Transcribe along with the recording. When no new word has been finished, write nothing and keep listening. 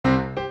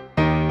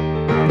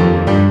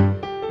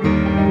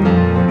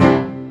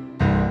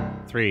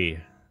3,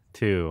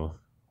 2,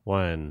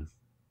 1.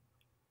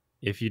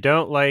 If you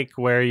don't like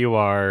where you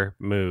are,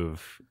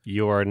 move.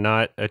 You are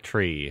not a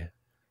tree.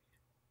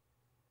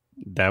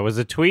 That was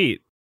a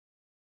tweet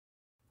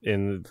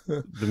in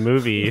the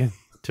movie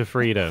To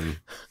Freedom.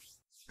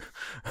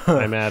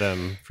 I'm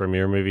Adam from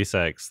Your Movie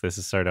Sex. This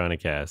is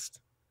Sardonicast.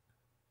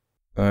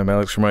 I'm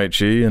Alex from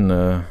IHG,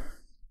 and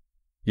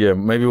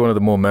maybe one of the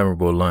more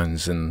memorable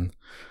lines in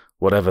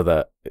whatever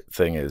that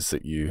thing is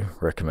that you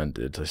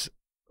recommended.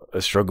 I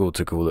struggle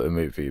to call it a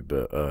movie,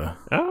 but I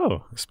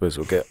suppose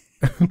we'll get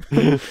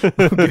we'll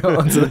get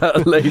onto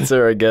that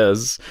later, I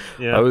guess.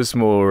 Yeah. I was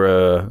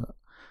more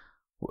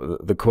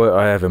the quote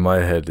I have in my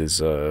head is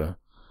the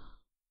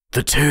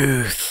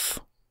tooth.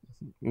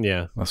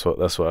 Yeah. That's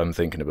what I'm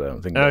thinking about.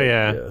 I'm thinking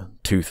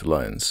about tooth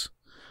lines.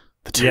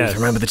 The tooth, yes.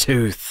 Remember the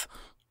tooth.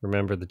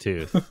 Remember the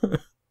tooth.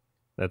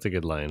 That's a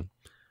good line.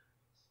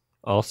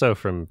 Also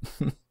from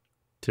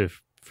To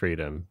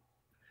Freedom.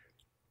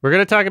 We're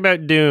going to talk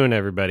about Dune,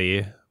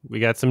 everybody. We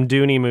got some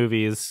Dune-y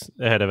movies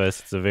ahead of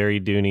us. It's a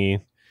very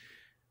Dune-y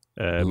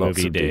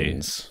movie day.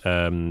 Dunes.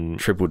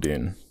 Triple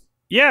Dune.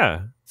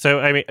 Yeah. So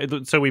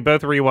we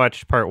both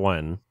rewatched part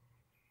 1.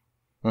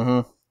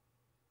 Mm-hmm.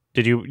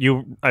 Did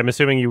you I'm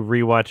assuming you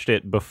rewatched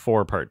it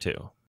before part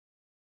 2.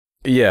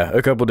 Yeah,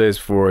 a couple days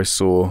before I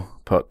saw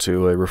part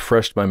 2, I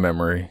refreshed my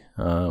memory.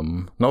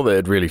 Not that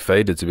it really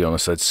faded, to be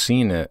honest. I'd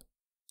seen it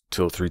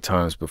 2 or 3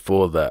 times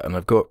before that, and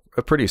I've got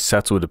a pretty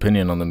settled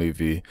opinion on the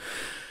movie.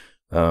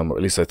 Or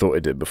at least I thought I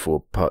did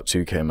before part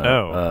 2 came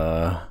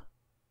out.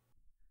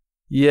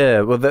 Yeah,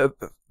 well, there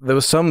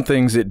were some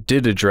things it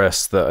did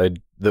address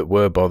that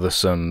were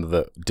bothersome,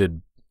 that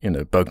did,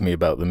 bug me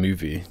about the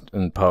movie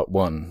in part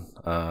 1.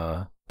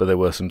 But there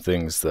were some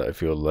things that I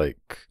feel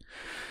like,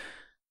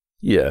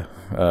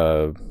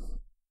 kind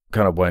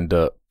of wind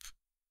up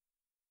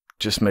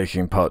just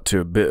making part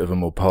 2 a bit of a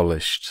more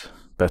polished,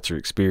 better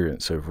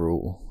experience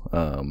overall.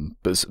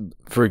 But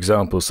for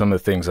example, some of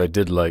the things I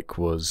did like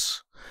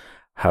was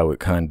how it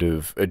kind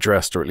of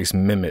addressed, or at least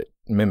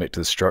mimicked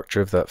the structure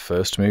of that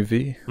first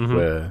movie, mm-hmm.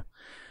 where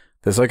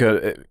there's like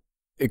it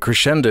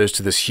crescendos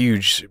to this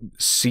huge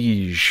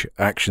siege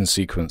action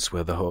sequence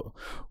where all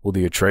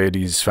the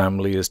Atreides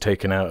family is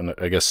taken out, and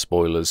I guess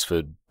spoilers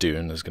for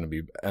Dune. There's going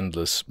to be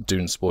endless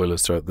Dune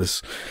spoilers throughout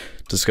this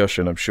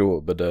discussion, I'm sure.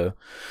 But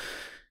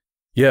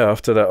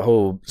after that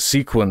whole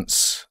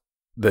sequence,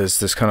 there's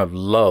this kind of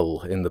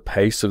lull in the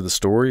pace of the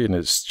story, and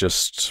it's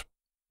just,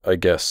 I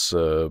guess,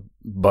 a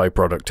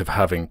byproduct of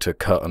having to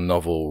cut a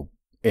novel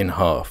in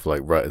half,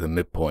 like right at the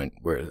midpoint,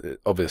 where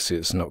obviously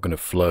it's not going to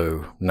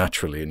flow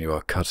naturally, and you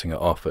are cutting it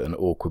off at an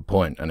awkward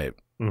point, and it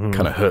mm-hmm.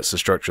 kind of hurts the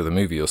structure of the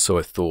movie. Or so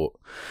I thought,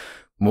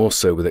 more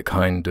so with it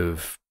kind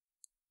of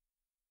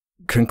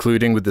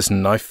concluding with this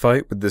knife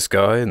fight with this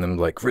guy, and then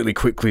like really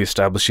quickly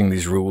establishing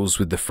these rules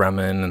with the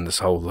Fremen, and this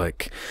whole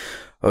like,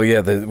 we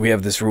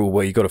have this rule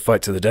where you got to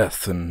fight to the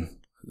death, and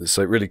it's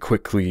like really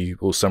quickly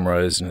all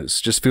summarized, and it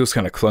just feels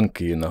kind of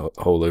clunky in the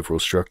whole overall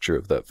structure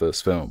of that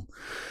first film.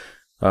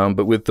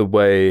 But with the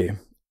way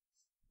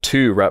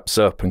 2 wraps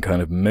up and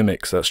kind of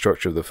mimics that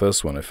structure of the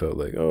first one, I felt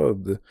like,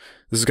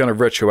 this is kind of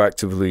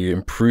retroactively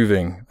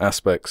improving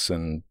aspects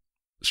and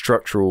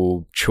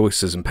structural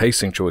choices and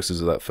pacing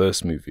choices of that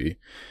first movie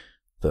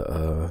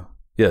that,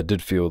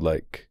 did feel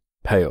like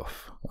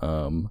payoff.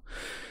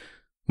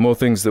 More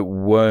things that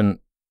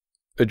weren't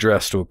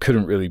addressed or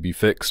couldn't really be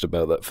fixed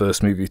about that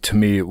first movie, to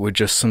me, were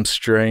just some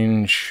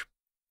strange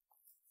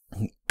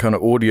kind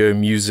of audio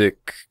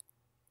music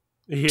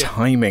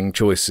timing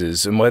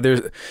choices, and why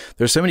there's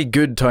so many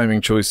good timing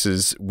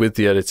choices with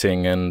the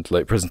editing and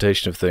like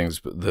presentation of things,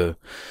 but the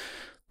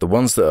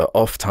ones that are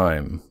off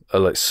time are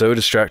like so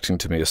distracting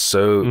to me, are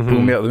so mm-hmm.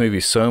 pull me out of the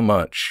movie so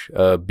much.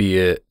 Be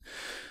it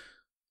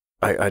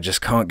I just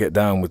can't get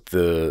down with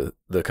the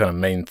kind of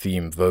main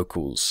theme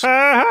vocals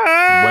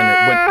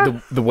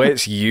when the way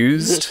it's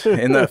used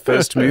in that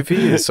first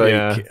movie. It's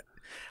like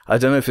I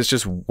don't know if it's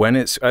just when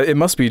it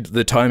must be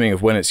the timing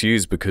of when it's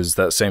used, because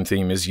that same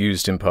theme is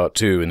used in part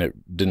 2, and it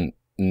didn't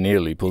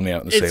nearly pull me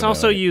out in the same way. It's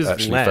also used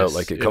actually less. Felt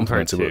like it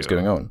complemented what was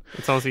going on.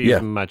 It's also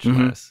used much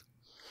mm-hmm. less.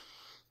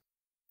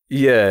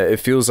 Yeah, it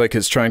feels like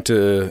it's trying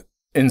to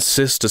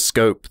insist a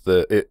scope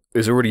that it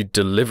is already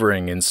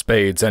delivering in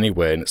spades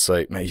anyway, and it's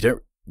like, man, you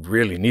don't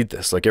really need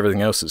this. Like,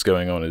 everything else that's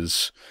going on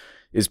is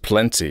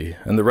plenty,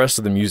 and the rest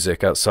of the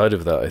music outside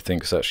of that, I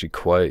think, is actually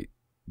quite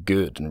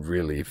good and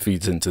really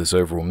feeds into this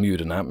overall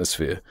mood and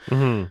atmosphere,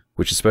 mm-hmm.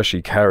 which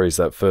especially carries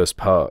that first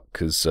part,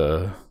 because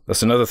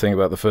that's another thing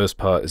about the first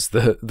part, is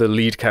the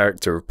lead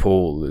character of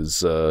Paul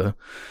is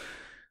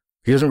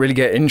he doesn't really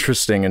get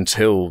interesting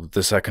until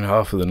the second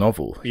half of the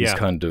novel. He's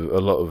kind of a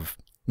lot of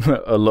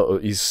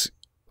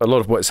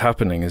what's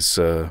happening is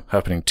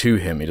happening to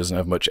him. He doesn't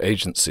have much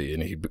agency,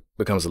 and he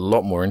becomes a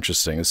lot more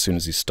interesting as soon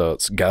as he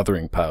starts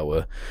gathering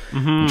power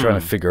mm-hmm. and trying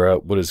to figure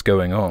out what is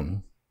going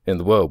on in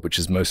the world, which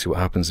is mostly what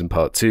happens in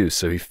part 2.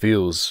 So he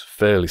feels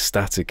fairly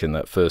static in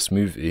that first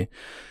movie,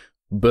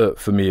 but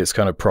for me it's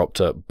kind of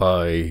propped up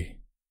by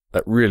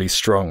that really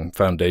strong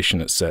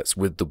foundation it sets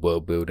with the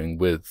world building,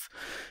 with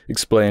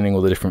explaining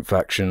all the different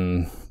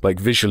faction, like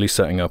visually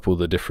setting up all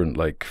the different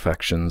like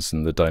factions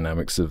and the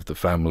dynamics of the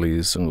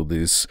families and all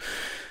these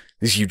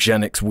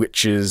eugenics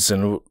witches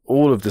and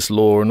all of this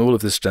lore and all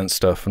of this dense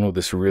stuff and all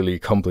this really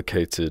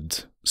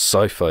complicated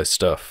sci-fi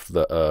stuff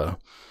that,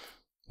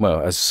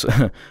 well, as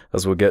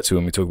we'll get to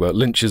when we talk about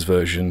Lynch's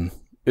version,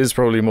 is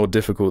probably more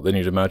difficult than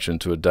you'd imagine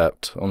to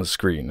adapt on the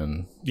screen.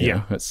 And you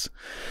know,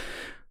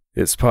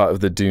 it's part of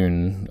the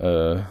Dune.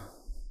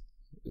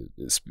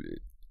 It's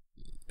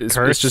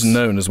just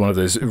known as one of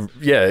those.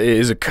 Yeah, it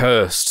is a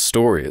cursed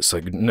story. It's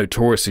like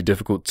notoriously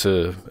difficult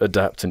to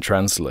adapt and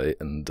translate.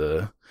 And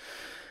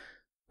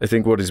I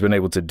think what he's been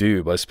able to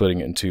do by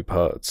splitting it in two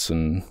parts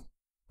and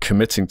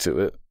committing to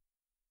it,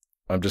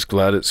 I'm just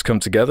glad it's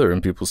come together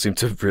and people seem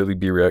to really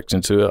be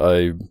reacting to it.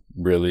 I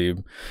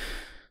really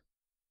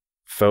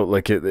felt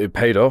like it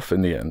paid off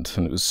in the end,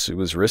 and it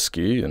was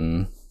risky,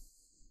 and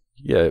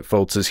yeah, it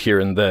falters here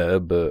and there,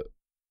 but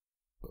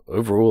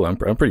overall, I'm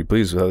pretty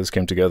pleased with how this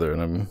came together,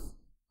 and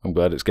I'm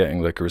glad it's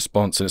getting like a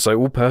response, and it's like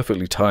all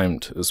perfectly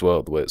timed as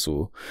well, the way it's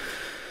all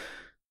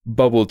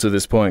bubbled to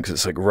this point, because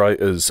it's like right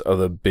as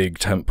other big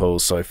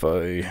tentpole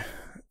sci-fi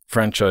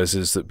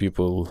franchises that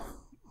people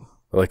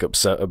are like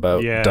upset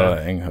about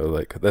dying, or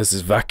like there's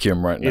this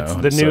vacuum right now. It's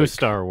the new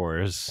Star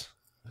Wars.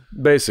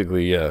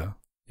 Basically, yeah.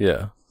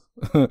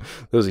 There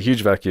was a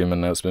huge vacuum,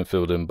 and now it's been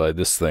filled in by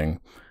this thing,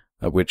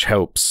 which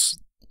helps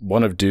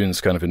one of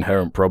Dune's kind of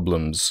inherent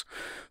problems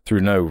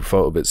through no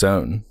fault of its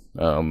own.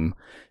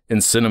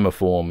 In cinema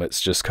form,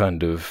 it's just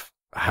kind of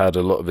had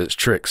a lot of its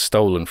tricks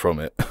stolen from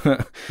it,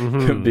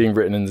 being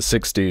written in the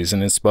 60s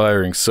and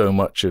inspiring so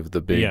much of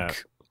the big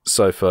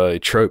sci-fi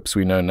tropes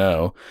we know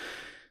now.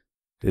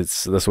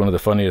 That's one of the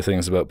funnier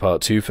things about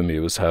part 2 for me,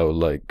 was how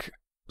like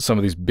some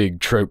of these big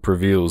trope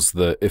reveals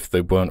that if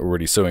they weren't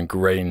already so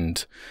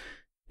ingrained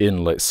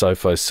in like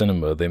sci-fi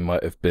cinema, they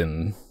might have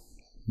been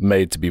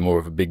made to be more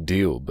of a big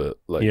deal, but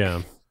like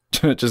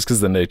just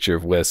because the nature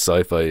of where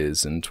sci-fi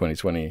is in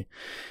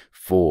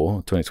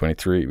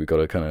 2023, we got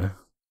to kind of let's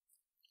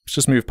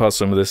just move past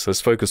some of this.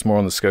 Let's focus more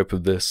on the scope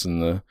of this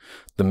and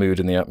the mood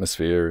and the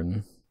atmosphere,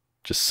 and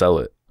just sell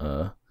it.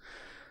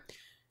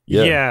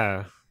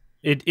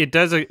 It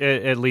does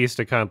at least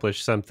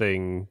accomplish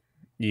something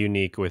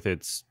unique with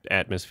its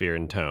atmosphere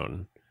and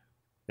tone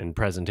and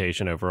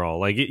presentation overall.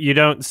 Like you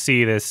don't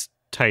see this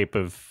type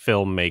of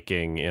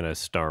filmmaking in a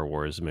Star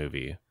Wars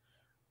movie.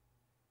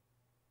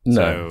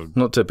 No,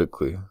 not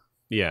typically.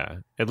 Yeah,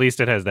 at least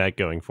it has that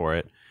going for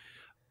it.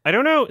 I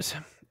don't know.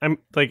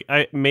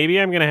 Maybe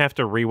I'm gonna have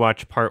to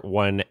rewatch part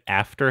 1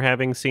 after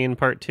having seen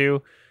part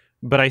 2,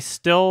 but I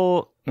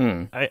still,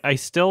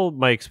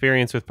 my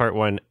experience with part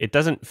 1, it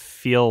doesn't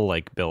feel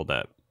like build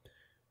up,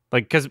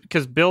 like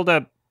because build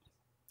up,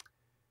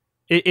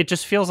 it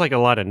just feels like a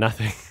lot of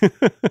nothing.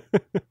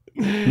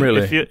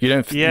 Really, you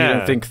don't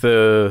think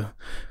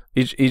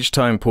each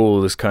time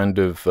Paul is kind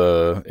of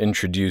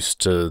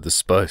introduced to the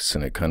spice,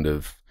 and it kind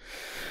of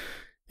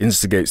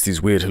instigates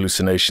these weird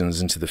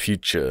hallucinations into the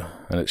future,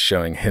 and it's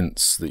showing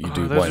hints that you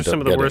do wind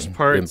up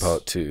getting in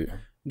part 2.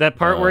 That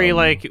part where he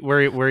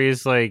where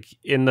he's like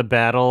in the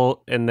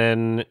battle, and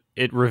then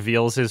it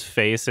reveals his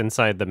face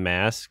inside the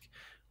mask,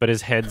 but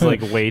his head's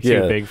like way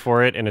too big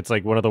for it, and it's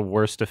like one of the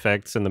worst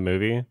effects in the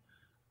movie.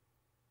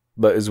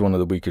 That is one of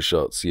the weaker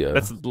shots. Yeah,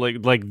 that's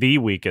like the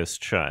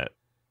weakest shot.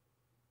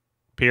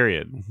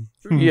 Period.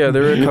 Yeah,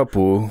 there are a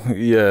couple.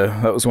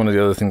 Yeah, that was one of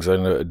the other things I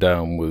noted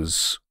down,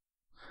 was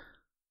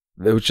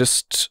there was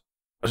just,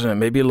 I don't know,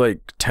 maybe like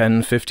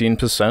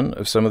 10-15%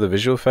 of some of the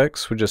visual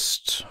effects were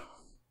just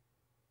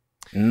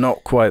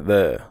not quite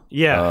there.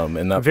 Yeah,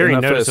 in that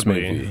first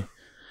movie.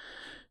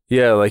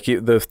 Yeah, like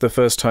the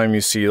first time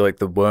you see like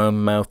the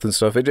worm mouth and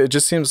stuff, it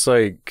just seems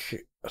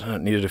like, I don't know,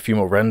 it needed a few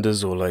more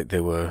renders, or like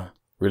they were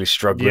really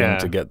struggling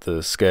to get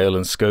the scale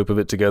and scope of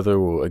it together,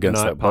 or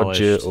against that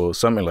budget, or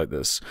something like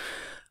this.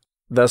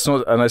 That's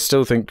not, and I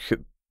still think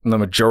the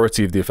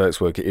majority of the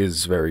effects work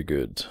is very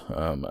good,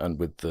 and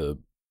with the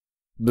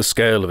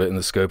scale of it and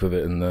the scope of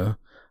it and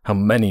how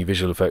many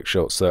visual effect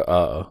shots there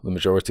are, the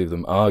majority of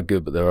them are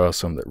good, but there are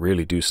some that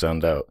really do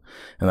stand out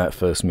in that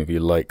first movie,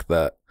 like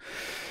that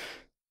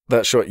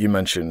shot you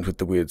mentioned with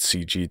the weird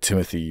CG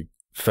Timothy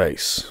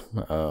face.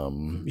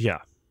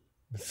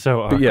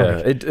 So but yeah,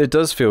 it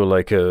does feel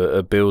like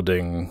a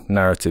building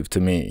narrative to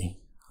me,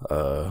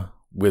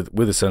 with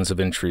a sense of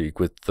intrigue,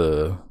 with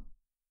the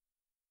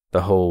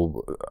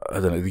whole,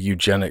 I don't know, the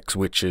eugenics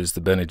witches,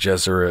 the Bene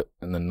Gesserit,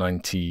 and the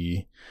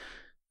 90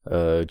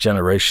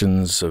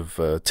 generations of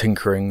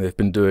tinkering they've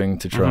been doing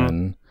to try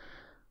and,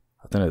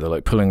 I don't know, they're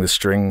like pulling the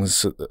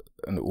strings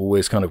and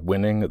always kind of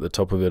winning at the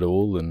top of it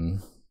all.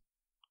 And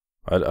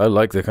I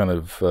like the kind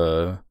of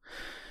the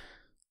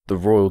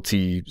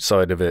royalty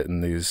side of it,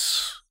 and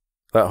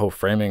that whole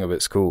framing of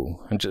it's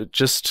cool. And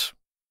just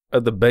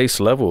at the base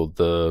level,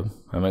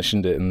 I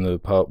mentioned it in the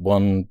part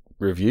 1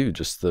 review,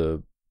 just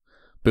the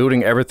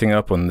building everything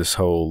up on this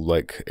whole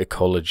like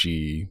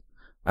ecology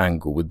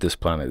angle with this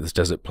planet, this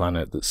desert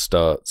planet that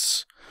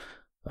starts.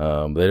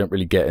 They don't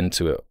really get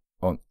into it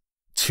on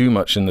too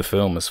much in the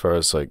film as far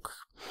as like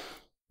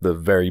the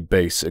very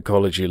base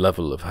ecology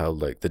level of how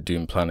like the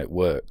Dune planet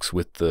works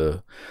with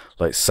the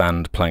like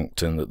sand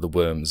plankton that the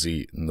worms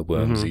eat, and the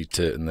worms eat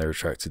it and they're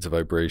attracted to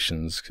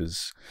vibrations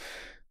because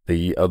they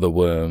eat other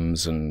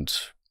worms, and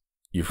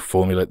you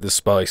formulate the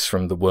spice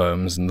from the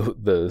worms, and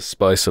the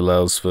spice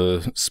allows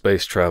for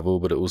space travel,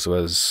 but it also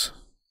has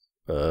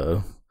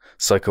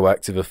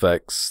psychoactive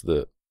effects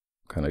that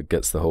kind of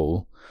gets the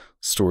whole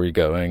story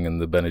going,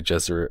 and the Bene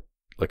Gesserit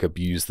like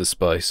abuse the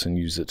spice and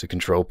use it to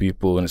control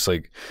people, and it's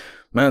like,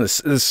 man,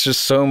 there's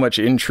just so much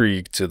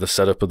intrigue to the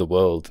setup of the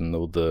world and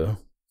all the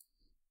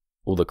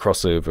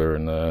crossover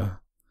and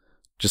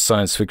just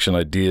science fiction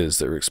ideas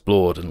that are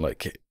explored, and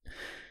like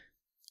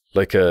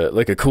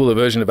a cooler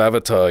version of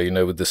Avatar, you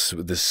know, with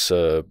this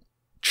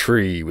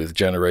tree with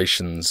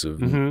generations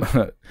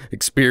of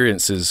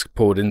experiences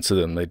poured into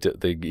them.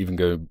 They even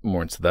go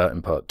more into that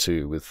in part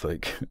 2 with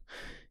like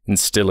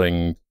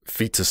instilling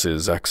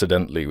fetuses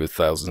accidentally with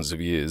thousands of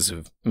years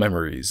of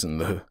memories and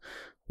the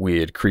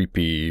weird,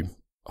 creepy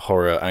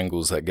horror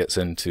angles that gets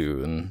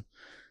into. And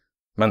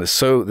man,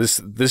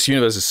 this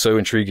universe is so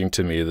intriguing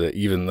to me that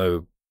even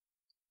though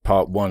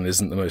part 1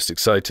 isn't the most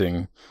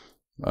exciting,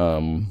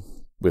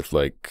 with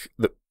like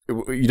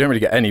you don't really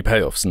get any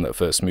payoffs in that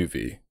first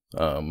movie,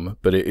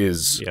 but it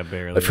is,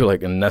 barely. I feel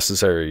like, a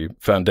necessary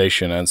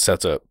foundation and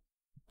setup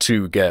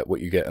to get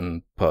what you get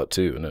in part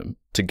 2, and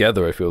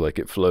together I feel like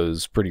it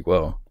flows pretty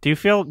well. Do you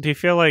feel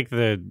like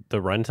the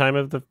runtime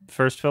of the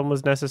first film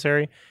was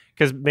necessary?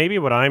 Because maybe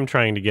what I'm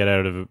trying to get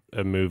out of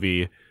a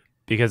movie,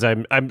 because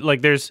I'm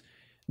like, there's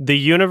the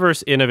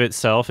universe in of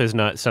itself is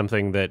not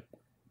something that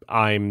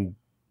I'm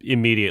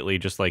immediately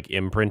just like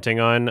imprinting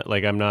on.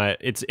 Like I'm not,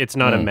 it's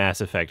not a Mass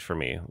Effect for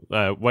me.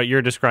 What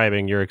you're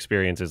describing, your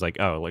experience is like,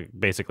 oh, like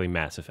basically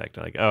Mass Effect,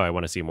 like, oh, I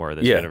want to see more of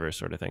this universe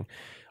sort of thing.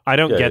 I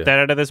don't get that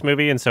out of this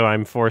movie, and so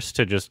I'm forced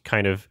to just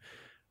kind of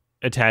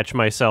attach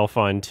myself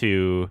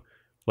onto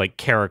like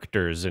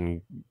characters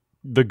and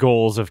the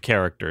goals of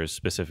characters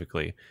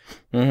specifically,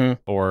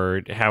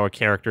 or how a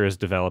character is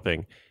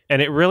developing.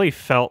 And it really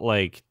felt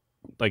like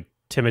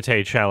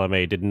Timothée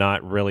Chalamet did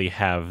not really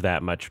have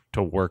that much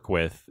to work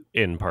with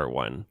in part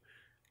 1.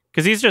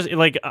 Because he's just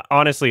like,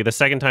 honestly, the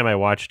second time I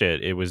watched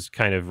it, it was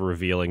kind of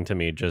revealing to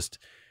me just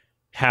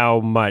how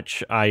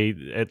much I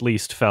at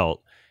least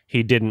felt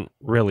he didn't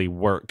really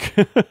work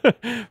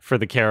for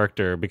the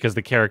character, because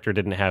the character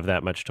didn't have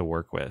that much to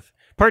work with.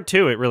 Part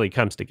 2, it really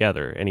comes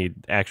together and he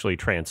actually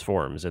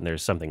transforms and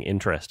there's something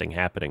interesting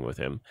happening with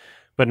him.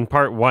 But in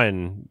part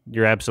 1,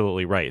 you're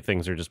absolutely right.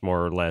 Things are just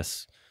more or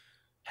less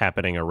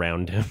happening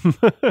around him.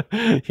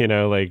 You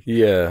know, like,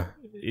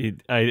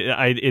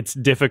 it's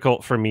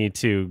difficult for me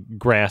to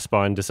grasp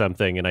onto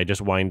something, and I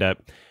just wind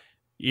up,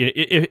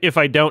 if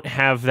I don't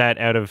have that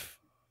out of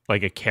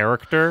like a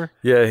character.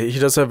 Yeah, he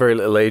does have very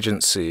little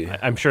agency.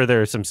 I'm sure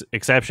there are some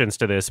exceptions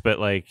to this, but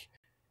like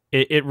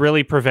it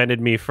really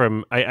prevented me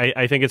from,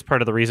 I think it's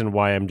part of the reason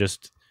why I'm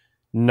just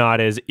not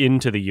as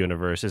into the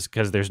universe, is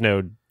because there's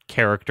no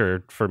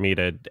character for me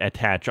to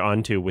attach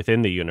onto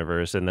within the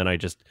universe, and then I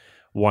just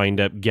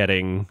wind up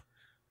getting,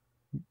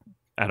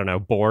 I don't know,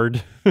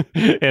 bored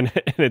and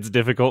it's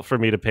difficult for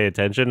me to pay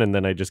attention, and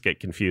then I just get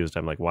confused.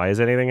 I'm like, why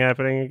is anything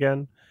happening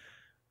again?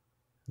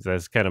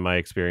 That's kind of my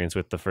experience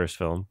with the first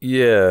film.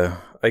 Yeah,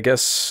 I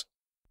guess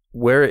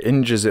where it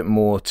injures it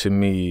more to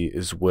me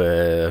is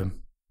where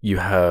you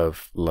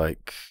have,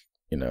 like,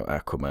 you know,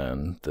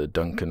 Aquaman, the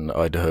Duncan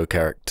Idaho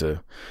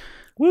character,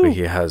 where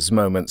he has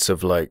moments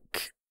of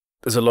like,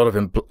 there's a lot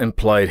of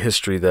implied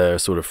history there,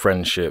 sort of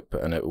friendship,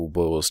 and it all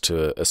boils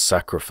to a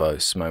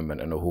sacrifice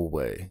moment in a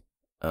hallway.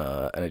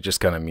 And it just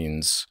kind of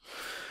means,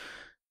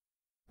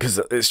 because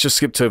it's just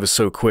skipped over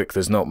so quick,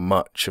 there's not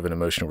much of an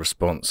emotional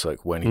response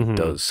like when he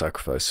does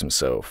sacrifice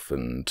himself.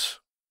 And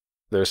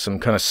there's some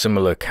kind of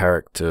similar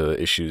character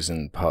issues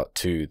in part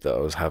 2 that I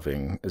was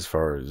having, as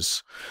far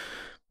as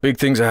big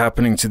things are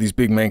happening to these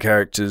big main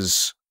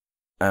characters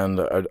and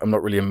I'm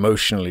not really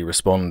emotionally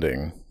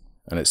responding,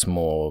 and it's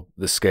more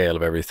the scale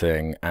of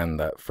everything and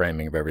that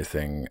framing of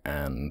everything,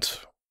 and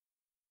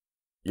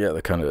yeah,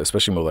 the kind of,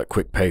 especially more that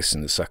quick pace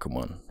in the second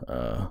one,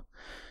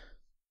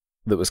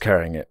 that was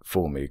carrying it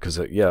for me. Because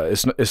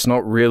it's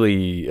not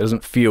really, it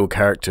doesn't feel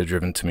character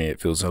driven to me. It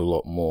feels a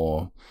lot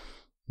more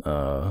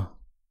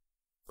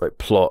like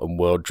plot and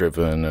world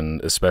driven,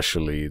 and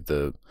especially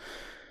the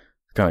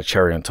kind of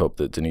cherry on top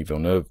that Denis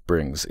Villeneuve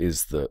brings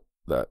is that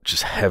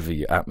just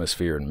heavy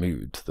atmosphere and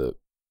mood that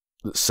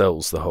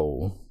sells the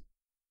whole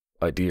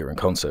idea and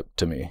concept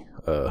to me.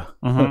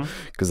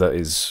 Because that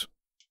is,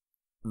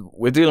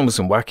 we're dealing with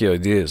some wacky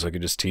ideas. I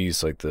could just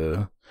tease like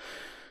the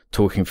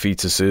talking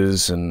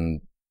fetuses,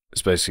 and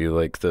it's basically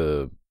like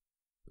the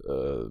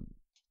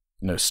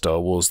Star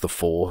Wars, the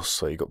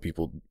Force. Like you got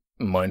people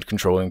mind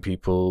controlling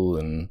people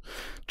and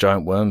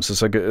giant worms.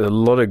 It's like a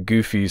lot of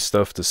goofy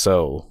stuff to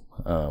sell,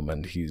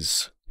 and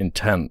he's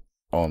intent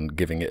on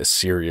giving it a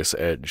serious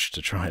edge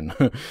to try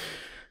and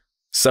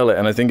sell it.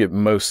 And I think it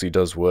mostly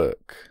does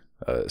work,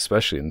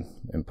 especially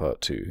in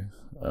part 2.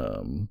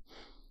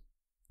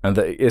 and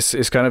that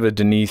it's kind of a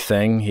Denis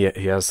thing. He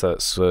has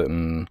that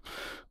certain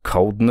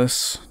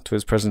coldness to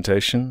his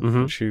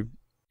presentation, which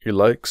he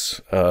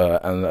likes,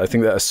 and I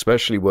think that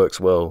especially works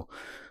well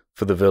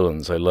for the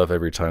villains. I love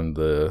every time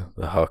the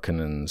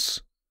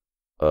Harkonnens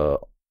have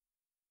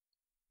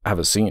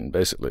a scene,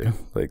 basically.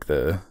 Like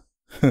they're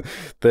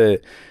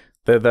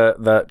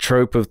that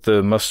trope of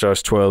the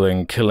mustache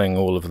twirling, killing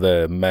all of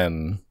their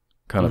men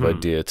kind of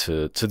idea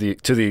to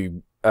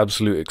the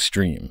absolute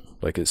extreme.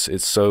 Like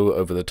it's so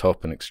over the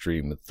top and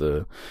extreme with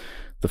the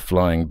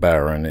flying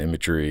baron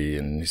imagery,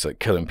 and he's like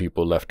killing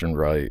people left and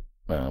right.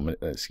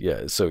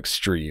 It's so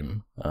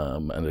extreme,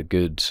 and a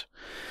good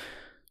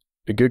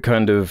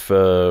kind of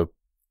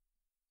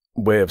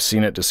way I've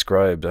seen it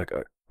described. Like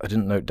I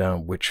didn't note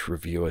down which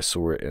review I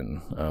saw it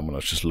in when I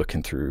was just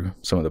looking through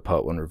some of the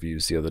Part 1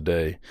 reviews the other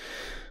day.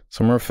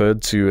 Someone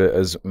referred to it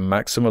as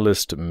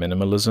maximalist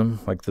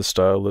minimalism, like the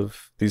style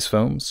of these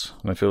films.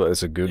 And I feel like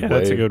it's a good way.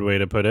 That's a good way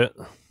to put it.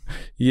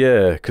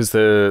 Yeah, because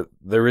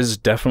there is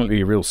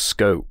definitely real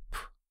scope,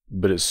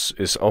 but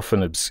it's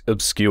often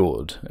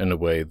obscured in a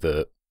way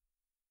that,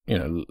 you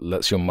know,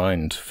 lets your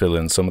mind fill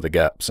in some of the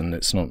gaps, and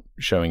it's not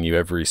showing you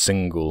every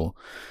single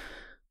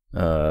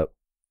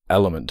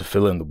element to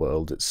fill in the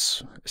world.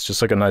 It's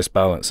just like a nice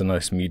balance, a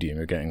nice medium.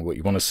 You're getting what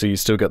you want to see. You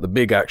still got the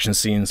big action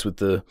scenes with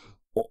the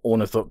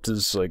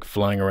ornithopters like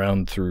flying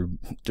around through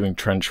doing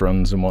trench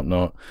runs and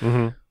whatnot.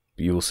 But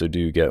you also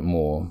do get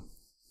more,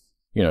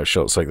 you know,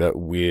 shots like that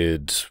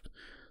weird.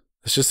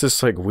 It's just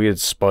this like weird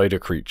spider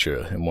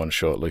creature in one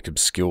shot, like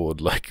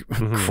obscured, like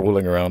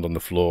crawling around on the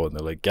floor, and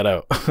they're like, "Get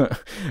out!"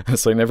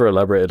 It's like never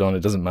elaborated on.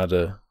 It doesn't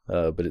matter,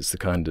 but it's the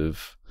kind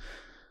of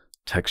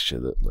texture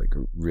that like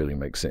really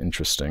makes it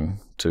interesting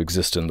to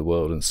exist in the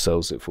world and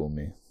sells it for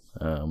me.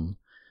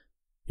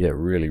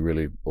 Really,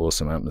 really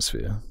awesome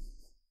atmosphere.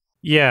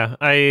 Yeah,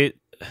 I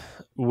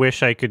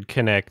wish I could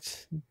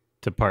connect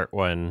to Part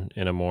 1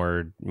 in a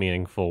more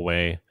meaningful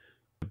way.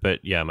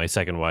 But yeah, my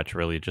second watch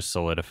really just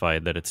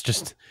solidified that it's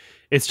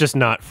just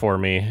not for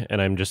me.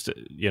 And I'm just,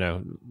 you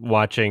know,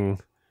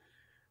 watching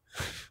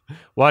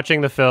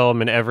the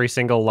film, and every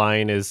single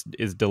line is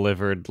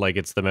delivered like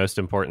it's the most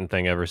important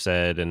thing ever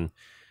said. And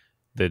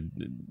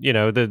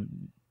the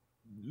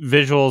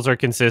visuals are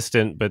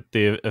consistent, but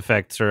the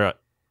effects are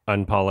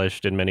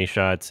unpolished in many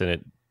shots, and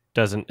it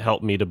doesn't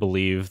help me to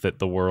believe that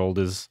the world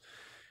is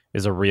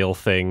a real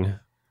thing.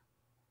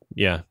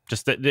 Yeah,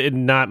 just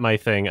not my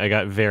thing. I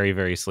got very,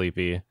 very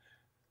sleepy.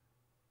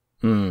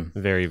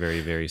 Very, very,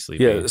 very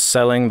sleepy. Yeah,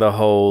 selling the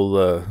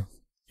whole,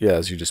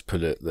 as you just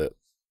put it, that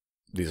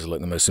these are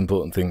like the most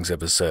important things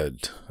ever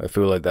said. I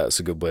feel like that's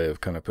a good way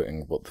of kind of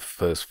putting what the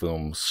first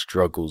film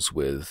struggles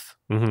with.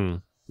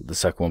 The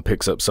second one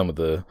picks up some of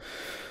the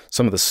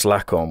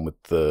slack on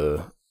with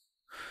the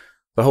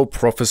whole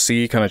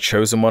prophecy kind of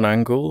chosen one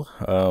angle.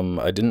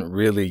 I didn't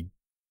really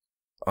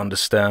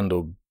understand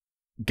or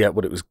get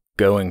what it was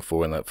going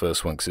for in that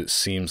first one, because it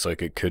seems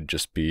like it could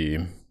just be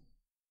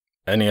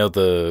any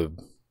other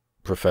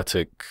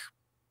prophetic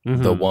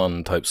the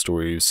one type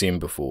story you've seen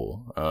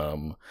before.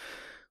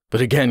 But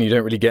again, you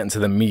don't really get into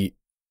the meat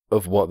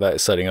of what that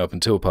is setting up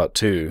until Part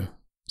 2.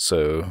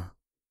 So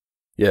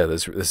yeah,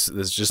 there's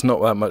just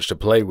not that much to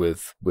play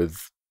with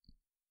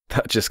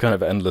that just kind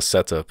of endless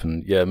setup.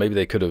 And yeah, maybe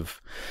they could have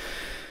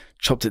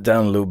chopped it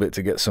down a little bit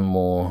to get some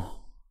more,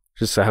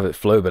 just to have it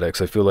flow better,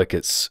 because I feel like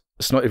it's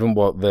not even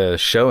what they're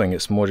showing,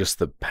 it's more just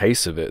the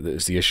pace of it that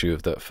is the issue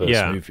of that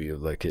first movie.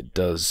 Of like it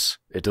does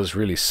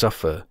really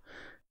suffer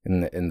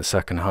in the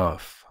second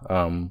half.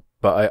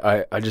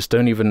 But I just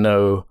don't even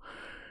know,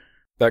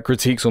 that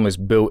critique's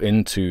almost built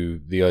into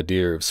the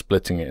idea of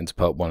splitting it into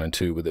Part 1 and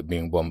 2 with it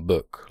being one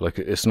book. Like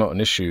it's not an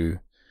issue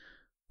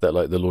that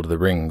like the Lord of the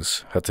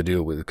Rings had to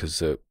deal with, because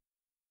the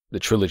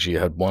trilogy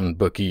had one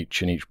book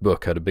each, and each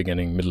book had a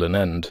beginning, middle, and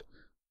end,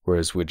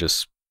 whereas we're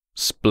just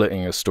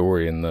splitting a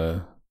story in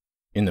the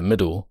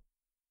middle.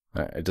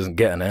 It doesn't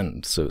get an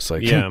end, so it's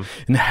like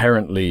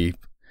inherently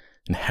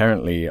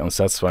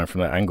unsatisfying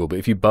from that angle. But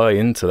if you buy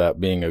into that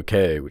being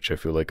okay, which I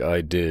feel like I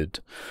did,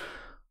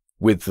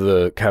 with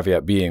the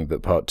caveat being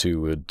that Part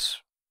 2 would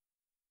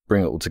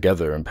bring it all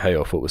together and pay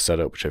off what was set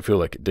up, which I feel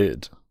like it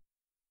did,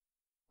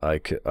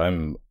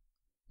 I'm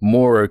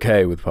more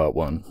okay with Part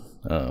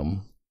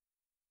 1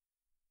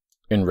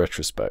 in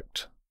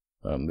retrospect.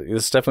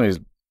 There's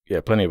definitely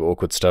plenty of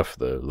awkward stuff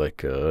though,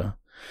 like I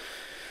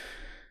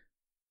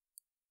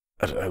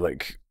don't know,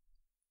 like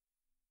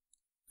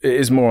it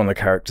is more on the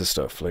character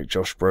stuff. Like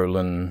Josh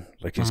Brolin,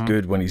 like he's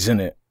good when he's in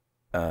it,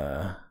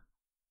 and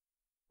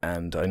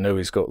I know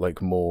he's got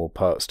like more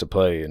parts to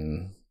play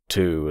in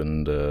 2,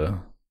 and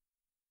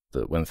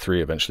that when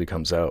 3 eventually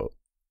comes out,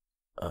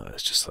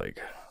 it's just like,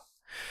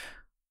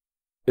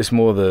 it's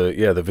more the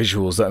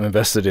visuals that I'm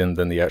invested in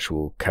than the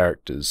actual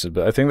characters.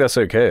 But I think that's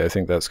okay. I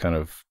think that's kind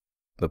of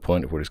the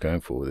point of what he's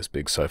going for with this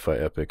big sci-fi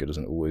epic. It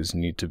doesn't always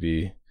need to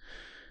be,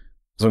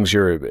 as long as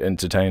you're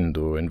entertained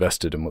or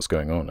invested in what's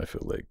going on, I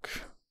feel like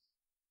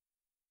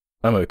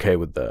I'm okay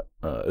with that,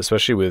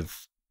 especially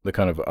with the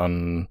kind of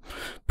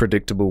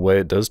unpredictable way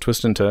it does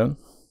twist and turn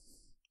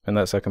in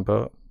that second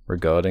part,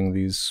 regarding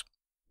these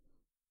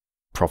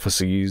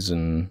prophecies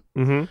and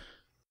Mm-hmm.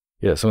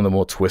 yeah, some of the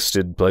more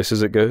twisted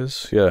places it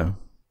goes. Yeah.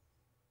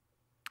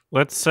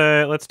 Let's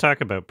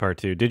talk about part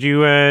 2. Did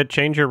you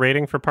change your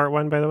rating for part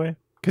 1, by the way?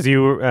 Because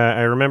you,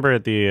 I remember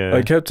at the.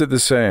 I kept it the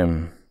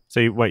same. So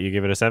you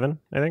give it a 7?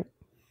 I think.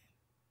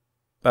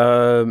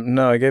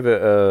 No, I gave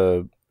it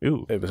a.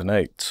 Ooh. It was an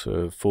 8, a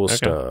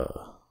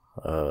 4-star.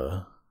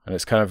 And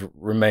it's kind of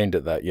remained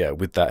at that. Yeah,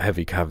 with that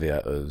heavy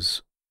caveat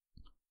as.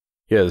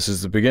 Yeah, this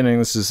is the beginning.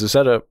 This is the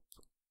setup,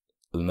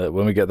 and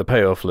when we get the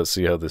payoff, let's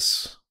see how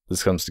this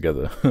comes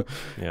together.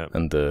 Yeah.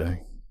 And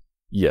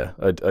yeah,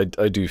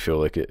 I do feel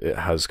like it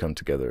has come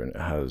together and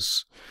it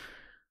has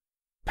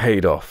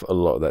paid off a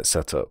lot of that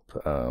setup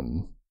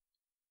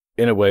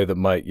in a way that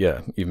might,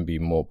 even be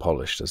more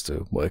polished as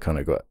to what I kind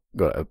of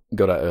got at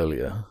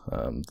earlier.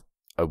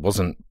 I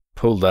wasn't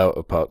pulled out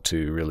of part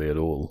 2 really at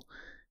all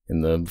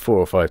in the 4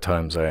 or 5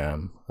 times I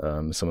am.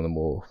 Some of the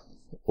more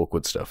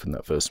awkward stuff in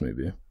that first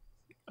movie.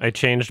 I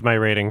changed my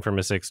rating from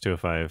a 6 to a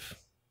 5.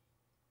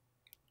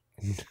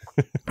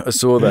 I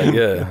saw that,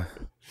 yeah.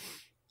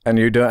 And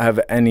you don't have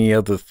any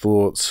other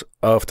thoughts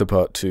after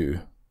part 2.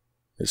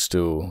 It's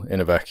still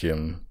in a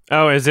vacuum.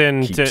 Oh, as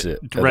in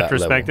retrospectively?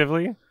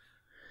 retrospectively?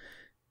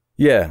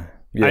 Yeah.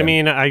 I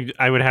mean,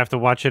 I would have to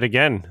watch it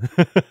again.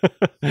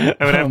 I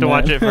would have to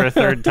watch it for a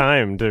third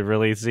time to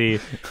really see,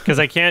 because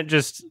I can't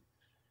just.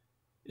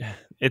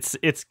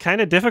 It's kind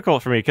of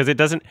difficult for me because it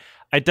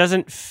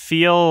doesn't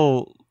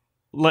feel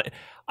like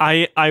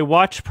I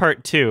watched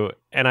part 2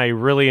 and I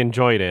really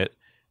enjoyed it.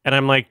 And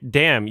I'm like,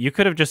 damn, you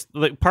could have just,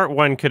 like, part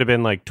 1 could have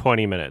been like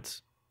 20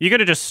 minutes. You could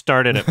have just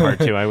started at part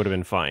 2. I would have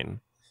been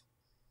fine.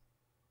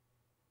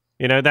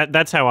 You know,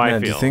 that's how I feel.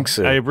 Do you think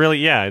so? I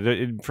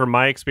really, from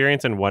my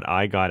experience and what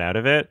I got out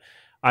of it,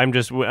 I'm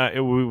just,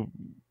 you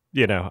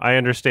know, I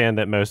understand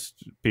that most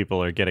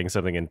people are getting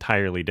something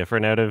entirely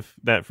different out of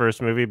that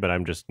first movie, but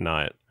I'm just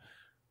not.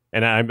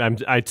 And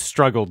I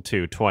struggled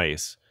to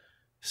twice.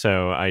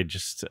 So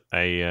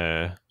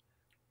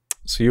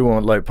So you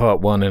want like part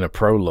 1 in a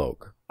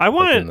prologue? I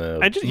want,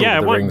 I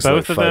want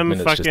both of them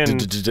fucking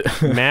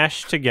just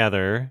mashed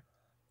together.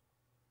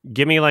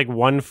 Give me like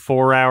 1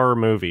 4-hour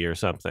movie or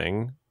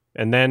something,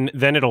 and then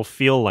it'll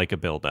feel like a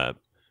build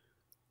up.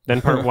 Then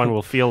part 1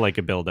 will feel like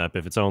a build up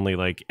if it's only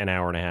like an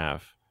hour and a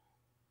half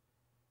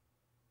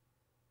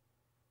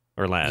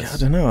or less. Yeah, I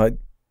don't know.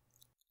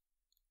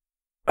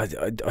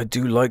 I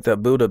do like that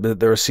build up.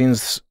 There are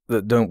scenes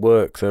that don't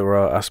work. There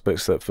are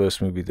aspects of that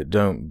first movie that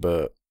don't,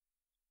 but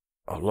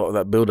a lot of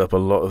that build-up, a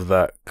lot of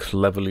that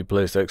cleverly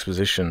placed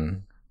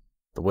exposition,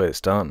 the way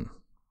it's done,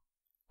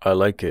 I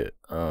like it.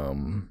 I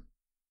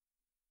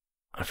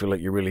feel like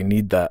you really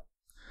need that.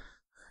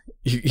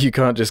 You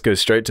can't just go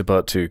straight to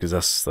part 2 because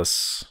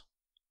that's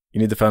you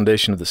need the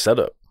foundation of the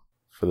setup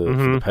for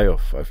the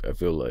payoff. I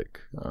feel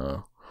like.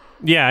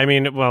 Yeah, I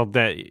mean, well,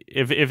 that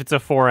if it's a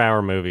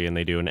 4-hour movie and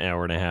they do an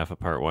hour and a half of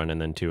part 1 and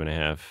then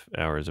 2.5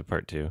 hours of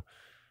part 2,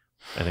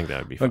 I think that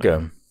would be fine.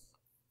 Okay.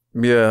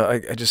 Yeah,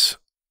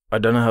 I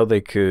don't know how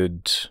they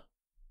could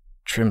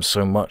trim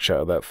so much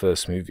out of that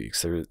first movie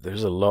because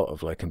there's a lot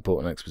of like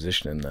important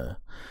exposition in there.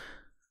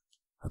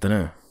 I don't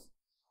know.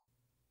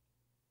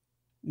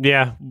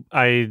 Yeah,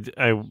 I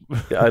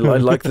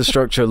like the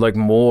structure like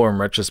more in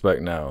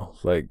retrospect now,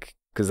 like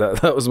because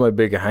that was my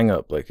big hang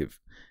up. Like it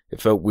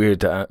felt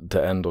weird to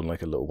end on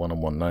like a little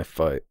one-on-one knife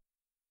fight,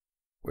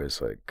 where it's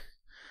like,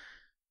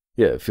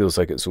 yeah, it feels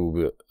like it's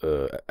all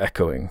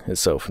echoing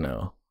itself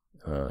now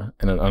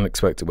in an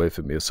unexpected way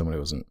for me as someone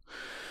who hasn't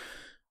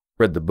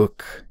read the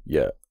book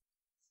yet.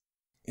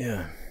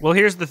 Yeah. Well,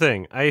 here's the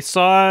thing. I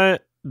saw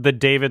the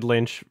David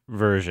Lynch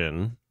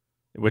version,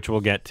 which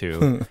we'll get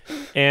to,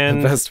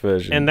 and the best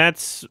version, and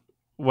that's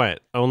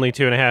what, only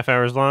 2.5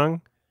 hours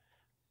long.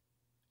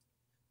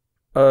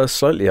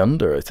 Slightly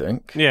under, I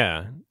think.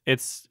 Yeah,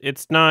 it's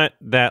not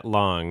that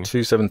long.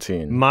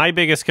 2:17. My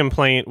biggest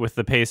complaint with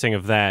the pacing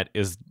of that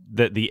is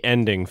that the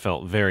ending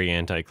felt very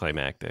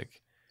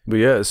anticlimactic. But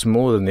yeah, it's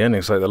more than the ending.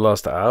 It's like the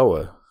last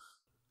hour.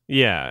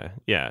 Yeah.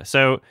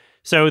 So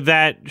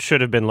that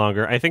should have been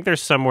longer. I think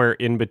there's somewhere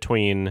in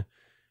between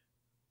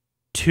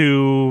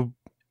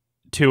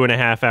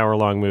 2.5 hour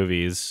long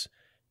movies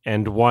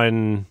and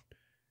 1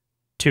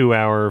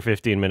 2-hour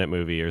 15-minute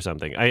movie or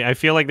something. I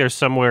feel like there's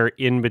somewhere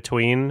in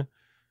between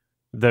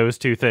those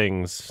two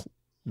things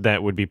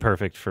that would be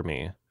perfect for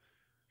me.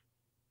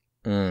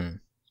 Because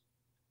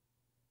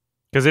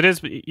it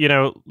is, you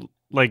know,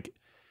 like,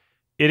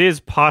 it is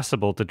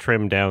possible to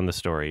trim down the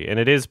story, and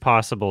it is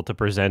possible to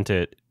present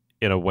it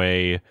in a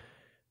way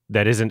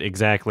that isn't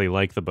exactly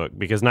like the book,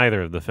 because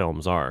neither of the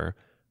films are.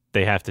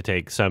 They have to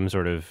take some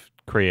sort of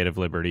creative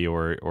liberty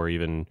or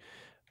even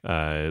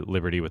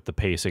liberty with the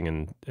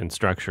pacing and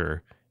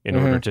structure in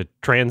order to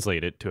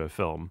translate it to a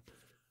film.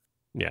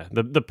 Yeah,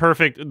 the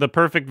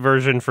perfect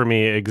version for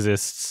me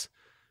exists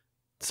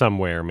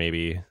somewhere,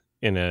 maybe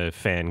in a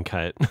fan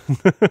cut,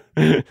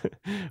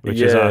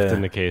 which is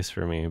often the case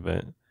for me.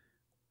 But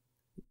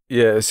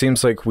yeah, it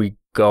seems like we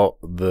got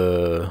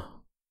the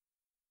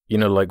you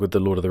know, like with the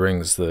Lord of the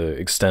Rings, the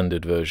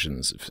extended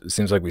versions. It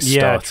seems like we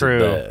Yeah, started true.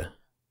 there.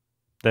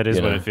 That is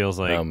You what know, it feels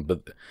like.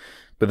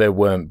 but there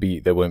won't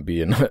be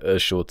a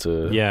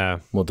shorter, Yeah.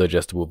 more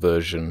digestible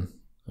version,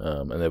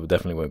 and there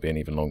definitely won't be an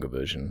even longer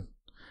version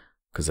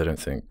because I don't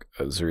think,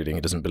 I was reading,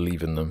 he doesn't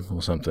believe in them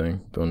or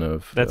something. Don't know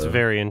if That's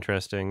very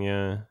interesting.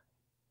 Yeah.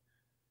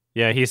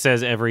 Yeah, he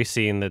says every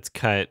scene that's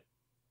cut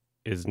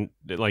is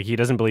like he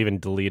doesn't believe in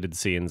deleted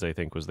scenes, I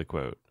think was the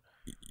quote.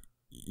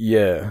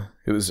 Yeah,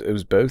 it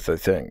was both, I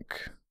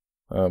think.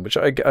 Which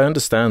I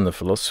understand the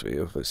philosophy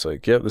of. It's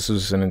like, yeah, this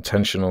was an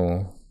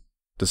intentional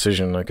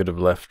decision. I could have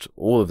left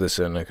all of this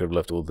in. I could have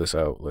left all this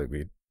out. Like,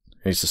 we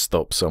needs to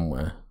stop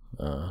somewhere.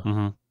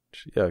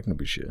 Yeah, I can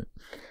appreciate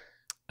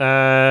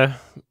it.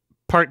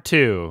 Part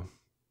 2.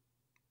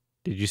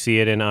 Did you see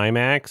it in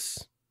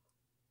IMAX?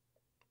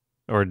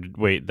 Or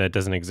wait, that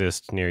doesn't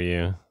exist near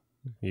you,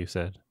 you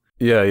said.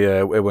 Yeah,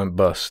 it went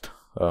bust.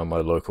 My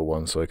local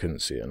one, so I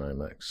couldn't see it in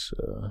IMAX.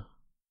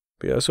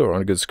 But yeah, I saw it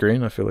on a good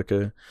screen. I feel like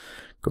I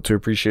got to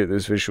appreciate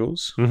those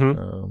visuals.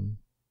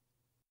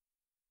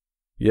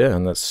 Yeah,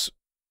 and that's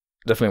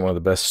definitely one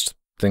of the best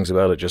things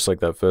about it. Just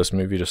like that first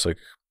movie, just like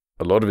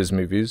a lot of his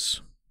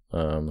movies,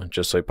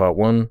 just like part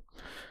 1,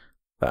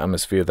 that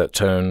atmosphere, that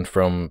tone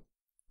from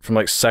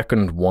like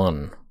second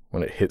 1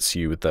 when it hits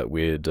you with that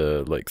weird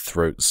like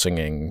throat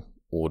singing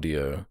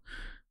audio.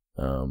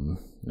 You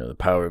know, the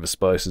power of a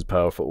spice is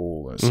power for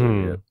all. And so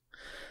yeah,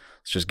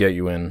 let's just get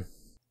you in.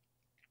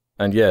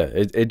 And yeah,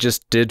 it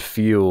just did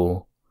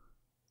feel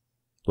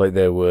like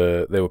they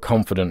were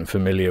confident and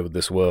familiar with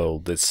this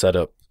world. They'd set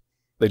up,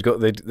 they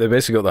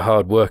basically got the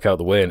hard work out of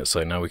the way, and it's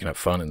like, now we can have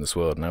fun in this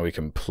world. Now we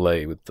can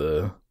play with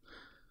the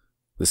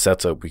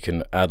setup. We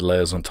can add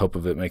layers on top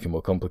of it, make it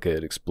more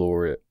complicated,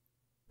 explore it,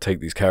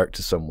 take these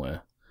characters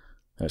somewhere.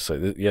 And it's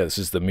like, yeah, this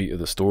is the meat of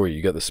the story.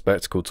 You get the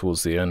spectacle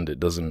towards the end. It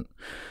doesn't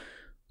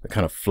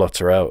kind of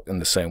flutter out in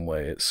the same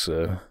way. It's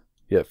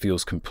it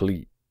feels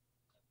complete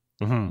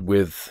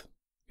with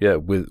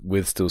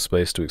still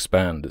space to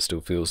expand. It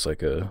still feels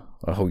like a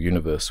whole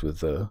universe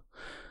with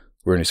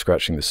we're only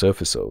scratching the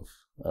surface of.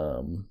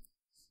 And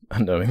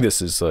knowing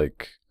this is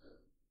like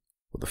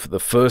the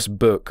first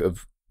book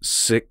of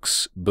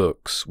 6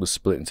 books was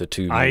split into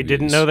 2 movies. I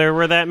didn't know there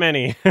were that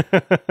many.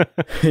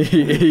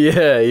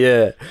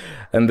 yeah.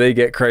 And they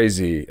get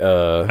crazy.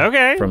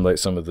 Okay. From like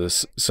some of the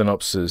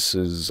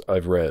synopsises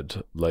I've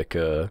read. Like,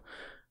 and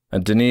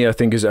Denis, I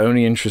think, is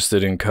only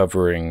interested in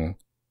covering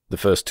the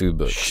first 2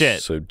 books.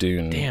 Shit. So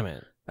Dune. Damn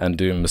it. And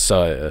Dune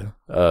Messiah.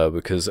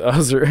 Because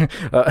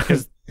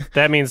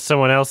that means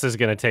someone else is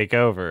going to take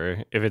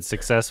over if it's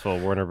successful.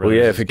 Warner Brothers.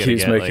 Well, yeah, if it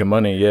keeps making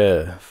money,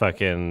 yeah.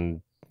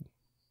 Fucking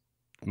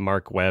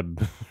Mark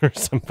Webb or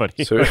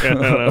somebody. So, like, I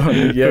don't know.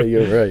 Yeah,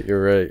 you're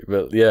right.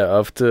 But yeah,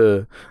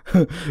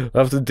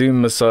 after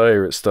Dune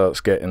Messiah, it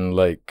starts getting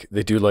like,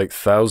 they do like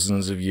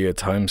thousands of year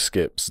time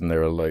skips, and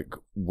there are like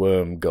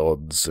worm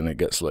gods, and it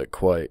gets like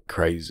quite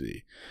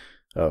crazy.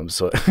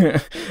 So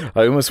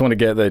I almost want to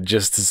get there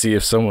just to see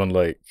if someone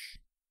like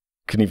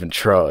can even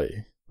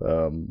try.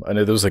 I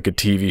know there was like a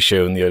TV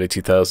show in the early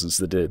 2000s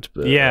that did,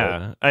 but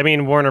yeah, I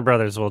mean, Warner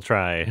Brothers will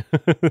try.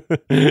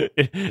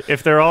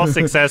 If they're all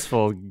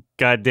successful,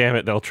 god damn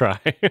it, they'll try.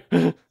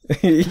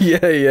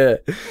 yeah.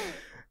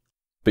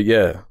 But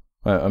yeah,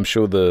 I'm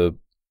sure the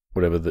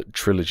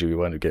trilogy we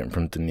wind up getting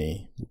from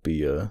Denis will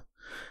be a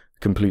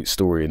complete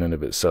story in and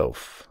of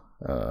itself.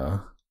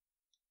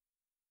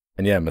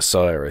 And yeah,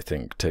 Messiah, I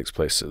think, takes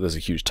place. There's a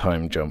huge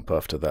time jump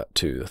after that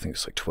too. I think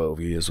it's like 12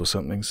 years or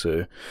something.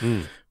 So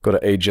got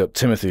to age up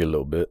Timothy a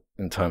little bit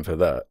in time for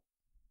that.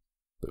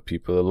 But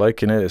people are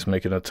liking it. It's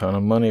making a ton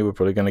of money. We're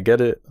probably going to get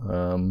it.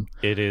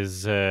 It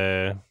is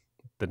the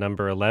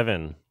number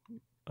 11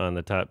 on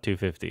the top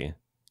 250.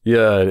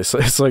 Yeah,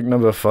 it's like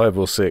number 5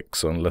 or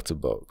 6 on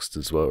Letterboxd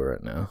as well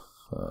right now.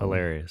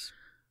 Hilarious.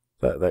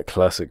 That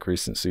classic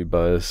recency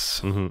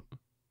bias.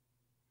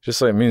 Just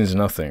like means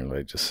nothing.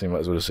 Like, just you might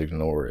as well just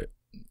ignore it.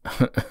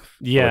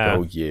 Yeah, like a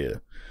whole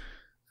year.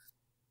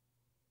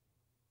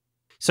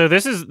 So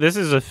this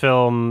is a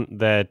film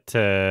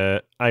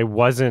that I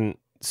wasn't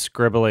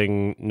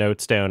scribbling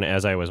notes down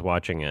as I was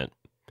watching it,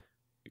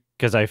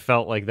 because I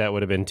felt like that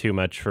would have been too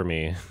much for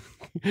me.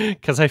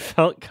 Because I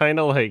felt kind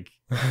of like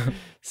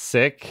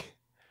sick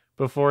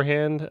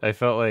beforehand. I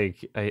felt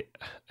like I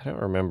don't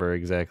remember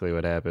exactly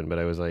what happened, but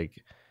I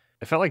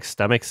felt like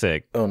stomach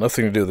sick. Oh,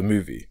 nothing to do with the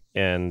movie.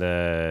 And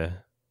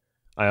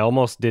I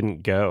almost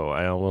didn't go.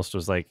 I almost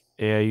was like,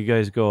 yeah, you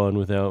guys go on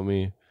without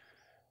me.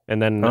 And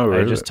then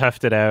I just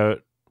toughed it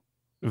out,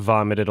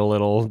 vomited a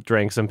little,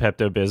 drank some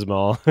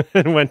Pepto-Bismol,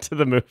 and went to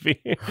the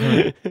movie.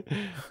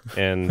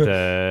 And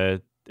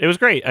it was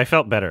great. I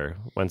felt better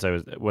once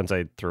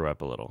I threw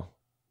up a little.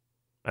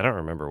 I don't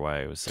remember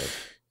why I was sick.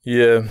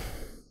 Yeah.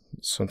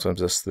 Sometimes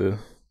that's the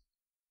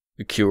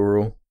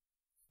cure-all.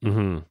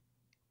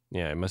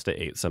 Yeah, I must have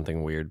ate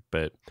something weird,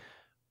 but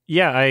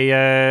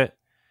yeah,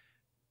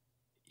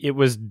 it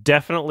was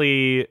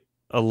definitely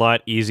a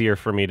lot easier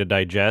for me to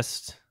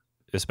digest,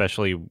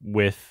 especially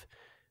with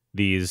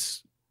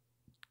these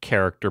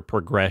character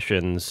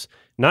progressions.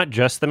 Not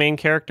just the main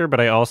character, but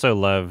I also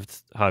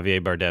loved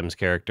Javier Bardem's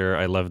character.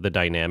 I loved the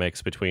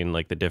dynamics between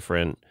like the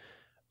different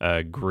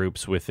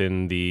groups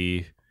within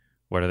the,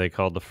 what are they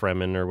called, the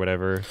Fremen or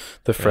whatever.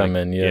 The They're like,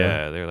 Fremen, yeah.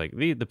 yeah, they're like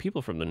the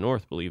people from the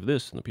north believe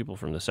this, and the people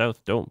from the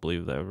south don't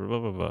believe that. Blah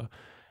blah blah.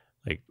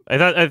 Like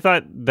I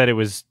thought that it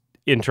was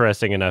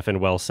interesting enough and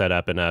well set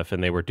up enough,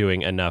 and they were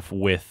doing enough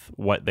with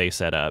what they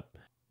set up.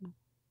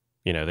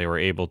 You know, they were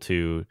able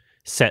to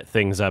set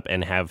things up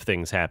and have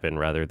things happen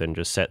rather than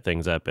just set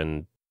things up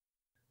and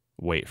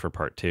wait for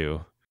part 2.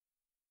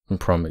 And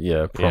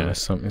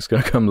promise something's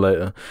going to come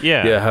later.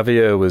 Yeah. Yeah,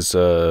 Javier was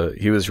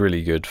he was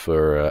really good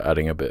for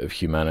adding a bit of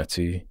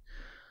humanity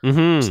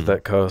to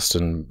that cast,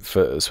 and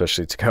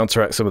especially to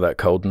counteract some of that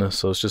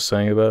coldness I was just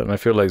saying about. And I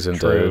feel like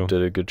Zendaya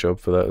did a good job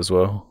for that as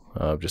well.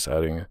 Just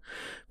adding a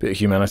bit of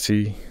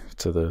humanity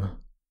to the,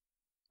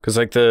 because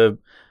like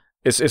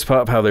it's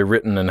part of how they're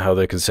written and how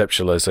they're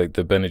conceptualized. Like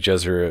the Bene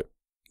Gesserit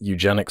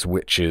eugenics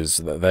witches,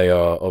 that they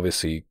are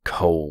obviously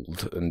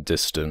cold and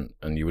distant,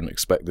 and you wouldn't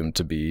expect them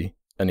to be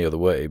any other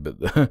way. But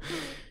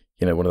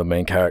you know, one of the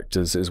main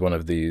characters is one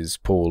of these.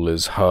 Paul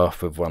is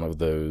half of one of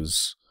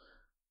those,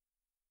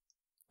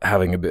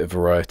 having a bit of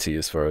variety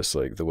as far as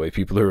like the way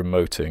people are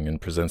emoting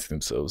and presenting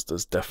themselves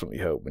does definitely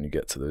help when you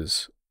get to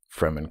those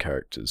Fremen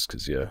characters,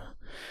 because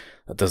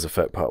that does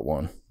affect part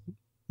 1.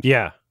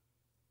 Yeah,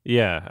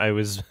 I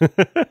was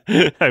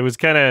I was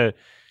kind of,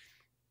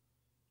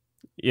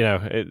 you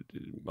know,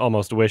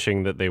 almost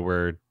wishing that they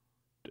were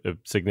a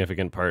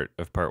significant part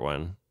of part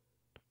 1,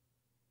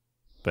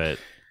 but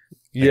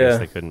I guess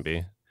they couldn't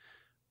be.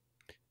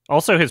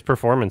 Also, his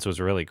performance was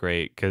really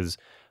great, because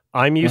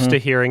I'm used to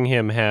hearing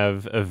him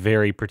have a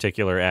very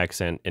particular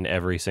accent in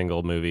every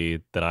single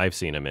movie that I've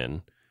seen him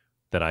in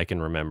that I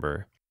can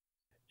remember.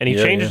 And he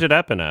changed it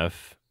up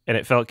enough, and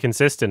it felt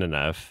consistent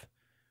enough,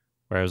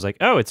 where I was like,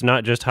 oh, it's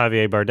not just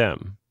Javier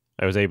Bardem.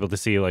 I was able to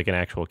see like an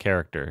actual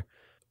character.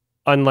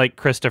 Unlike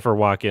Christopher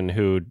Walken,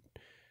 who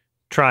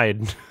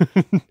tried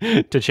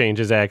to change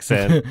his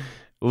accent,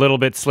 a little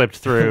bit slipped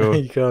through.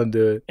 You can't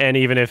do it. And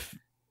even if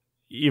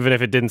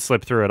it didn't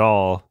slip through at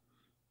all,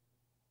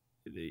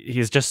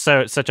 he's just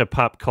such a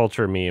pop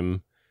culture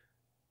meme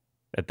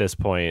at this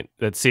point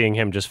that seeing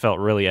him just felt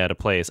really out of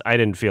place. I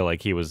didn't feel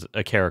like he was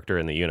a character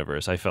in the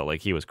universe. I felt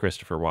like he was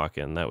Christopher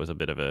Walken. That was a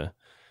bit of a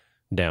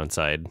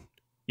downside,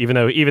 even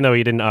though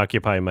he didn't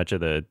occupy much of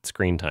the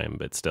screen time,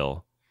 but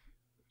still.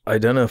 I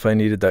don't know if I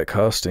needed that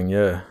casting.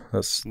 Yeah,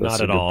 that's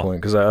not a at good all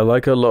point, because I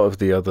like a lot of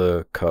the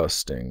other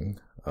casting.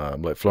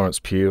 Like Florence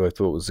Pugh, I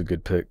thought was a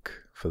good pick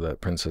for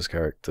that princess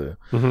character.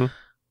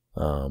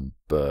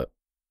 But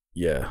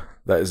yeah,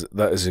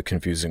 that is a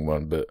confusing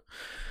one. But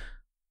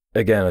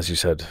again, as you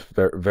said,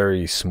 very,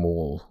 very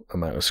small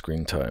amount of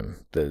screen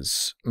time.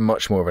 There's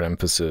much more of an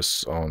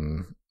emphasis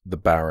on the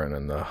Baron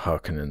and the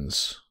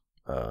Harkonnens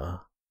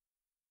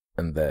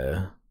and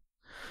their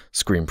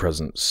screen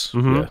presence.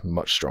 Yeah,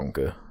 much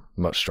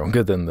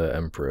stronger than the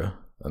Emperor,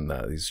 and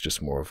that he's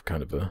just more of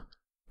kind of a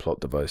plot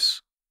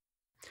device.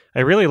 I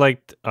really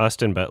liked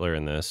Austin Butler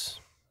in this.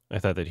 I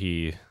thought that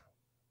he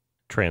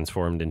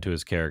transformed into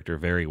his character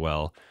very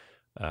well,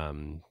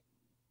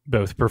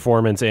 both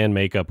performance and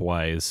makeup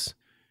wise.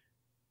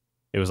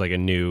 It was like a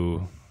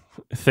new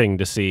thing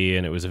to see,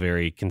 and it was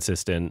very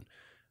consistent,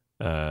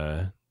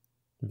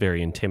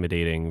 very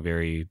intimidating,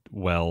 very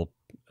well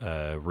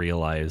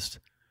realized.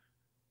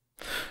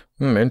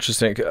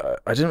 Interesting.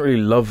 I didn't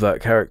really love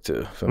that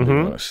character, if I'm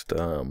being honest.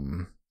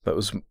 That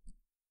was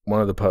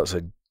one of the parts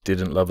I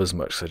didn't love as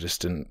much. So I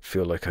just didn't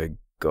feel like I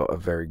got a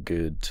very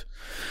good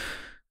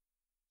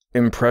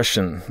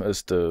impression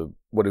as to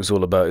what it was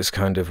all about. Is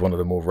kind of one of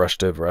the more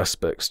rushed over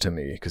aspects to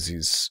me, because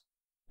he's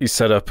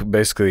set up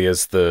basically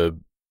as the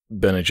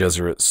Bene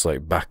Gesserit's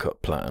like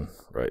backup plan,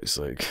 right? It's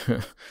like,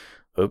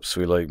 oops,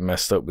 we like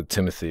messed up with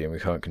Timothy and we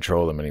can't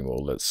control him anymore.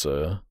 Let's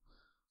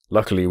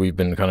luckily we've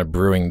been kind of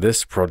brewing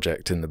this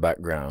project in the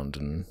background,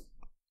 and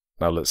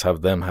now let's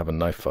have them have a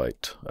knife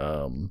fight.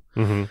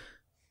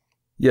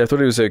 Yeah, I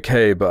thought it was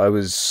okay, but I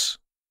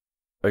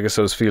guess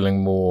I was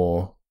feeling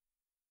more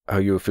how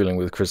you were feeling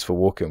with Christopher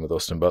Walken with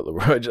Austin Butler,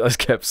 where I just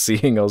kept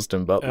seeing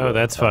Austin Butler. Oh,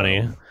 that's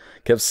funny.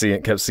 Kept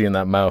seeing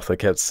that mouth.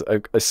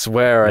 I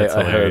swear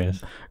I heard a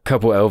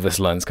couple Elvis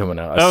lines coming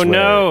out. I swear.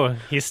 No,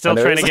 he's still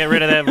trying to get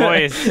rid of that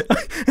voice.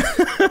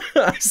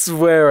 I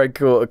swear I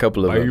caught a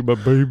couple of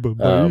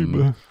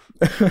them.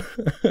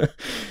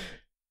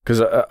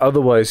 Because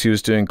otherwise he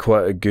was doing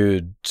quite a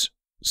good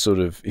sort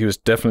of, he was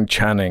definitely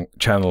channeling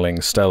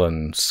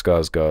Stellan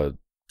Skarsgård's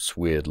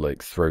weird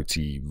like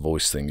throaty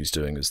voice thing he's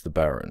doing as the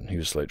Baron. He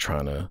was like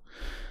trying to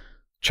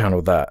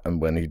channel that, and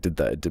when he did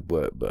that it did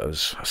work, but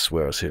I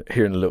swear I was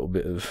hearing a little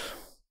bit of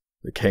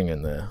the King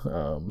in there.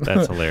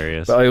 That's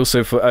hilarious. But I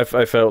also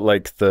I felt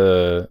like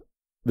the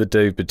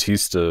Dave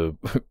Bautista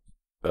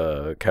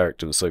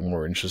character was like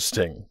more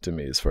interesting to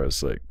me, as far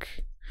as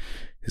like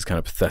his kind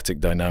of pathetic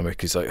dynamic.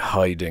 He's like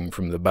hiding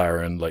from the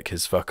Baron, like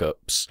his fuck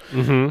ups,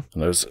 and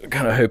I was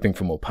kind of hoping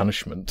for more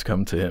punishment to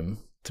come to him,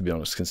 to be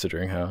honest,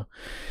 considering how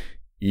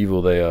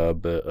evil they are.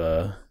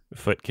 But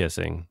foot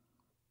kissing.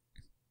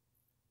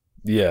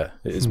 Yeah,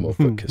 it is more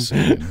foot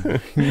kissing.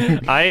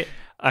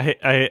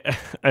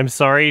 I'm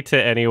sorry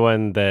to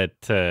anyone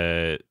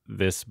that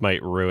this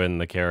might ruin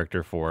the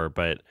character for,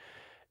 but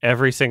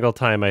every single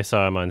time I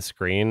saw him on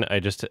screen, I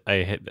just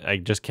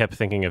kept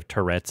thinking of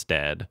Tourette's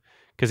dad,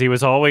 because he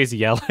was always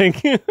yelling.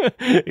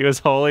 He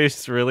was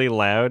always really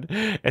loud,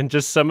 and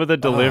just some of the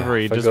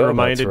delivery just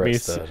reminded me.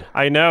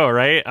 I know,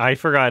 right? I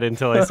forgot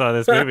until I saw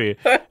this movie.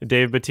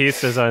 Dave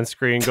Bautista's on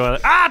screen going,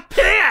 "Ah,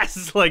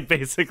 piss!" Like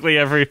basically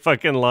every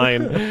fucking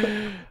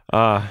line.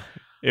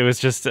 It was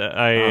just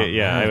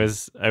I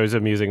was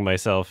amusing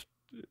myself.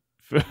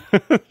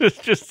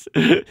 Just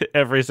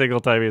every single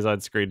time he's on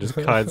screen, just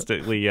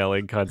constantly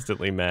yelling,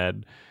 constantly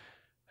mad.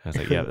 I was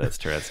like, "Yeah, that's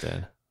Tourette's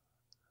dad."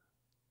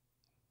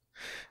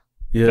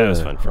 Yeah, that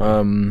was fun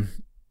for me.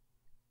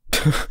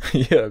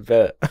 Yeah, I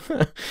bet.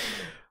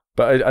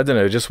 But I don't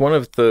know. Just one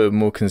of the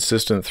more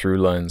consistent through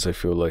lines I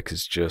feel like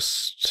is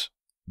just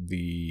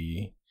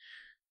the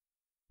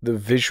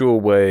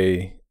visual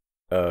way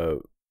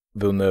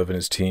Villeneuve and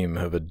his team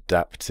have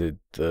adapted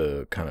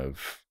the kind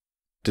of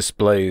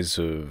displays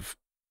of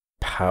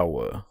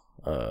power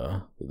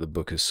that the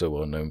book is so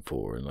well known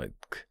for, and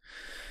like,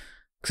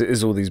 because it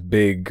is all these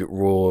big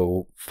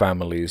royal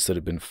families that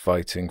have been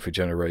fighting for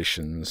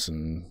generations,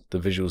 and the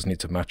visuals need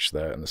to match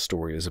that, and the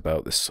story is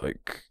about this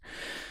like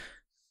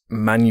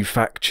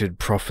manufactured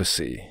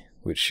prophecy,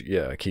 which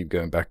I keep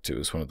going back to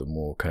as one of the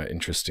more kind of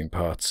interesting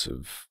parts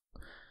of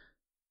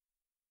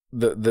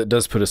that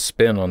does put a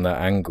spin on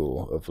that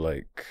angle of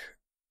like,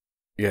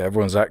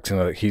 everyone's acting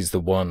like he's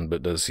the one,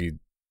 but does he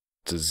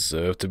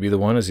deserve to be the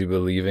one? Is he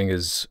believing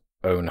his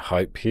own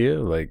hype here?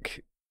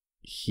 Like,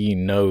 he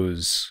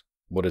knows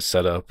what is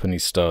set up, and he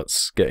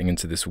starts getting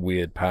into this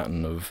weird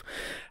pattern of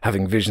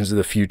having visions of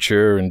the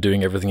future and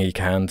doing everything he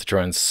can to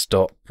try and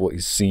stop what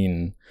he's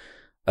seen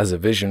as a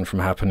vision from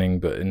happening,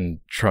 but in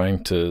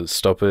trying to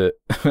stop it,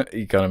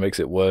 he kind of makes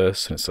it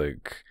worse. And it's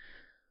like,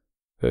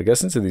 I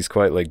guess into these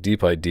quite like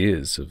deep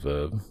ideas of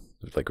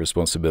like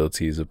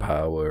responsibilities of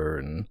power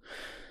and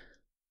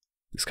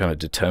this kind of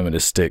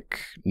deterministic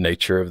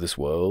nature of this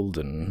world,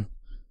 and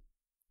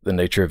the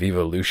nature of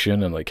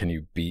evolution, and like, can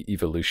you beat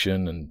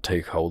evolution and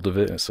take hold of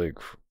it? And it's like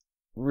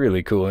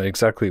really cool, and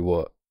exactly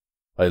what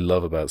I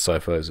love about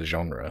sci-fi as a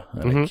genre,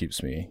 and it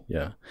keeps me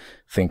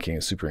thinking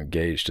and super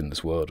engaged in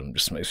this world, and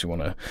just makes me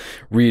want to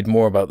read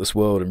more about this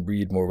world and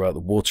read more about the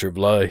water of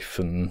life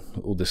and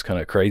all this kind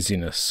of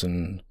craziness,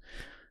 and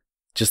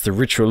just the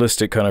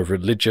ritualistic kind of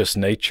religious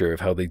nature of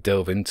how they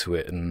delve into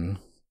it. And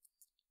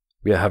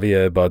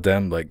Javier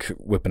Bardem like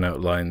whipping out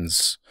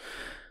lines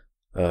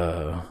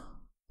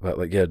about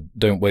like,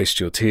 don't waste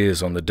your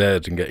tears on the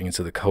dead, and getting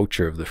into the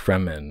culture of the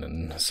Fremen.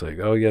 And it's like,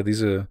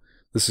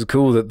 this is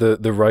cool that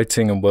the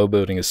writing and world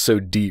building is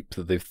so deep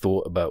that they've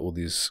thought about all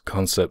these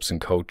concepts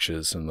and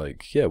cultures, and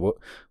like, what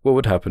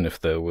would happen if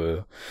there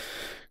were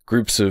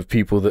groups of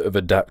people that have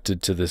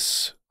adapted to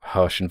this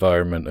harsh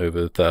environment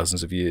over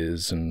thousands of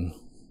years, and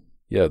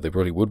they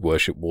probably would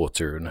worship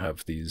water and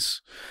have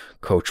these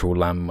cultural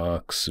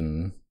landmarks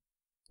and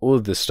all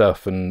of this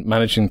stuff, and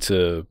managing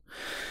to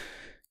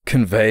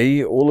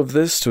convey all of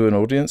this to an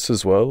audience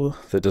as well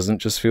that doesn't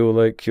just feel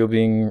like you're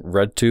being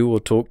read to or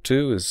talked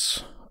to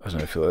is, I don't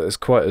know, I feel like it's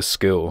quite a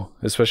skill,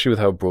 especially with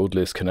how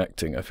broadly it's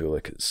connecting. I feel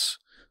like it's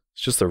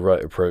just the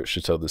right approach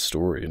to tell the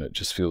story, and it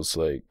just feels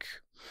like,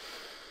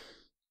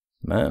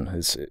 man,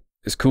 it's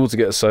cool to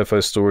get a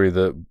sci-fi story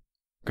that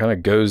kind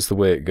of goes the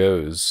way it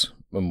goes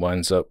and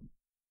winds up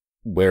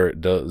where it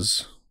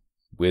does,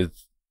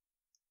 with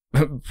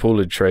Paul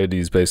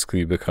Atreides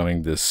basically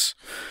becoming this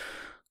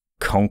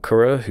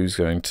conqueror who's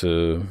going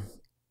to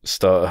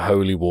start a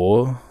holy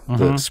war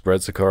that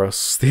spreads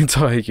across the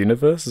entire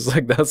universe. It's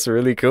like, that's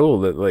really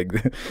cool that like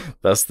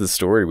that's the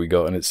story we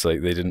got, and it's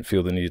like they didn't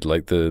feel the need,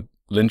 like the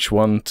Lynch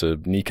one, to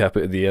kneecap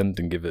it at the end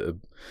and give it a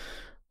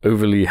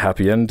overly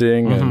happy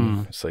ending.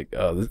 And it's like,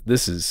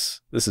 this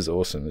is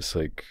awesome. It's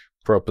like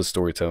proper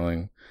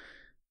storytelling.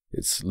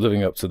 It's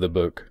living up to the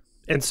book.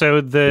 And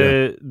so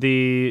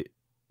the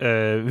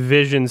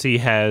visions he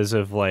has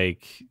of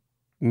like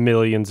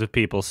millions of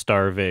people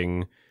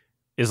starving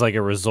is like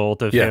a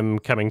result of him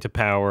coming to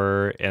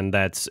power, and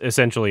that's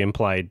essentially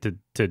implied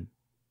to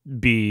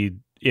be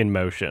in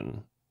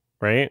motion,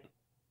 right?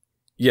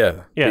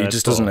 Yeah, he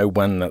just doesn't know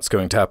when that's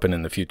going to happen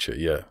in the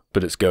future,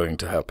 but it's going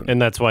to happen.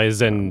 And that's why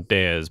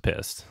Zendaya is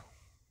pissed.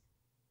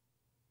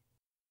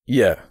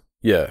 Yeah.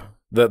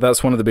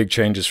 That's one of the big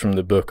changes from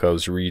the book I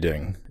was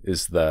reading,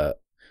 is that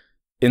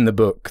in the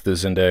book, the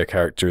Zendaya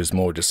character is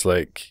more just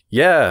like,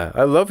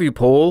 I love you,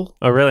 Paul.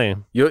 Oh, really?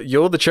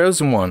 You're the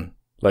chosen one,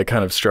 like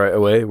kind of straight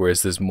away,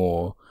 whereas there's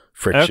more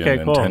friction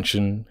and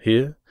tension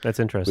here. That's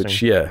interesting.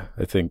 Which,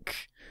 I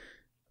think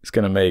it's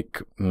going to make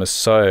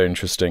Messiah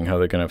interesting, how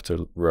they're going to have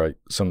to write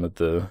some of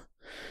the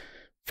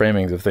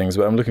framings of things.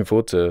 But I'm looking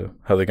forward to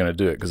how they're going to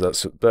do it, because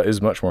that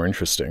is much more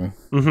interesting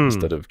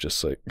instead of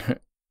just like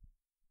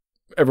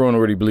everyone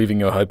already believing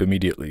your hype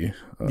immediately.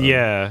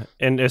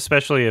 And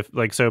especially if,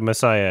 like, so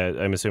Messiah,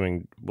 I'm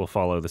assuming, will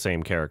follow the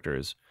same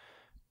characters.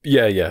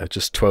 Yeah,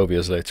 just 12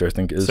 years later, I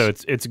think it is. So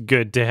it's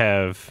good to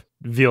have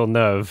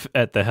Villeneuve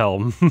at the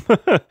helm,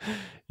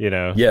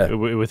 Yeah.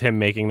 with him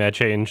making that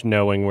change,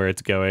 knowing where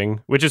it's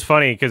going, which is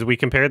funny because we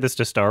compared this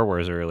to Star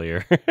Wars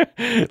earlier.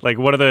 Like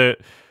one of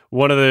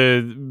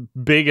the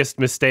biggest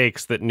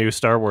mistakes that new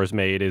Star Wars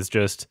made is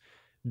just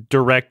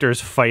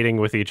directors fighting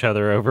with each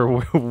other over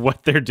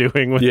what they're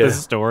doing with the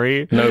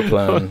story. No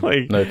plan,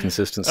 like, no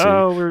consistency.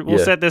 Oh, we'll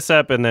set this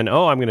up, and then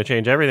I'm going to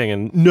change everything,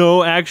 and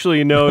no,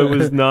 actually, no, it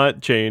was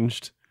not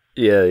changed.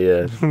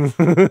 Yeah.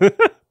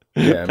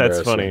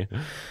 That's funny.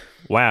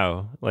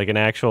 Wow, like an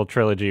actual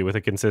trilogy with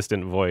a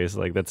consistent voice.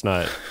 Like that's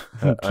not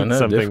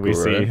something we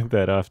see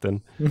that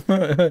often.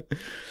 But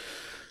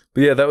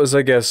yeah, that was,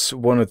 I guess,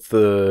 one of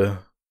the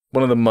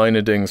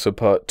minor dings for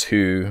part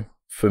 2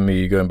 for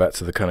me, going back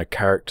to the kind of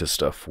character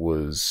stuff,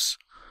 was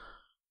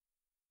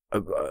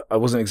I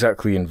wasn't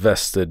exactly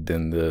invested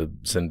in the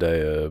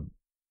Zendaya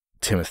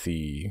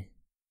Timothy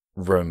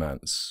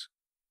romance,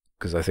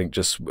 because I think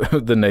just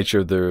the nature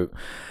of the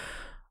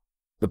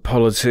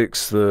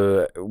politics,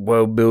 the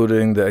world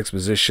building, the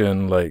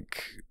exposition,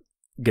 like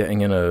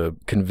getting in a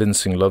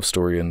convincing love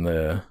story in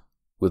there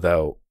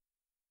without,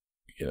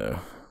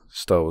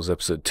 Star Wars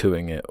Episode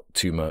 2ing it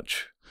too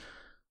much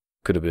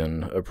could have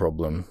been a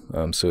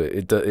problem. So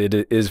it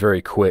is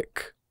very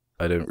quick.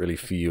 I don't really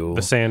feel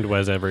the sand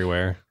was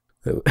everywhere.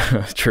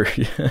 True.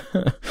 Yeah.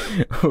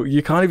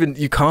 You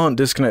can't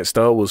disconnect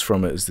Star Wars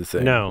from it, is the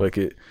thing. No, like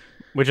it,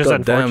 which is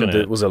unfortunate.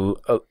 It was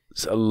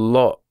a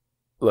lot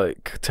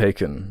like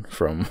taken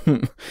from,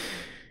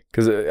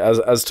 because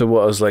as to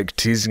what I was like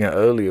teasing at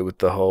earlier with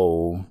the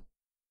whole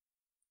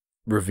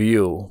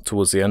reveal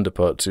towards the end of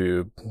part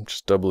 2,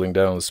 just doubling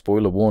down the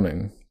spoiler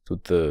warning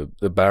with the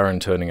Baron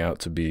turning out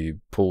to be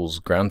Paul's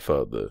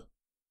grandfather.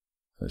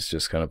 It's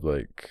just kind of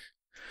like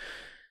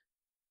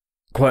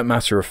quite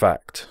matter of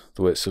fact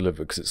the way it's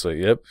delivered, because it's like,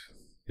 yep,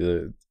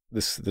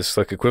 this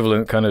like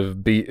equivalent kind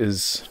of beat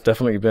has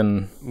definitely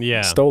been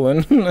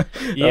stolen.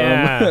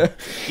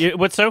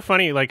 What's so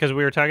funny, like, because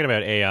we were talking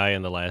about AI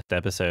in the last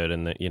episode,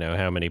 and that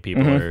how many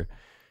people are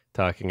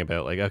talking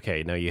about, like,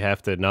 okay, no, you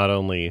have to not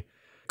only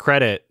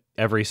credit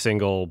every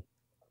single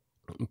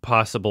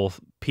possible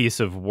piece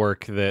of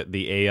work that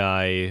the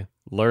AI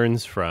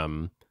learns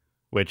from,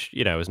 which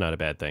is not a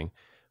bad thing,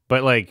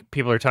 but like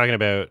people are talking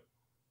about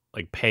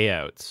like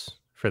payouts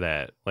for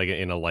that, like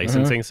in a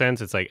licensing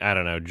sense. It's like, I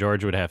don't know,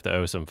 George would have to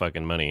owe some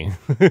fucking money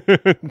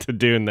to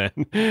Dune then,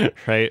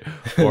 right?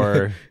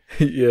 Or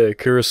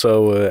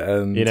Kurosawa,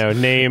 and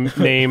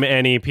name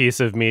any piece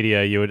of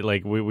media you would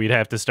like. We'd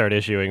have to start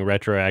issuing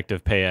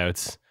retroactive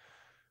payouts.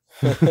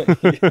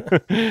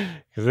 Because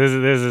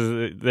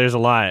there's a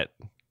lot.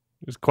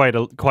 There's quite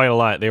a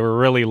lot. They were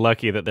really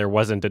lucky that there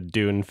wasn't a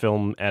Dune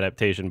film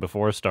adaptation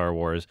before Star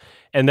Wars,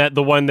 and that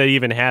the one that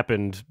even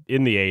happened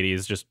in the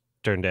 80s just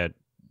turned out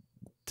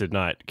to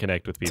not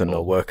connect with people. To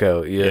not work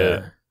out,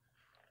 yeah.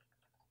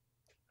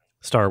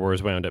 Star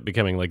Wars wound up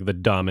becoming like the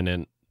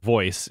dominant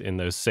voice in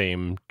those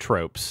same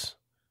tropes.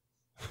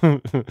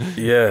 I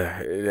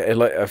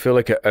feel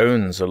like it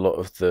owns a lot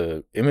of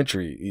the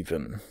imagery,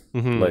 even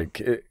like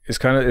it's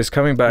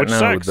coming back, which now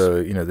sucks.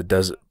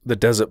 With the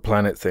desert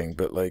planet thing,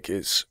 but like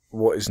it's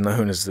what is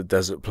known as the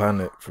desert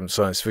planet from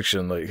science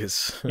fiction. Like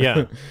it's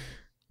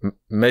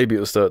maybe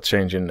it'll start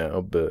changing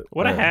now, but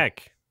what a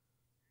hack.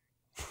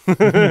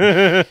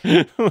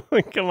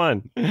 Come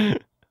on,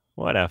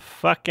 what a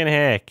fucking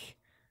hack.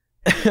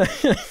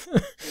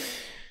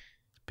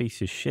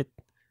 Piece of shit.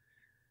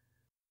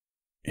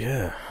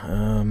 Yeah,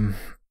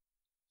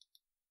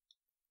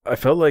 I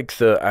felt like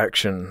the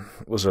action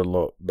was a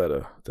lot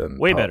better than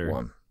way part better.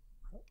 1.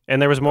 And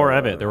there was more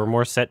of it. There were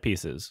more set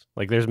pieces.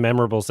 Like there's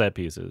memorable set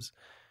pieces.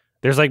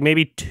 There's like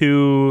maybe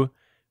 2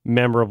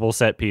 memorable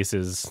set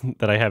pieces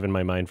that I have in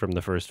my mind from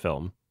the first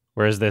film,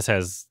 whereas this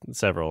has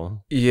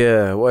several.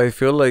 Yeah, well, I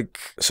feel like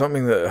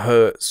something that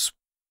hurts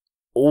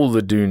all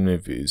the Dune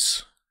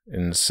movies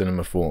in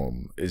cinema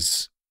form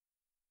is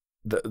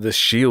the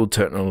shield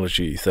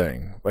technology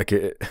thing. Like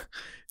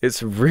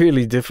it's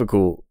really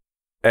difficult,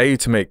 A,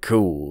 to make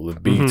cool,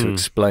 and B, to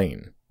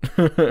explain.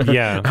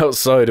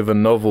 Outside of a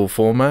novel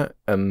format,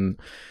 and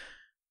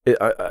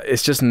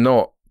it's just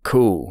not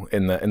cool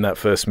in that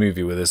first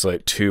movie where there's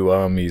like 2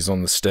 armies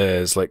on the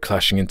stairs like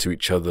clashing into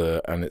each other,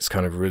 and it's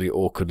kind of really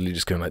awkwardly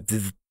just going like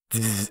and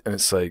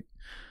it's like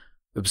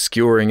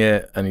obscuring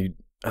it, and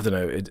I don't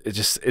know, it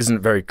just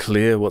isn't very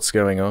clear what's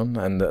going on.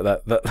 And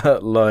that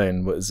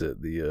line, what is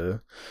it,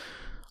 the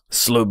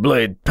slow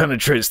blade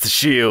penetrates the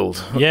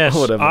shield. Yes.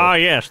 Whatever.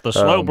 Yes, the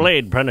slow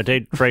blade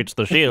penetrates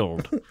the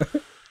shield.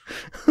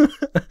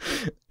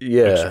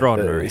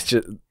 Extraordinary. It's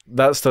just,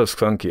 that stuff's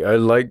clunky. I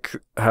like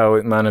how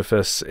it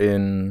manifests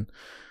in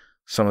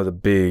one of the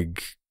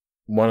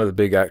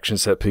big action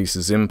set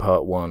pieces in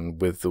part 1,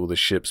 with all the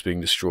ships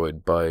being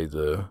destroyed by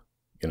the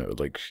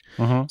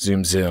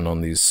zooms in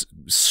on these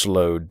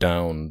slowed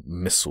down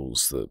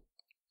missiles that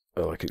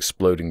are like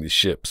exploding these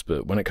ships.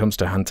 But when it comes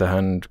to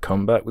hand-to-hand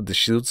combat with the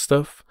shield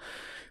stuff,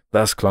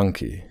 that's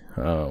clunky.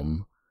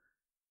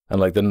 And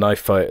like the knife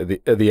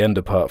fight at the end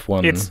of part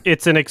 1.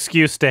 It's an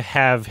excuse to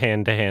have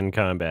hand-to-hand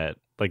combat.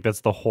 Like,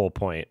 that's the whole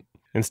point.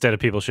 Instead of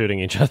people shooting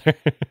each other.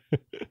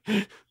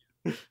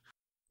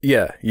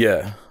 Yeah.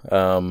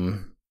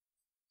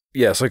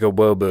 Yeah, it's like a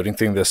world building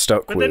thing they're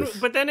stuck with.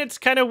 But then it's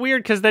kind of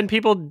weird because then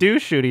people do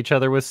shoot each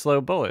other with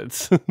slow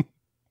bullets.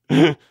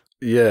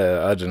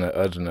 Yeah, I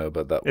don't know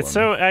about that it's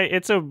one.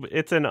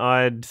 It's an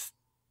odd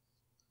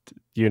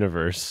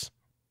universe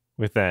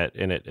with that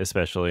in it,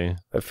 especially.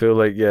 I feel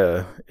like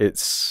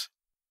it's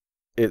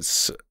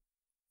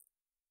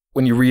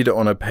when you read it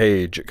on a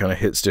page, it kind of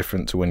hits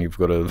different to when you've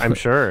got to I'm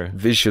sure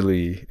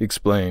visually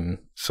explain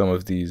some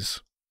of these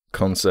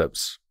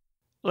concepts.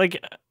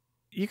 Like,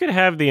 you could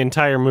have the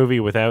entire movie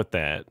without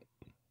that,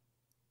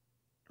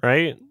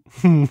 right?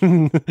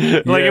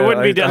 It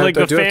wouldn't be done. Like,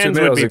 the fans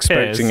would be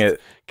pissed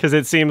because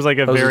it seems like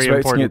a very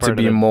important part of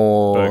the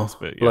more books,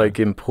 but yeah. like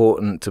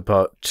important to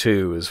part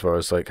 2 as far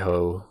as like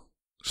how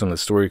some of the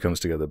story comes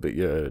together. But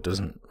yeah, it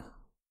doesn't.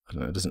 I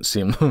don't know. It doesn't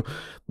seem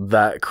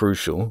that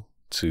crucial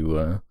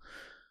to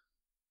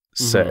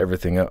set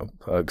everything up.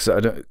 Because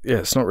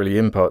it's not really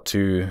in part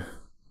 2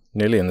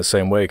 nearly in the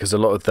same way. Because a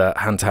lot of that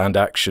hand-to-hand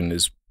action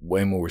is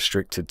way more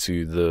restricted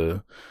to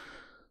the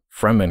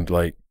Fremen,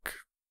 like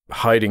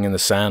hiding in the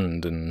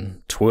sand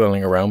and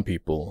twirling around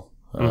people,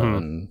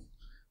 and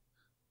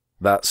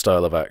that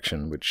style of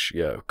action, which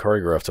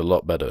choreographed a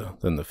lot better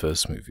than the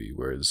first movie.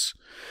 Whereas,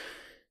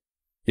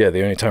 the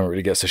only time it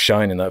really gets to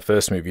shine in that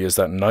first movie is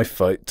that knife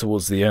fight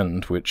towards the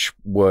end, which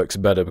works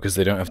better because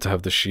they don't have to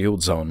have the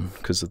shields on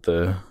because of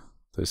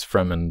those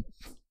Fremen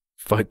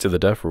fight to the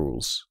death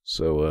rules.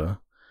 So,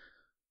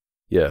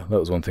 that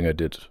was one thing I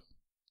did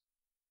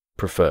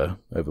prefer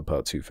over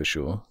part 2 for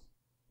sure.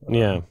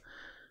 Yeah.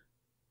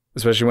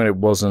 Especially when it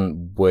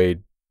wasn't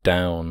weighed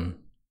down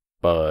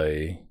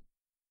by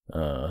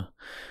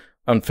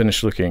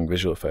unfinished looking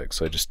visual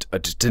effects. I just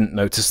didn't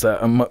notice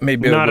that.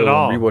 Maybe not I will at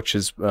all. on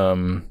rewatches.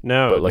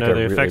 No, but like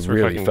the effects were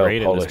really fucking felt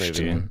great polished. in this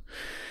movie.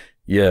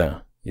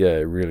 And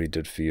it really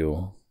did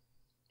feel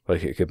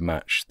like it could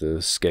match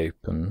the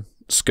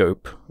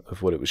scope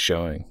of what it was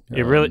showing.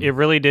 It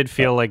really did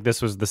feel like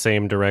this was the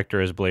same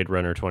director as Blade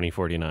Runner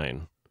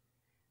 2049.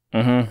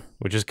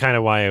 Which is kind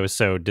of why I was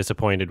so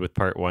disappointed with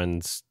part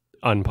 1's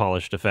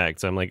unpolished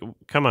effects. I'm like,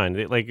 come on,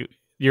 like,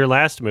 your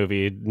last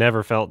movie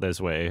never felt this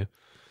way.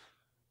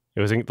 It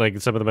was like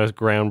some of the most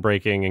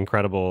groundbreaking,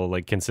 incredible,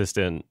 like,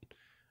 consistent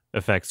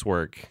effects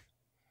work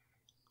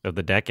of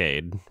the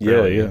decade.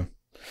 Really. Yeah.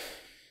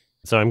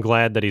 So I'm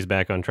glad that he's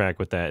back on track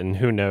with that, and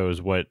who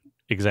knows what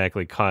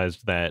exactly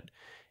caused that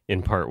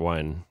in part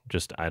 1.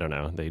 Just, I don't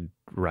know, they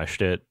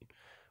rushed it,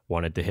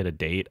 wanted to hit a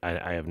date.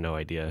 I have no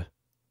idea.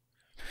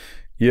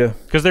 Yeah.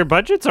 Because their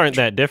budgets aren't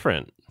that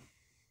different.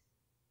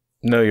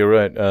 No, you're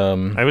right.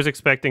 I was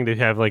expecting to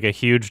have like a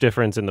huge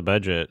difference in the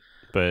budget,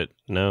 but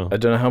no. I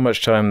don't know how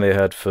much time they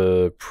had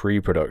for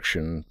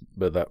pre-production,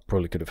 but that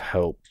probably could have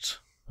helped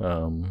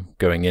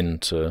going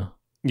into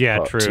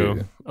part true.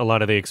 2. A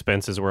lot of the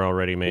expenses were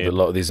already made. With a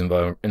lot of these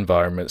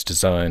environments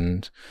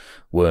designed,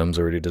 worms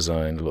already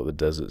designed, a lot of the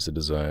deserts are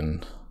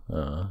designed.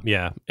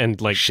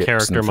 And like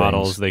character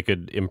models they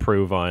could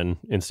improve on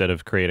instead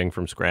of creating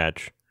from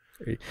scratch.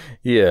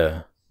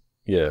 Yeah.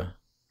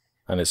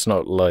 And it's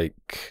not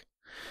like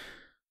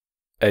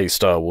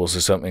Star Wars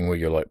is something where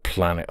you're like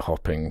planet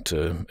hopping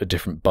to a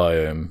different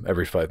biome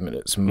every 5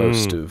 minutes.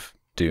 Most of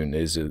Dune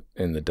is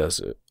in the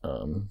desert.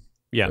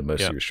 They're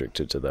mostly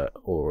restricted to that.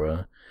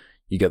 Or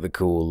you get the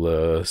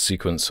cool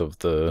sequence of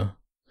the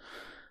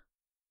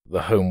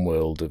home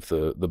world of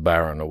the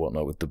Baron or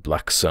whatnot with the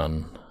black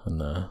sun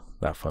and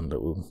that fun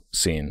little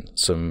scene.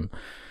 Some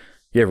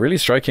really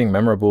striking,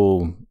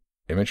 memorable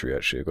imagery.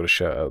 Actually, I've got to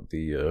shout out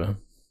the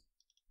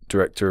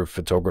director of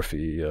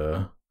photography,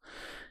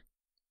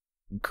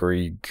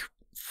 Greg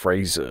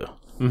Fraser,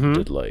 who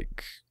did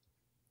like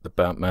the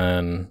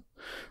Batman,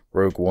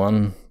 Rogue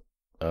One,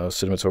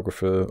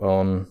 cinematographer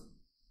on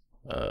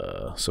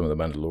some of the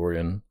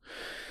Mandalorian,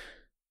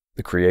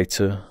 The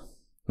Creator.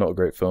 Not a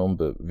great film,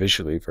 but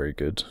visually very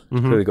good.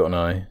 Clearly got an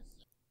eye.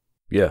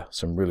 Yeah,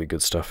 some really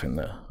good stuff in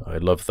there. I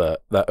love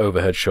that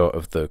overhead shot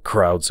of the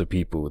crowds of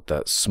people with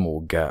that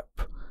small gap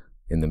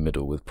in the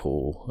middle with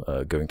Paul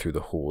going through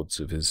the hordes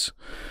of his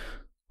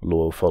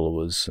loyal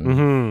followers.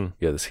 And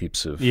there's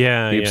heaps of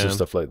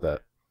stuff like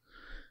that.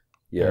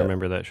 Yeah, I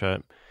remember that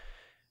shot.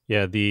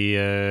 Yeah,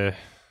 the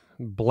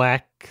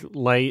black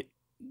light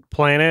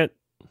planet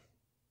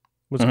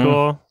was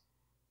cool.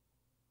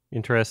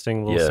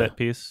 Interesting little set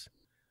piece.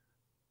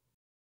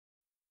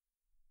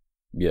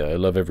 Yeah, I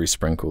love every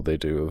sprinkle they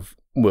do of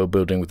world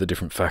building with the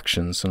different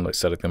factions and like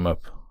setting them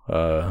up.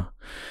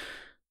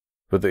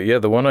 But the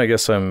one I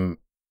guess I'm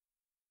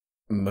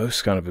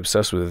most kind of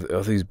obsessed with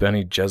are these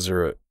Bene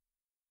Gesserit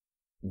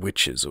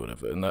witches or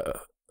whatever. And that,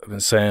 I've been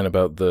saying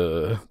about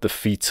the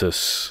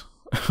fetus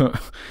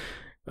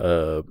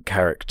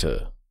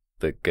character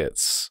that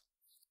gets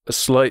a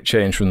slight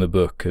change from the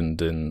book,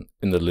 and in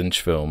the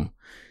Lynch film,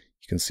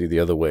 you can see the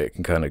other way it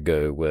can kind of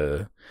go,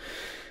 where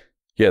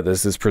Yeah,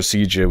 there's this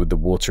procedure with the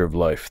water of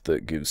life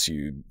that gives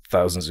you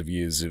thousands of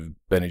years of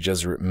Bene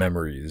Gesserit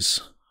memories.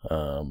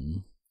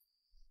 And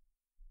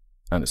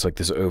it's like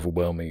this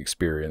overwhelming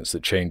experience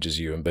that changes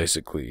you and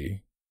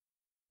basically,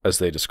 as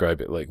they describe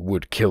it, like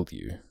would kill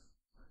you.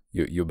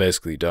 You're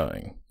basically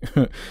dying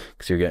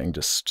because you're getting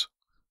just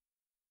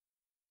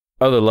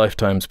other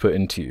lifetimes put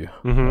into you,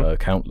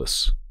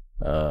 countless.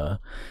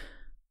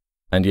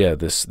 And yeah,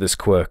 this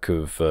quirk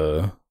of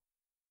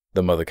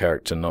the mother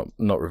character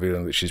not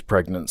revealing that she's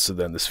pregnant, so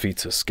then this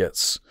fetus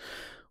gets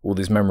all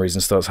these memories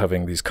and starts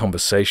having these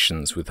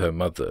conversations with her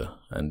mother.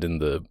 And in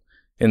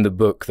the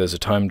book, there's a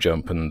time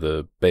jump, and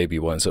the baby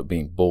winds up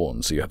being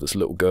born. So you have this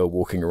little girl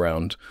walking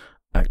around,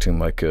 acting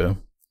like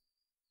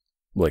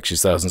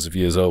she's thousands of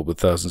years old with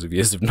thousands of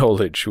years of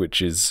knowledge,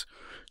 which is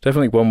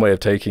definitely one way of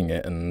taking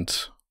it,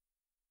 and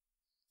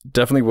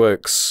definitely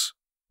works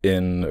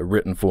in a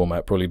written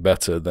format probably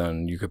better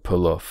than you could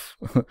pull off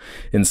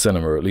in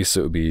cinema, or at least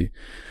it would be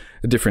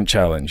a different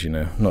challenge,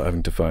 not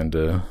having to find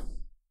a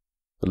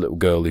little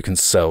girl who can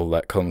sell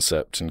that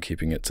concept and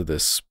keeping it to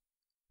these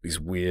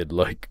weird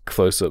like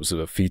close-ups of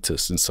a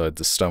fetus inside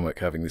the stomach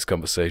having these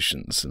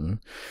conversations. And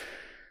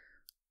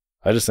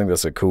I just think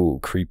that's a cool,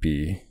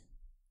 creepy,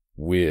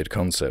 weird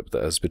concept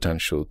that has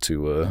potential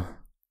to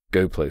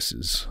go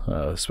places,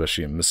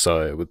 especially in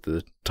Messiah with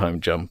the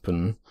time jump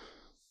and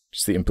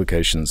just the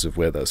implications of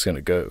where that's going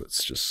to go.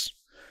 It's just,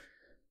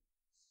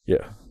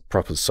 yeah,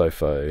 proper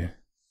sci-fi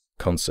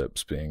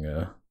concepts being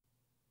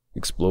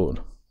explored.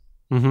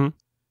 Mm-hmm.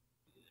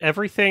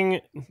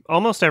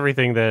 Almost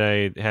everything that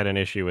I had an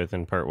issue with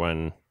in part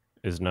one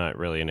is not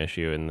really an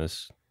issue in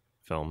this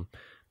film.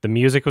 The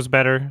music was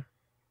better.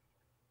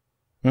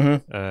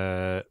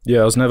 Mm-hmm.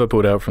 Yeah, I was never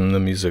pulled out from the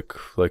music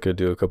like I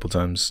do a couple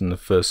times in the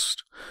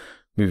first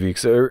movie.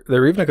 There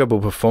are even a couple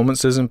of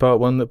performances in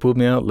part one that pulled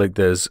me out. Like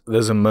there's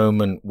a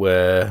moment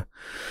where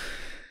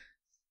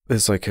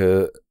there's like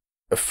a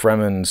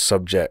Fremen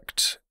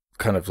subject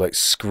kind of like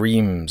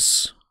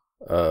screams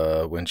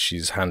when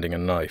she's handing a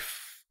knife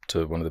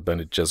to one of the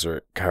Bene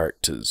Gesserit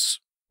characters,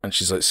 and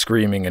she's like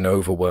screaming in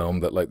overwhelm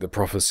that like the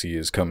prophecy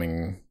is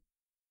coming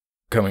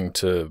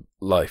to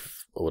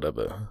life or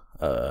whatever.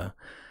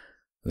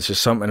 There's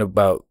just something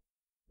about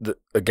the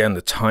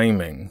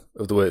timing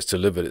of the way it's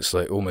delivered. It's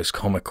like almost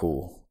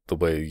comical the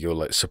way you're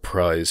like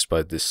surprised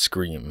by this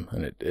scream,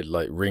 and it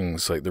like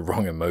rings like the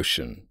wrong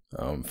emotion,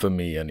 for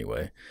me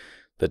anyway,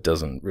 that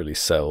doesn't really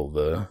sell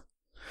the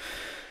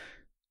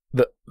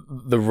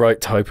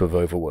right type of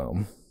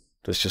overwhelm.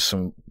 There's just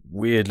some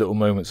weird little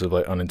moments of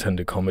like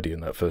unintended comedy in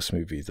that first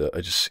movie that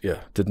I just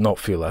did not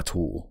feel at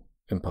all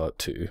in part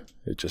two.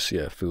 It just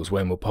feels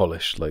way more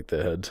polished, like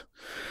they had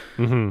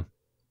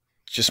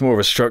just more of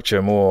a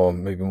structure,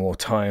 maybe more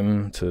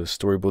time to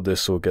storyboard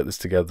this or get this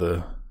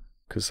together.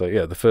 Because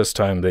the first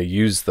time they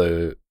use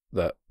the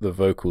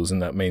vocals in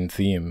that main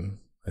theme,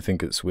 I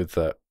think it's with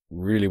that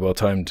really well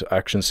timed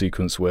action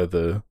sequence where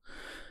they're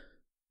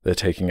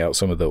taking out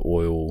some of the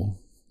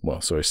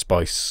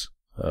spice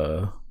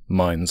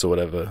mines or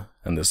whatever,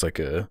 and there's like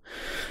a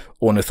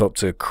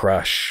ornithopter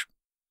crash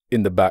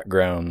in the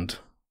background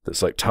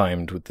that's like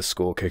timed with the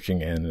score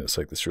kicking in, and it's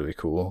like this really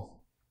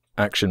cool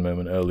action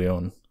moment early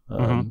on.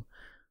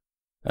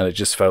 And it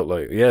just felt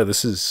like,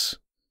 this is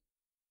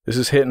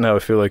hitting how I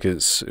feel like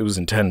it was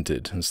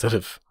intended, instead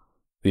of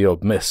the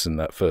odd miss in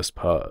that first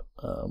part.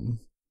 I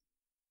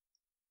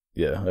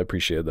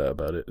appreciate that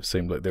about it. It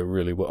seemed like they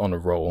really were on a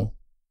roll.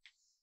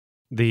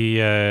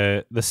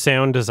 The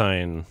sound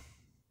design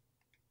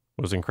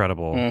was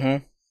incredible.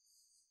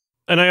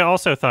 And I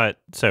also thought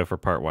so for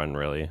part one,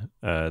 really.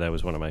 That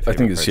was one of my favorite I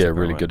think it's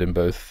really one. good in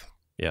both.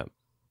 Yeah.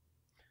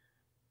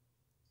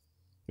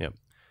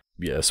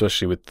 Yeah,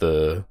 especially with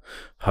the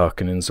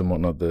Harkonnens and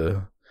whatnot.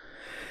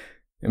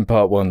 In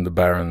part one, the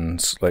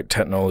Baron's like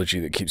technology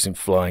that keeps him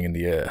flying in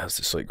the air has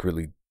this like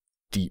really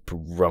deep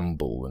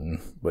rumble and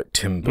like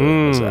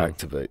timbre as it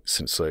activates.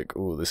 And it's like,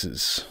 oh, this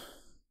is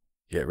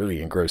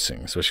really engrossing,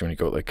 especially when you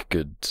got like a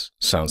good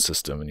sound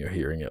system and you're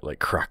hearing it like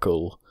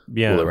crackle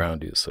all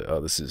around you. It's like, oh,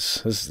 this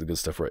is the good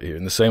stuff right here.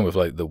 And the same with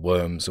like the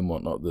worms and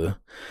whatnot. The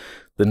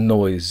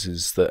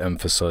noises that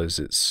emphasize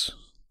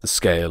the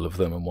scale of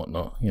them and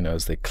whatnot,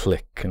 as they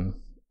click and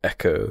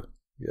echo.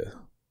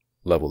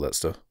 Love all that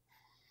stuff.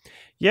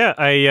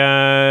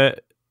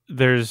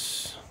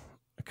 There's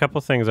a couple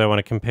things I want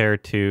to compare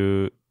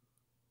to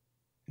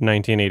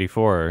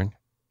 1984.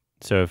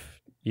 So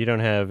if you don't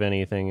have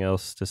anything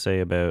else to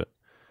say about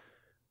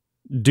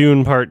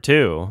Dune Part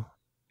 2,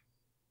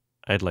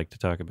 I'd like to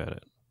talk about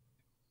it.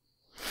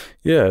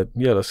 Yeah,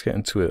 let's get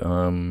into it. Do you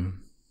want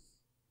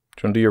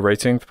to do your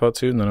rating for Part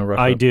 2 and then I'll wrap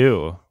up? I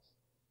do.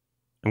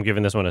 I'm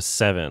giving this one a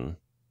 7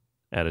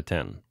 out of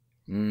 10.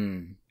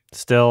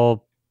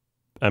 Still,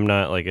 I'm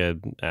not like I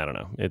don't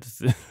know.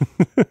 It's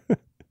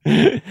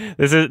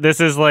this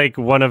is like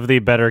one of the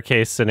better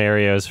case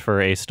scenarios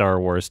for a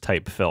Star Wars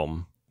type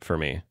film for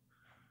me.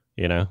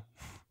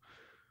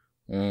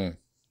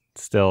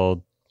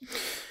 Still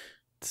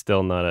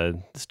not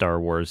a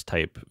Star Wars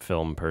type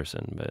film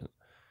person, but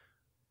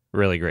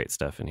really great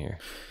stuff in here.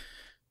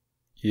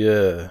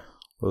 Yeah.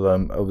 Well,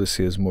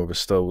 obviously as more of a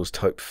Star Wars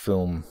type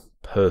film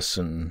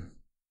person,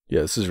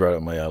 yeah, this is right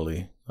up my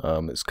alley.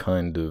 It's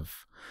kind of,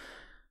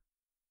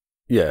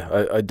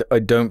 yeah, I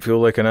don't feel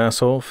like an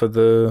asshole for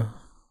the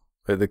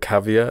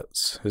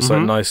caveats. It's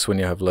like nice when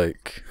you have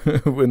like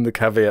when the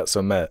caveats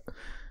are met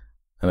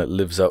and it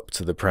lives up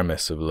to the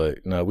premise of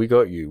like, no, we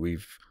got you.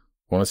 We've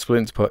want to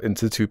split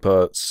into two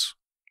parts.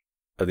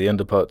 At the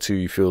end of part 2,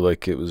 you feel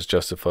like it was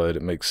justified.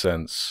 It makes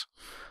sense.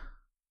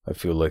 I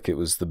feel like it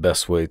was the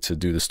best way to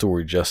do the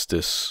story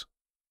justice,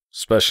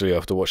 especially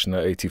after watching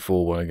that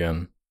 84 one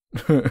again.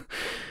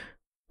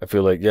 I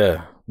feel like,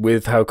 yeah,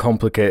 with how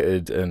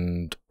complicated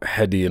and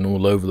heady and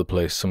all over the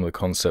place some of the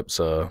concepts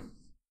are,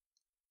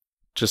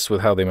 just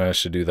with how they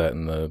managed to do that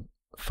in the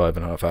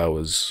 5.5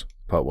 hours,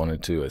 part 1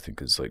 and 2, I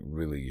think is like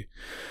really,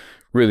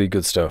 really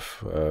good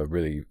stuff.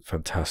 Really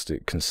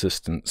fantastic,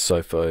 consistent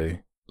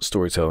sci-fi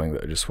storytelling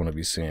that I just want to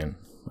be seeing.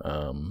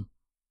 I'm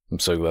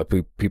so glad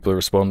people are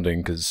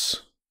responding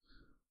because,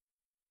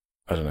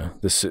 I don't know,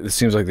 this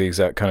seems like the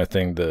exact kind of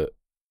thing that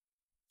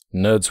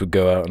nerds would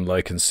go out and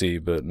like and see,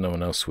 but no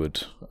one else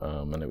would,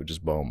 and it would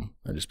just bomb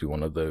and just be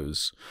one of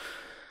those.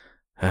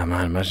 Oh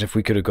man, imagine if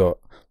we could have got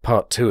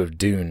part 2 of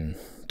Dune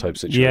type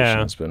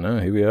situations. But no,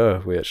 here we are.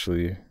 We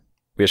actually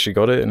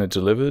got it and it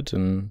delivered,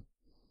 and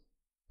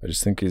I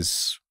just think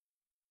he's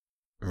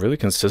a really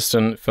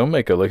consistent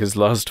filmmaker. Like his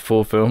last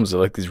 4 films are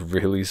like these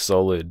really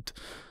solid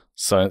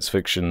science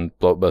fiction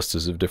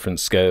blockbusters of different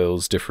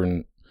scales,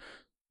 different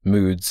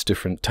moods,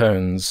 different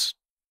tones.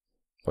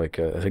 Like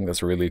I think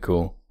that's really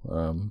cool.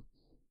 A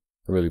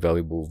really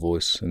valuable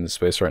voice in this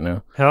space right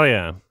now. Hell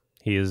yeah.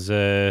 He's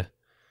a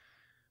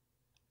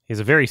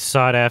very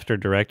sought after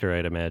director,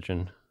 I'd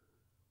imagine.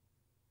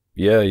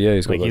 Yeah,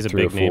 he's got like he's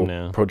 3 a or big 4 name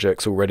now.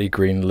 projects already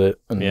greenlit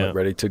and like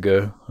ready to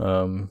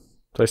go.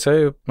 Did I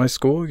say my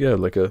score? Yeah,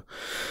 like a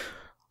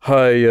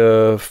high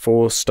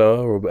 4-star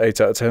or 8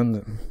 out of 10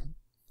 that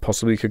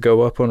possibly could go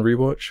up on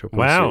rewatch. I'll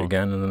probably see it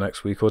again in the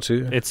next week or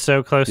 2. It's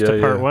so close to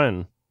part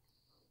 1.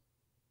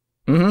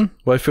 Well,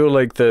 I feel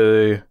like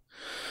they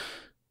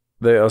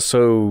are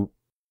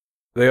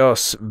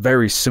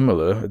very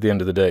similar at the end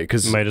of the day.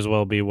 Cause might as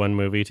well be one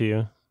movie to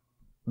you.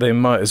 They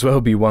might as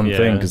well be one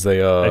thing because they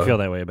are. I feel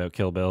that way about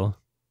Kill Bill.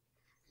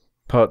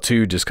 Part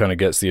 2 just kind of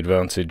gets the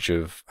advantage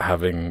of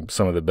having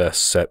some of the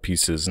best set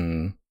pieces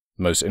and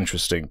most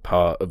interesting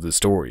part of the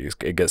story.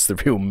 It gets the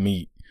real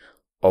meat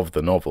of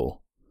the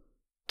novel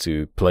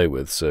to play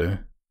with, so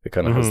it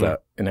kind of has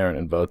that inherent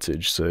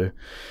advantage. So,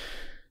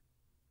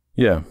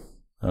 yeah,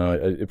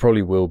 it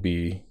probably will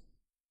be.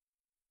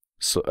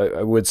 So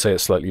I would say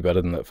it's slightly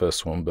better than that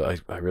first one,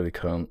 but I really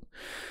can't.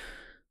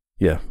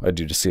 Yeah, I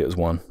do just see it as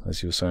one,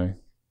 as you were saying.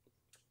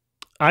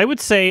 I would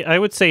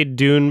say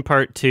Dune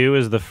Part 2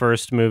 is the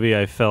first movie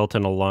I felt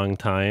in a long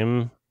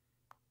time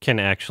can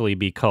actually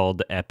be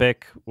called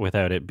epic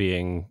without it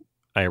being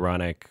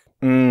ironic.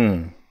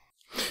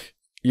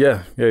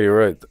 Yeah, you're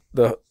right.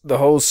 The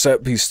whole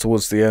set piece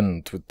towards the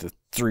end with the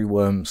 3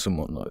 worms and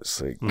whatnot,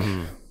 it's like,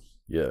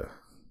 yeah,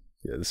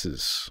 this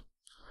is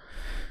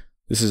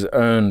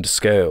earned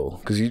scale,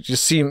 because you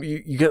just see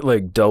you get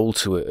like dull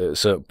to it at a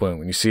certain point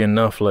when you see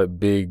enough like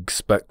big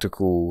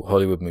spectacle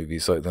Hollywood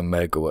movies like The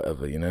Meg or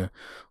whatever, you know,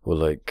 or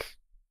like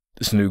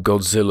this new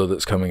Godzilla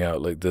that's coming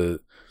out, like the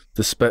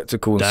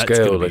spectacle and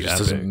scale that just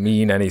doesn't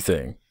mean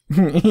anything.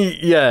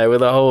 Yeah, with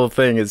the whole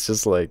thing, it's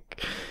just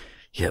like,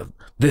 yeah,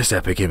 this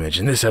epic image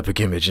and this epic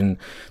image, and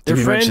did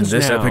we mention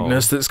this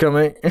epicness that's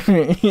coming?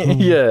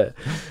 Yeah,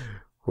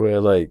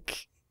 where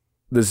like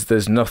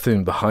there's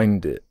nothing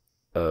behind it.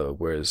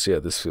 Whereas, yeah,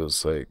 this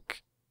feels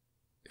like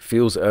it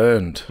feels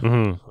earned.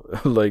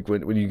 Like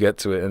when you get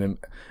to it, and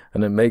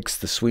it makes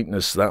the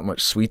sweetness that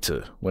much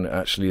sweeter when it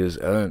actually is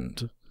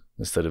earned,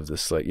 instead of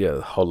this like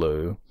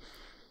hollow,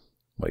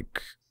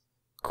 like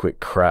quick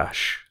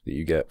crash that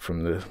you get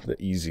from the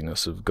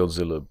easiness of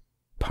Godzilla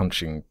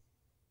punching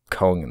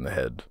Kong in the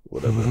head,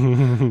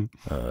 whatever.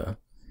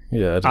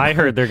 Yeah, I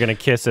heard they're gonna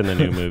kiss in the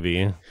new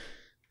movie.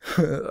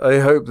 I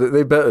hope that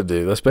they better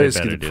do. That's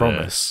basically the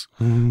promise.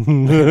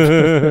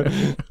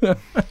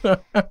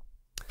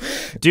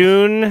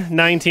 Dune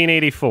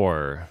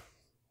 1984,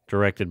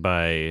 directed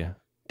by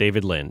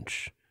David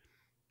Lynch.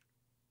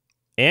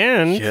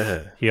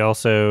 And he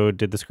also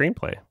did the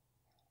screenplay.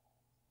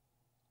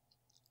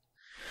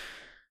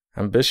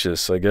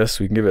 Ambitious, I guess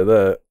we can give it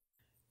that.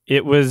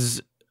 It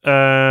was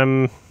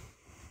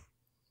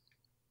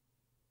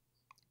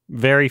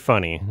very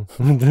funny.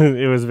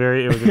 It was a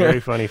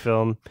very funny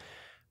film.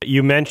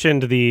 You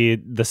mentioned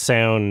the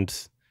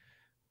sound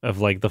of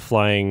like the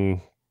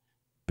flying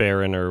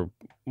baron or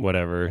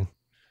whatever.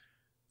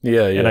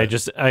 Yeah. And I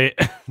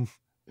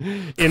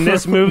in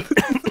this movie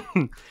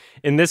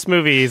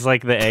he's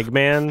like the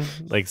Eggman,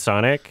 like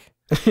Sonic.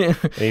 And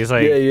he's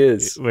like, he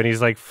is. When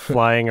he's like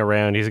flying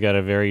around, he's got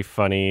a very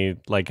funny,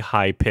 like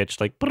high pitched,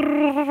 like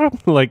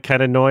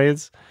kind of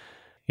noise.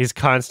 He's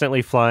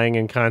constantly flying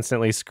and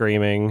constantly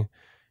screaming.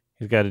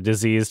 He's got a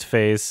diseased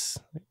face.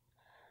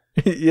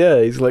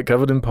 Yeah, he's like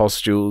covered in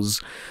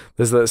pustules.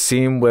 There's that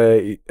scene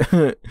where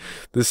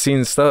the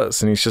scene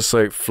starts and he's just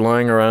like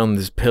flying around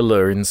this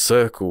pillar in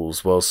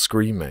circles while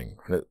screaming,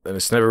 and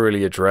it's never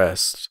really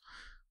addressed,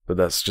 but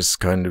that's just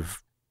kind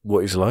of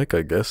what he's like,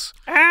 I guess.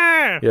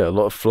 Ah! Yeah, a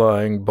lot of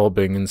flying,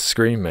 bobbing, and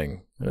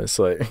screaming. And it's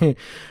like,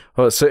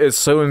 oh, it's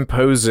so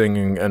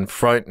imposing and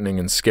frightening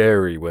and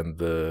scary when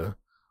the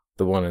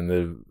one in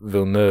the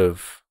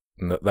Villeneuve,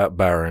 that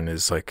Baron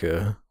is like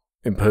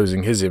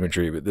imposing his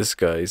imagery, but this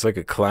guy, he's like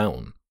a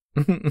clown.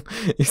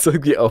 He's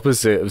like the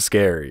opposite of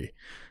scary.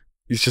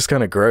 He's just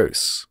kind of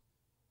gross.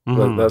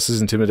 Like, that's as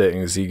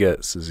intimidating as he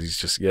gets, as he's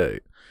just,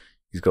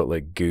 he's got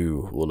like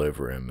goo all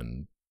over him,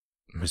 and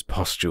his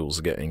pustules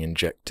are getting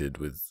injected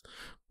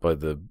by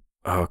the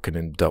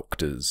Harkonnen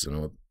doctors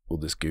and all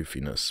this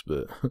goofiness.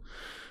 But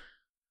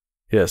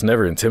yeah, it's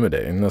never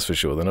intimidating, that's for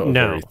sure. They're not a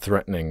very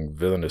threatening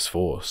villainous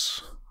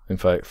force. In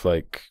fact,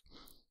 like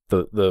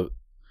the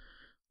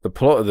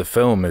plot of the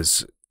film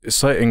is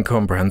like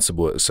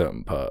incomprehensible at a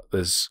certain part.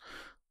 There's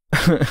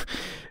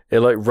it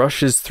like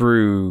rushes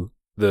through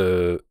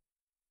the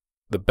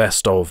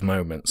best of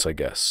moments, I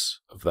guess,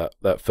 of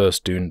that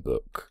first Dune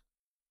book.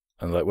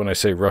 And like when I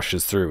say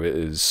rushes through, it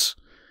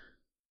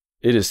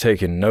is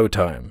taking no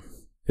time.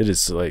 It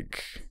is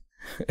like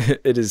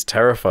it is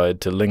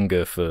terrified to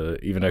linger for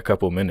even a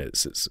couple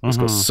minutes. It's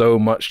got so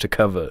much to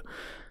cover.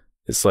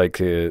 It's like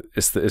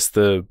it's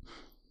the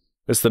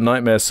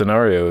nightmare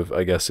scenario of,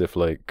 I guess, if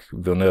like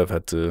Villeneuve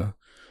had to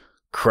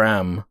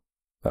cram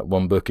that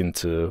one book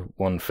into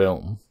one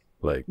film.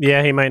 Like,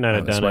 yeah, he might not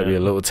have done it. This might be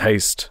a little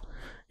taste.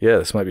 Yeah,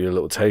 this might be a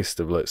little taste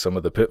of like some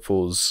of the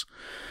pitfalls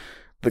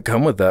that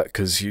come with that,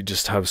 because you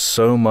just have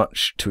so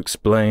much to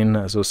explain,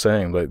 as I was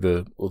saying, like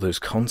all those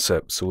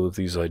concepts, all of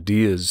these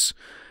ideas.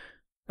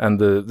 And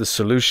the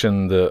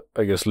solution that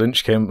I guess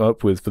Lynch came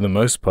up with for the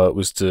most part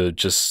was to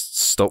just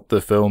stop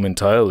the film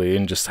entirely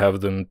and just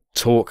have them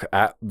talk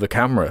at the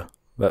camera.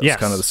 That's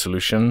kind of the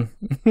solution.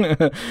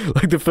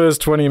 Like the first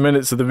 20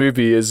 minutes of the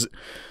movie is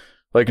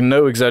like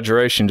no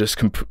exaggeration,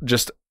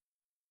 just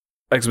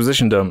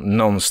exposition dump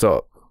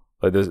non-stop.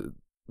 Like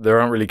there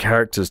aren't really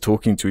characters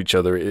talking to each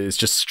other. It's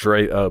just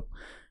straight up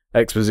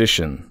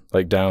exposition,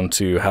 like down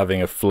to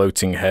having a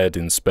floating head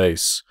in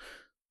space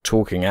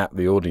talking at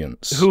the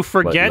audience, who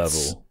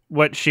forgets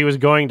what she was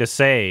going to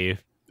say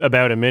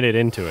about a minute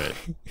into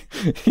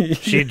it.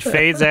 She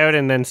fades out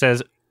and then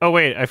says, "Oh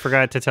wait, I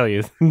forgot to tell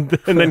you," and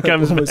then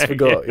comes back.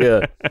 Forgot,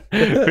 yeah.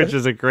 Which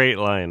is a great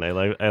line.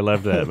 I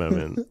loved that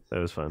moment. That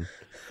was fun.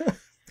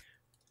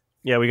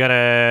 Yeah, we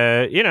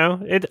gotta,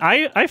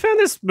 I found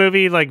this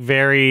movie like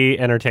very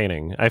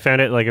entertaining. I found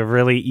it like a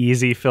really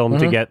easy film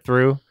to get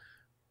through.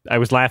 I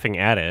was laughing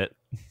at it.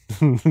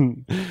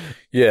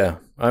 Yeah,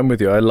 I'm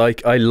with you. I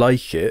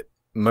like it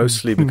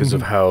mostly because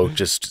of how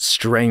just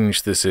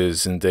strange this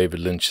is in David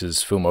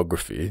Lynch's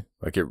filmography.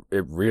 Like it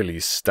really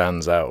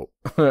stands out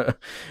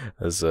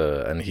as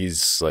and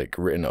he's like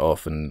written it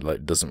off and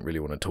like doesn't really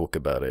want to talk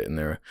about it. And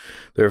there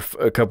are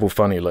a couple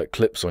funny like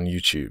clips on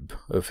YouTube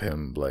of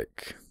him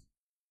like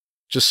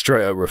just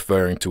straight up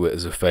referring to it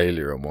as a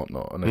failure and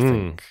whatnot. And I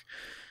think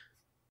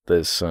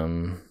there's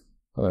some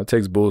it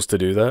takes balls to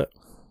do that,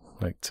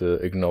 like to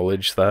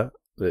acknowledge that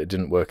it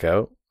didn't work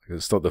out.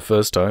 It's not the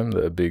first time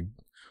that a big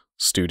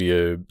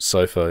studio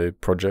sci-fi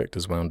project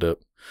has wound up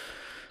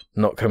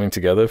not coming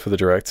together for the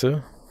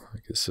director.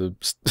 Like it's a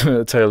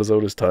tale as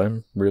old as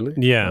time, really.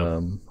 Yeah.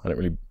 I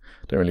don't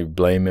really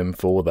blame him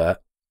for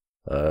that.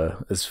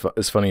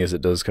 As funny as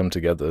it does come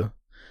together.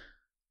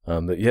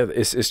 But yeah,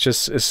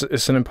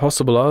 it's an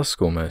impossible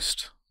ask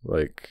almost.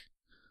 Like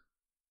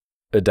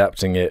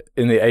adapting it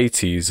in the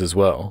 80s as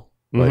well.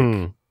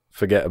 Like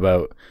forget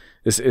about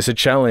it's a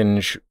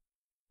challenge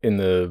in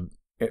the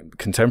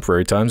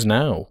contemporary times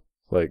now.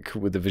 Like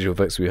with the visual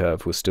effects we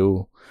have, we're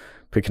still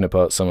picking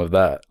apart some of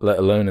that, let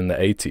alone in the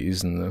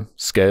 80s and the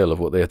scale of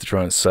what they had to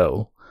try and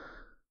sell.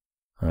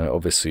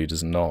 Obviously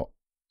does not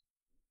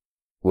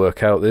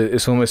work out.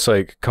 It's almost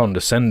like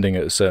condescending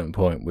at a certain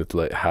point with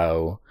like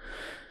how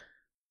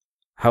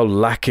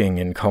lacking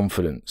in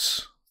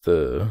confidence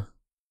the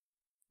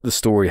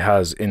story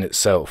has in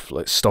itself,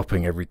 like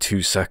stopping every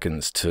 2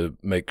 seconds to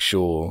make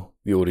sure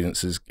the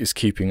audience is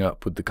keeping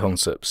up with the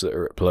concepts that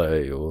are at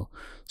play or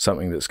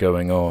something that's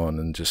going on,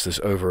 and just this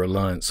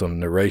over-reliance on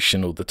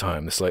narration all the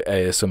time, this like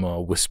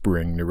ASMR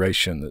whispering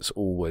narration that's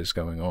always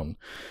going on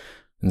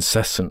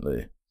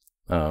incessantly.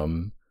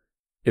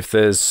 If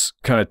there's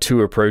kind of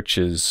two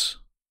approaches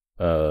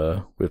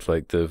with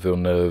like the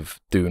Villeneuve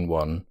Dune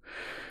one,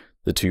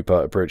 the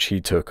two-part approach he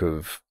took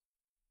of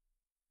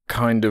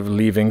kind of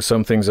leaving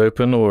some things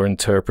open or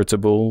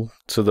interpretable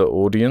to the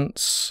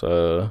audience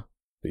that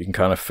you can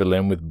kind of fill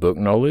in with book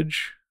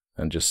knowledge,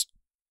 and just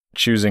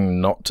choosing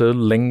not to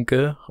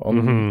linger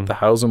on the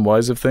hows and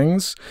whys of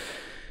things.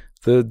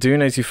 The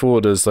Dune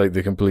 84 does like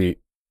the complete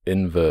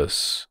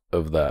inverse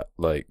of that.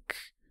 Like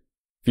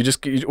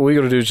all you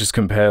gotta do is just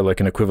compare like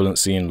an equivalent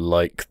scene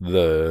like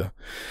the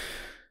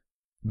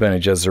Bene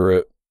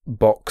Gesserit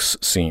box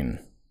scene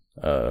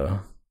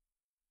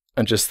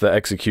and just the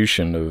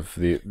execution of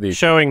the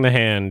showing the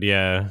hand,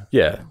 yeah.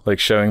 yeah, like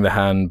showing the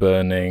hand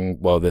burning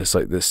while there's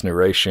like this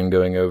narration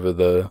going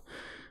over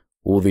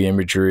all the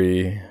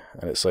imagery,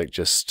 and it's like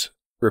just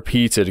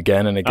repeated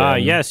again and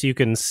again. Yes, you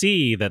can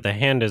see that the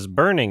hand is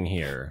burning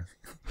here.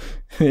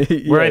 Yeah,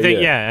 Where I think,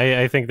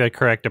 I think the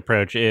correct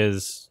approach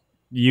is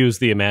use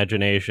the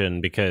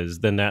imagination, because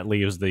then that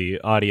leaves the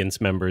audience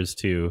members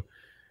to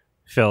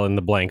fill in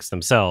the blanks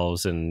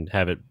themselves and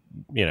have it,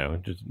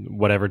 just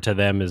whatever to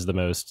them is the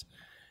most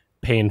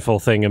painful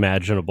thing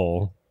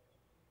imaginable.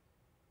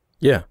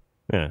 Yeah.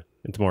 Yeah,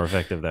 it's more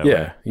effective that way.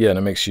 Yeah, yeah, and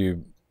it makes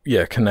you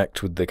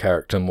connect with the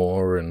character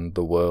more and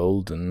the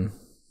world and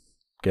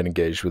get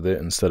engaged with it,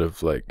 instead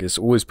of like it's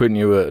always putting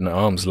you at an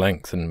arm's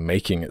length and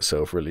making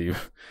itself really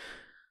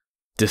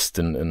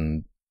distant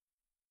and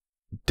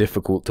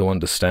difficult to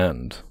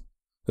understand,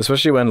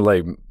 especially when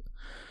like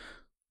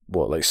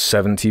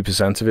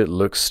 70% of it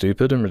looks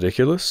stupid and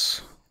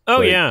ridiculous. Oh,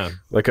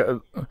 like, yeah.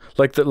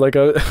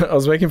 I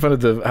was making fun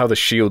of how the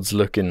shields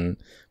look in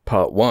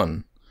part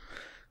 1.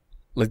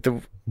 Like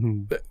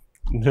what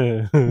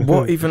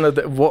even are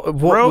what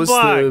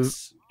Roblox.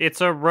 Was the... It's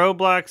a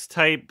Roblox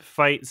type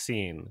fight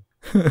scene.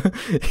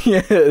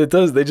 Yeah, it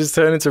does. They just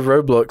turn into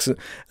Roblox,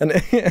 and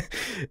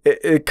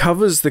it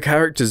covers the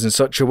characters in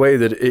such a way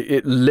that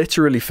it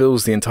literally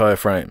fills the entire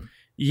frame.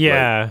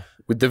 Yeah.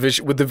 Like, with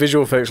the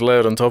visual effects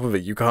layered on top of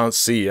it, you can't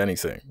see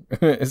anything.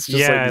 It's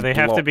just they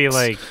have to be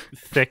like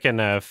thick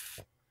enough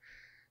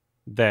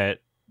that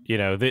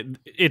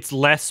it's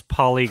less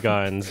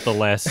polygons the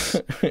less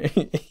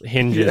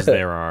hinges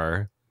there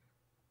are.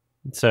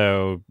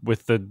 So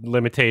with the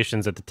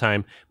limitations at the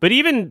time, but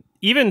even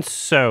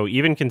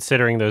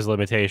considering those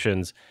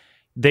limitations,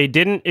 they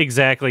didn't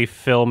exactly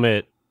film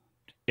it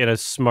in a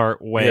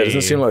smart way. Yeah, it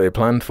doesn't seem like they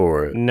planned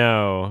for it.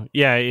 No.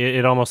 Yeah,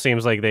 it almost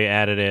seems like they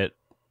added it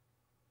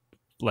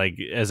like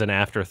as an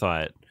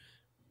afterthought.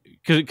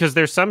 Because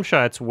there's some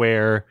shots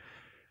where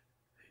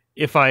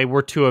if I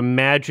were to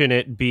imagine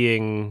it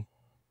being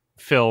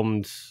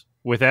filmed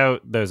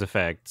without those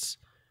effects,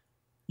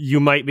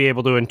 you might be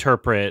able to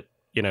interpret,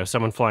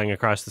 someone flying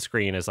across the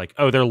screen as like,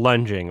 oh, they're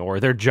lunging or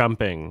they're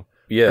jumping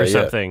or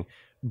something.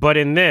 But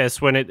in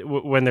this,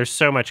 when there's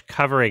so much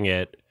covering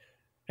it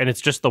and it's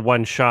just the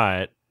one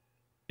shot,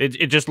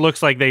 it just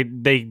looks like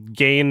they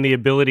gain the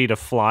ability to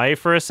fly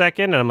for a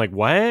second. And I'm like,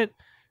 what?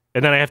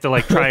 And then I have to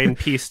like try and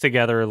piece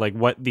together like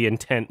what the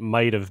intent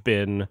might have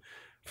been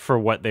for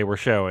what they were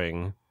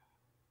showing.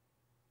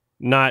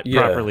 Not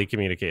properly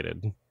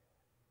communicated.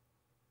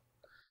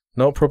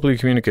 Not properly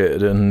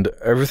communicated, and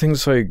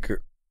everything's like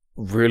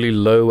really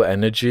low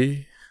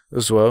energy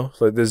as well.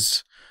 Like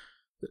there's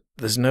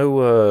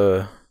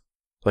no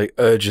like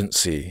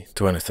urgency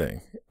to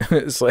anything.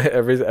 It's like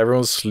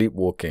everyone's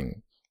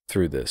sleepwalking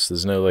through this.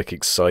 There's no like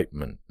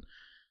excitement.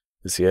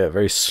 It's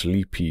very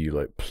sleepy,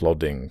 like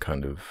plodding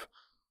kind of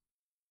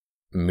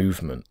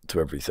movement to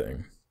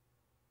everything.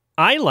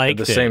 I liked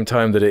it. At the same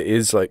time that it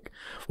is like,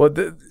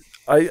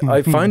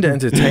 I find it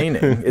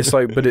entertaining. It's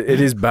like, but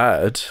it is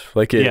bad.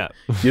 Like you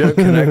don't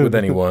connect with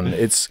anyone.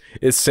 It's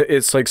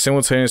like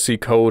simultaneously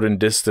cold and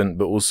distant,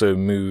 but also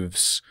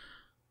moves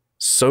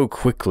so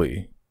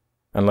quickly,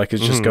 and like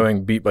it's just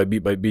going beat by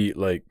beat by beat.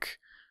 Like,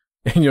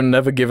 and you're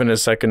never given a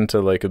second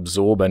to like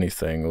absorb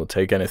anything or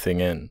take anything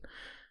in,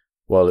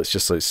 while it's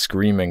just like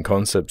screaming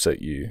concepts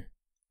at you.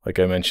 Like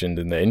I mentioned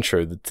in the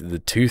intro, the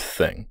tooth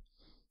thing.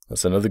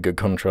 That's another good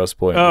contrast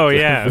point. Oh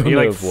yeah, he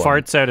like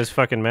farts out his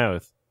fucking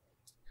mouth.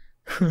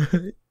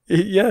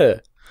 Yeah,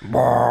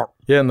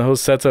 and the whole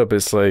setup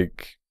is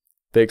like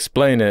they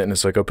explain it, and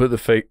it's like I'll put the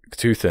fake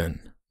tooth in,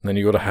 and then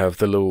you got to have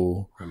the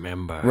little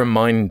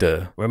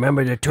reminder.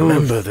 Remember the tooth.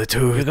 Remember the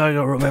tooth. You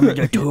gotta remember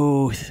the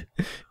tooth.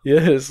 Yeah,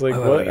 it's like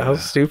what? How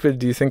stupid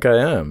do you think I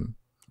am?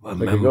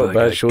 Like I got a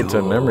bad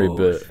short-term memory,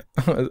 but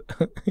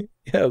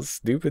how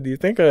stupid do you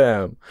think I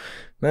am,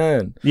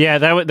 man? Yeah,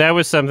 that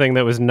was something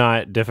that was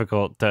not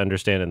difficult to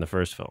understand in the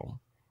first film.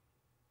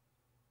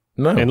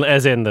 No.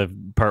 As in the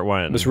part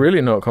 1. It's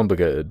really not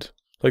complicated.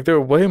 Like, there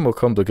are way more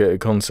complicated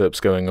concepts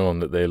going on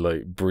that they,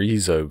 like,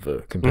 breeze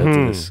over compared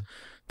to this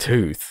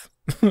tooth.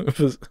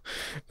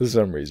 for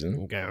some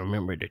reason. You gotta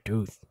remember the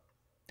tooth.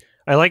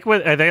 I like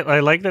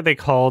that they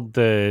called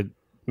the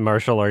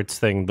martial arts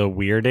thing the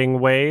weirding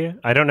way.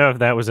 I don't know if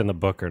that was in the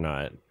book or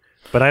not.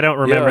 But I don't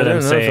remember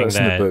them saying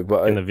that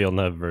in the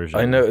Villeneuve version.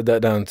 I noted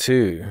that down,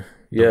 too.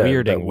 Yeah,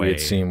 weirding that way.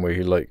 Weird scene where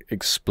he, like,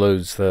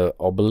 explodes the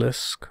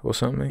obelisk or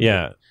something.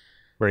 Yeah.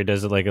 Where he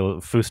does it like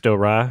a Fusto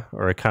Ra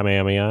or a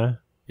Kamehameha.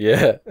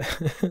 Yeah.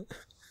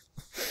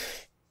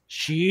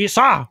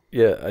 Shisa!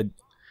 Yeah,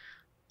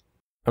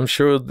 I'm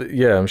sure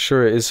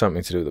it is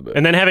something to do with the book.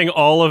 And then having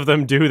all of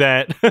them do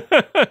that,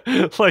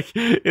 like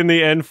in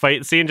the end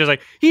fight scene, just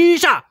like,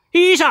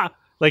 Hisha!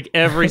 Like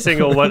every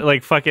single one,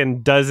 like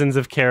fucking dozens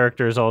of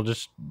characters all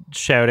just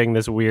shouting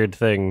this weird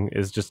thing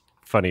is just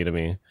funny to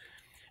me.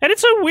 And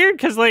it's so weird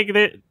because like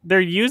they're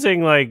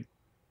using like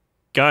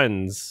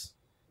guns,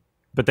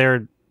 but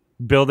they're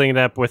building it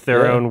up with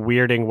their own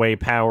weirding way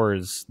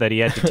powers that he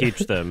had to teach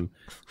them.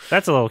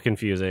 That's a little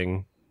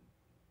confusing.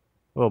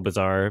 a little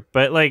bizarre,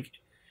 but like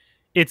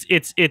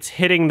it's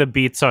hitting the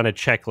beats on a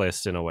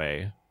checklist in a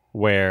way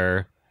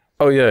where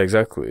Oh yeah,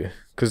 exactly.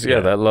 Because yeah,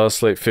 yeah, that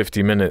last like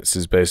 50 minutes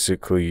is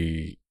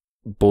basically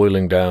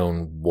boiling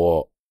down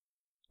what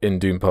in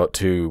Doom Part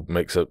 2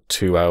 makes up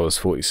 2 hours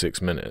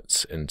 46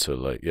 minutes into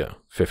like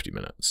 50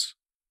 minutes.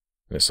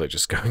 And it's like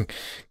just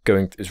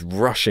it's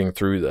rushing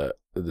through that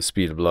at the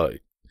speed of light.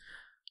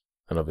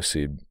 And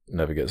obviously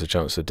never gets a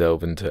chance to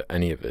delve into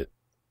any of it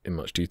in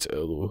much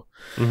detail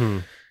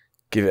or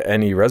give it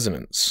any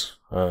resonance.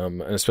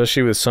 And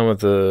especially with some of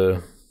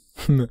the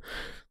the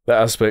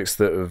aspects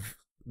that have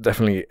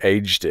definitely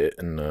aged it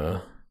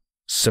and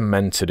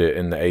cemented it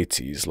in the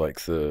 80s,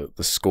 like the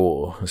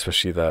score,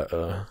 especially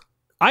that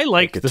I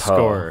liked the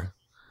score.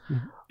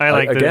 I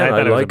liked it.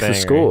 I like the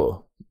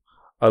score.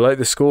 I like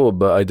the score,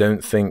 but I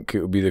don't think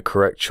it would be the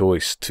correct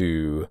choice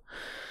to.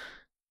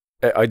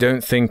 I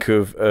don't think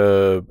of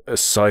a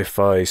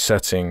sci-fi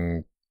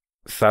setting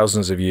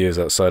thousands of years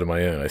outside of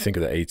my own. I think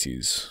of the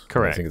 80s.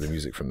 Correct. I think of the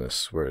music from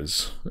this,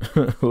 whereas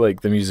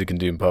like the music in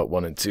Doom Part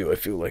 1 and 2, I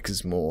feel like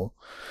is more,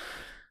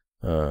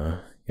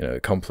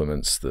 it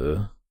complements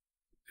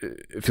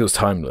it feels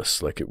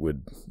timeless, like it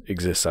would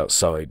exist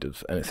outside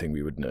of anything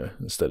we would know,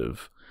 instead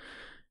of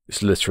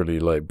it's literally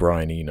like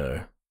Brian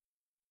Eno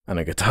and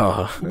a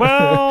guitar.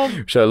 Well,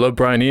 which I love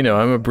Brian Eno.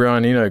 I'm a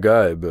Brian Eno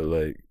guy, but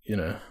like,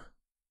 it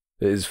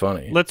is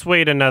funny. Let's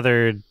wait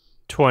another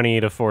 20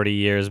 to 40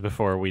 years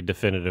before we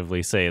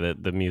definitively say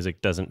that the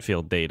music doesn't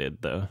feel dated,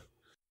 though.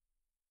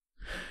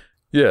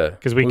 Yeah,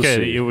 because we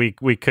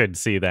could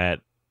see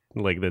that,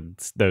 like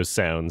those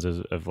sounds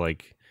of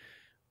like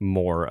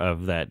more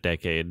of that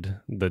decade,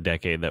 the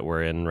decade that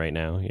we're in right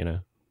now.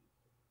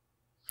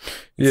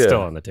 It's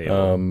still on the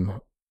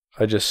table.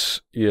 I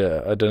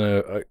don't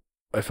know.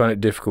 I find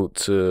it difficult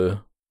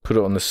to put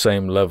it on the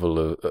same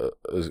level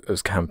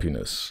as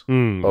campiness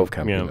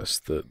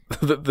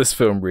that this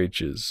film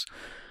reaches,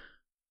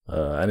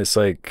 and it's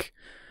like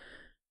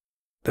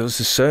there was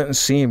a certain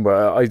scene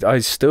where I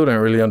still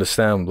don't really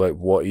understand like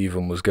what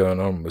even was going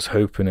on. I was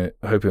hoping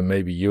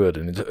maybe you had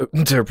an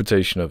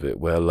interpretation of it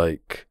where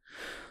like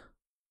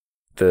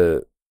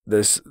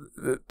there's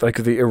like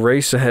the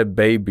Eraserhead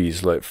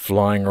babies like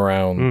flying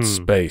around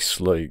space,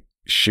 like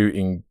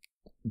shooting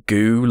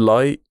goo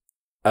light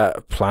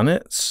at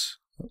planets.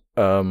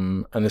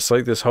 And it's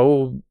like this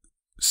whole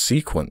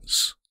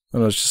sequence,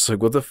 and I was just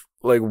like,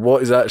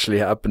 what is actually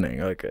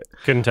happening? Like,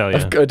 couldn't tell you.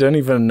 I don't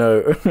even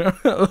know.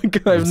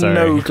 Like, I have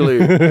no clue.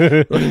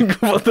 Like,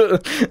 what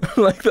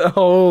the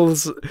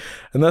holes,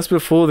 and that's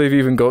before they've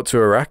even got to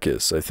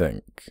Arrakis, I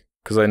think.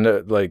 Because I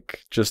know,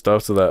 like, just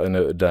after that, I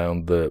noted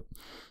down that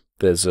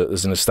there's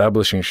an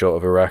establishing shot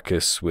of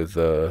Arrakis with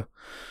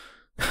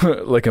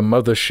like a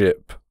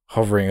mothership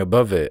hovering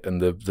above it,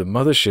 and the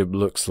mothership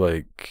looks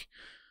like.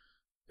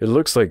 It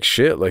looks like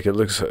shit. Like it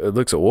looks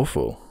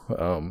awful.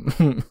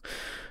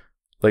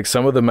 Like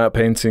some of the matte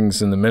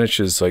paintings and the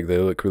miniatures, like they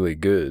look really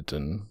good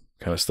and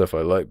kind of stuff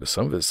I like. But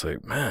some of it's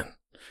like, man,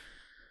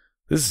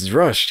 this is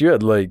rushed. You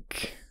had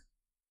like,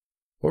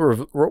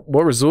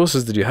 what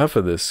resources did you have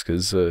for this?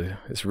 Because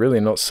it's really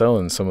not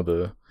selling some of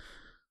the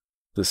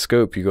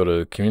scope you got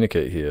to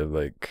communicate here.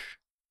 Like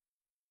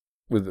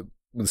with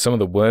some of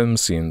the worm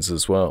scenes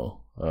as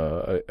well.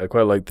 I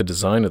quite like the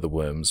design of the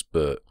worms,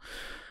 but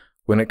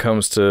when it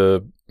comes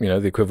to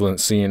the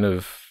equivalent scene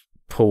of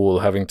Paul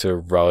having to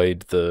ride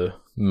the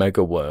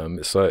mega worm,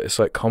 it's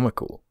like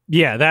comical.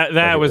 Yeah,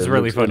 that was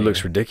really funny. It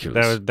looks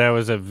ridiculous. That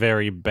was a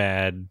very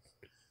bad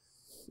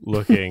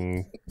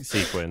looking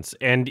sequence,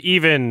 and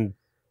even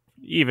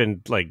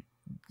like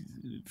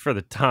for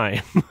the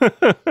time,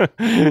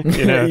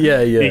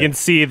 yeah, you can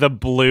see the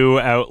blue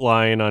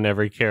outline on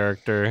every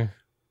character.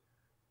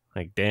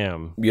 Like,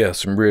 damn. Yeah,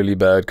 some really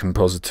bad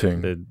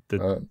compositing.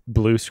 The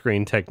blue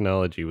screen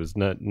technology was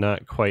not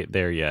quite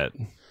there yet.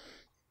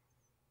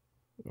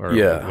 Or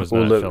was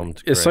not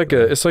filmed correctly.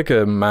 It's like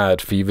a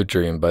mad fever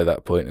dream by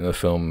that point in the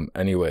film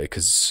anyway,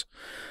 because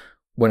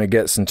when it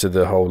gets into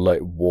the whole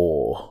like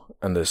war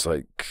and there's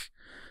like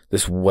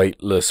this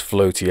weightless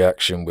floaty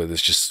action where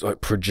there's just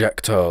like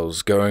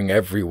projectiles going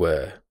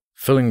everywhere,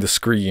 filling the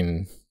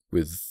screen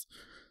with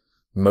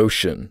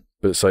motion,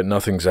 but it's like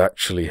nothing's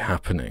actually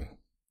happening.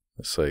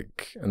 It's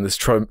like, and this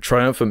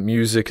triumphant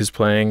music is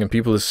playing and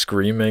people are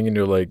screaming and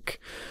you're like,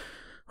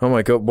 oh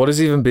my God, what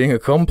is even being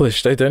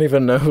accomplished? I don't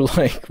even know,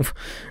 like,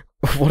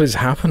 what is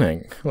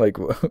happening? Like,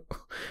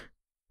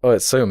 oh,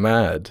 it's so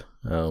mad,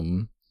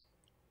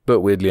 but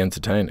weirdly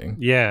entertaining.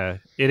 Yeah,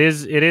 it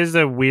is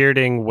a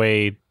weirding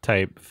way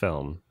type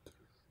film.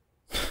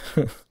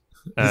 It's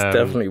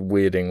definitely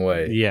weirding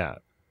way. Yeah,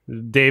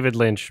 David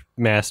Lynch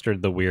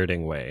mastered the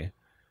weirding way.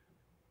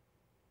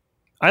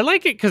 I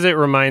like it because it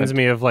reminds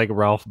me of like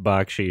Ralph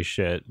Bakshi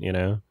shit,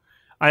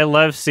 I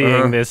love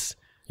seeing this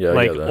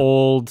like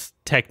old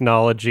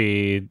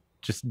technology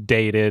just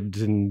dated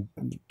and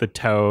the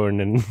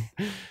tone and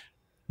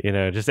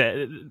just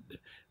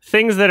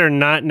things that are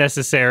not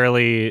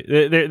necessarily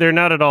they're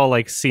not at all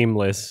like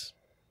seamless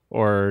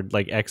or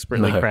like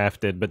expertly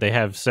crafted, but they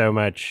have so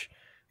much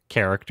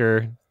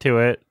character to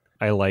it.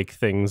 I like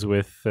things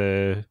with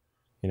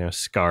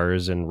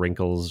scars and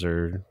wrinkles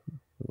or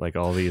like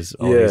all these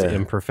Yeah,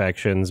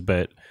 imperfections,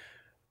 but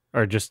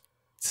are just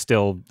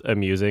still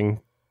amusing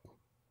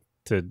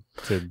to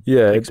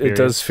yeah. It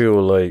does experience.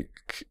 feel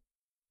like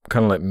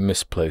kind of like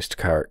misplaced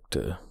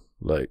character.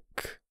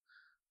 Like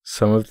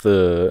some of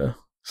the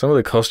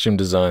costume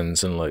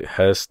designs and like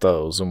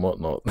hairstyles and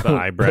whatnot The that were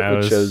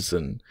eyebrows.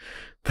 chosen.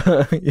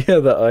 Yeah,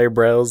 the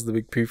eyebrows, the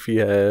big poofy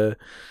hair.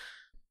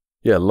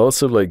 Yeah,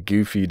 lots of like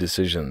goofy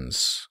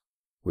decisions,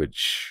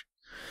 which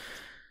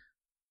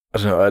I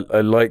don't know.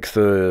 I like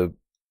the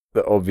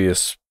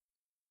obvious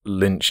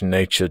Lynch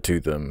nature to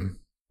them,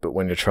 but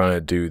when you're trying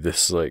to do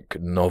this like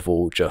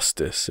novel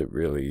justice, it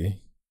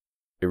really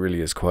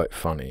is quite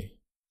funny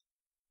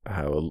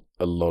how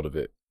a lot of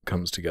it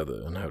comes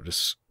together and how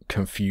just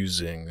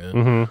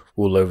confusing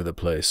all over the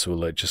place, or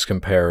like just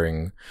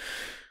comparing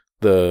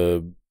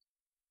the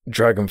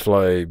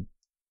Dragonfly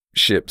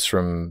ships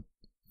from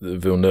the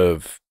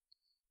Villeneuve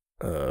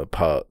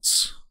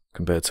parts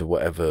compared to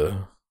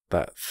whatever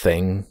that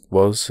thing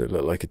was. It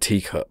looked like a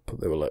teacup.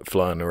 They were like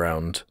flying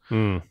around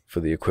for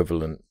the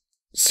equivalent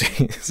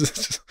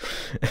scenes.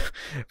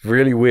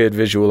 Really weird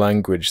visual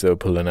language they were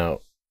pulling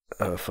out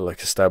for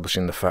like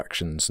establishing the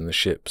factions and the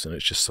ships, and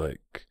it's just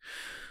like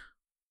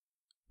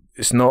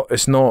it's not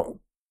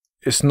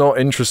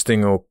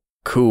interesting or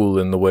cool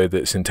in the way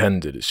that it's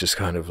intended. It's just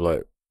kind of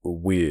like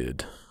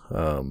weird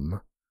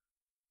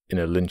in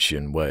a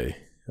Lynchian way,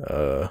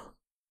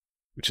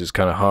 which is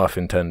kind of half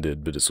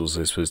intended, but it's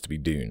also supposed to be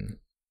Dune.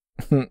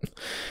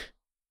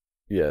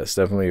 Yeah, it's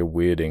definitely a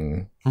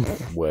weirding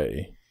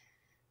way.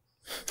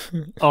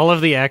 All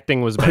of the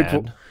acting was Like,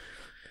 bad.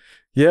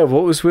 Yeah,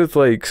 what was with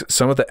like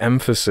some of the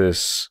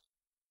emphasis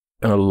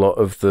and a lot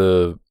of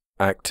the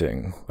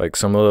acting? Like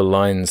some of the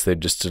lines they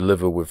just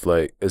deliver with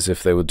like as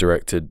if they were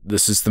directed.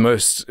 This is the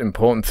most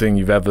important thing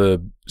you've ever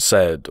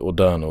said or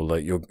done, or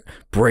like you'll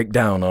break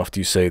down after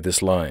you say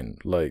this line.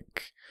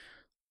 Like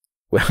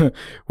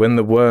when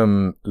the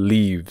worm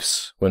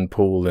leaves, when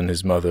Paul and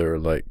his mother are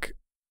like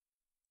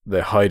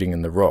they're hiding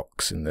in the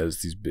rocks, and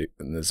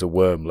there's a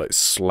worm like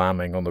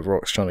slamming on the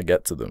rocks trying to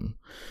get to them,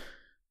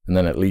 and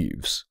then it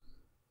leaves.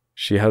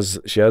 She has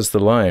the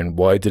line,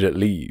 "Why did it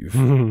leave?"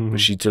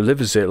 But she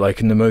delivers it like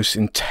in the most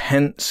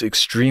intense,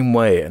 extreme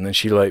way, and then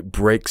she like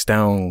breaks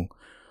down,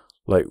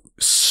 like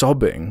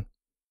sobbing,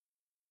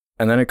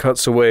 and then it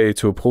cuts away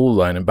to a Paul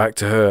line and back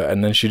to her,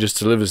 and then she just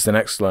delivers the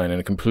next line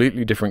in a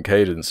completely different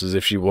cadence, as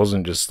if she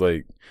wasn't just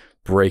like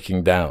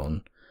breaking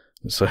down.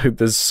 So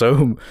there's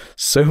so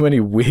many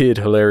weird,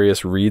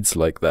 hilarious reads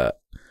like that.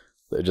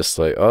 They're just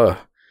like,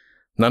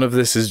 none of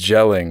this is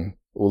gelling.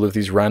 All of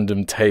these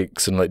random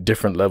takes and like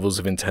different levels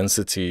of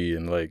intensity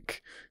and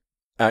like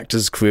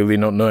actors clearly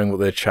not knowing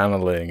what they're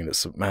channeling, and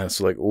it's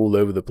like all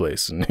over the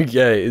place. And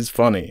yeah, it is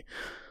funny,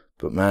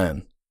 but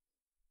man,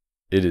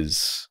 it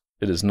is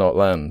not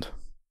land.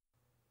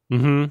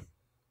 Yeah,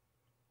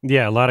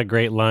 a lot of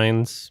great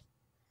lines.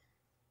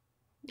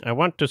 I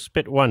want to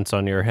spit once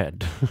on your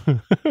head.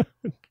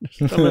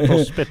 Just a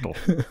little spittle.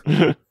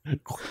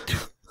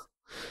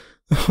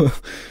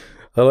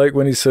 I like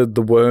when he said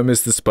the worm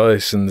is the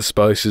spice and the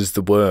spice is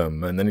the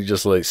worm, and then he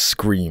just like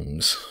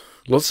screams.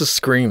 Lots of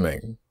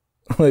screaming.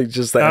 Like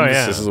just the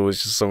emphasis is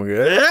always just someone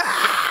going,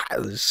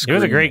 he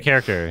was a great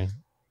character.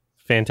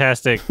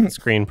 Fantastic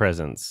screen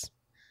presence.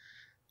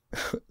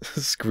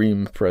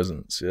 Scream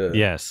presence, yeah.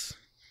 Yes.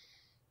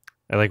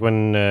 I like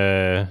when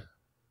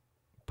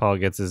Paul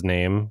gets his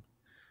name.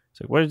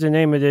 It's like, what is the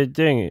name of the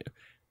thing?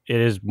 It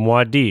is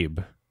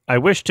Muad'Dib. I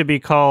wish to be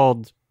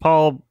called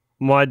Paul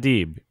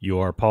Muad'Dib. You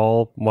are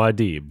Paul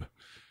Muad'Dib.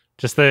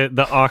 Just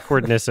the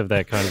awkwardness of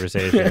that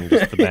conversation,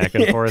 just the back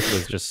and forth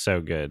was just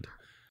so good.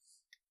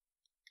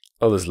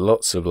 Oh, there's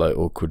lots of like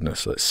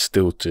awkwardness, like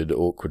stilted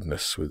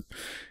awkwardness. With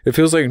it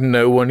feels like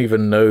no one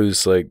even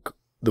knows like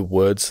the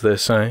words they're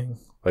saying.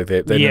 Like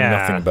they know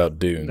nothing about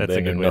Dune. They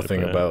know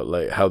nothing about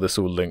like how this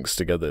all links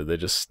together. They're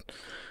just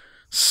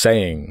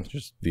saying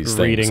these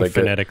reading things like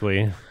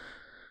phonetically.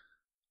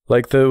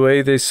 Like the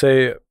way they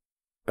say,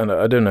 and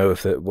I don't know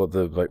if what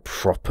the like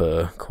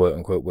proper quote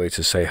unquote way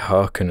to say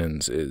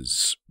Harkonnens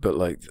is, but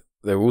like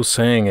they're all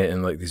saying it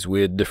in like these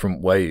weird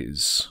different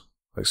ways.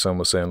 Like some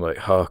were saying like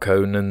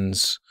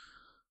Harkonnens.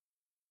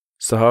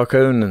 It's the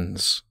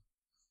Harkonnens.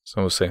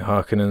 Some were saying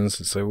Harkonnens.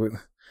 It's like,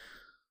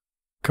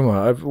 come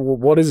on,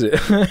 what is it?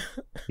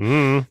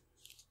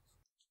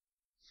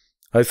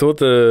 I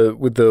thought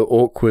with the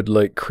awkward,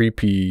 like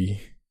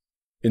creepy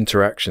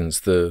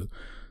interactions, the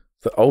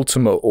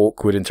ultimate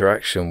awkward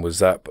interaction was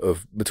that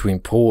between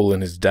Paul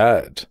and his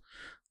dad.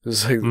 It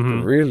was like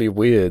really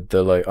weird.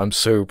 The like, I'm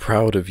so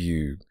proud of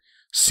you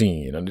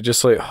scene, and it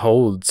just like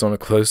holds on a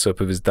close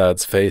up of his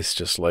dad's face,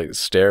 just like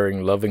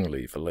staring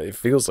lovingly for like it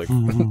feels like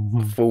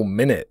a full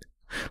minute,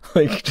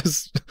 like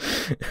just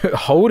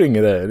holding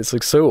it there. And it's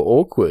like so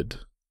awkward.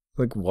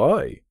 Like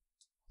why?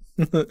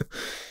 The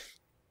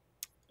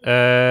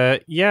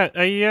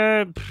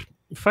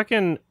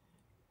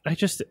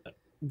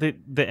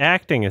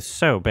acting is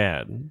so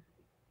bad.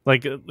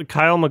 Like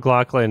Kyle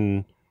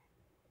MacLachlan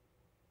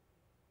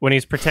when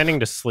he's pretending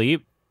to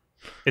sleep,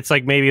 it's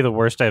like maybe the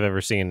worst I've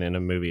ever seen in a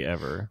movie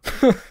ever.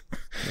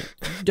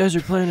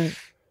 Desert planet.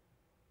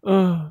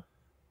 Oh.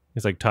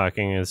 He's like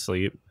talking in his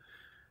sleep.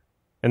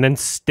 And then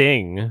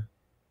Sting,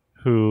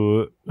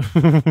 who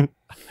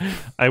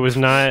I was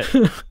not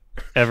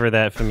ever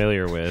that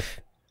familiar with,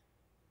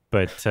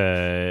 but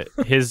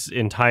his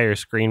entire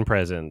screen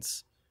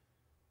presence,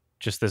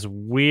 just this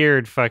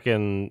weird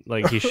fucking,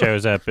 like, he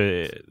shows up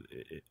in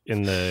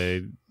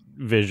the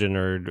vision,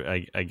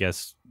 or I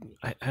guess,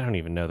 I don't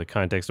even know the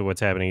context of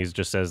what's happening. He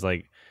just says,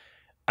 like,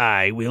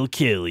 I will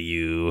kill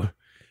you.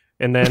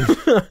 And then,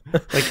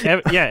 like,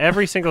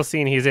 every single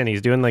scene he's in,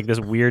 he's doing, like, this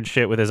weird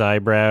shit with his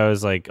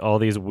eyebrows, like, all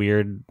these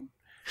weird,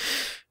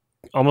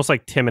 almost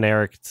like Tim and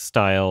Eric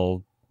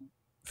style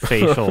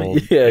facial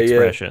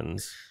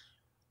expressions.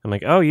 I'm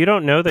like, oh, you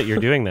don't know that you're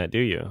doing that, do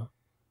you?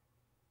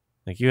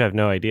 Like, you have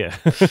no idea.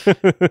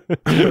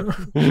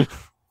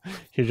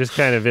 You're just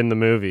kind of in the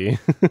movie.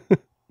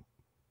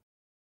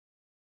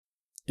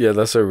 Yeah,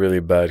 that's a really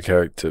bad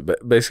character.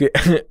 But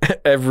basically,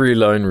 every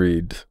line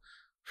read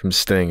from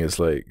Sting is,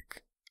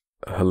 like,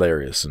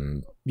 hilarious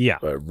and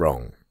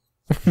wrong.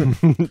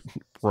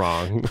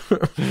 Wrong.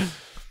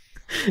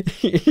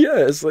 Yeah,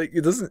 it's like,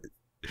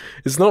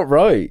 it's not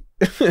right.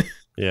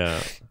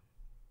 Yeah.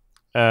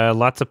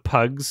 Lots of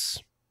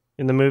pugs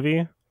in the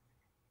movie.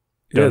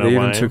 Yeah, they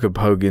even took a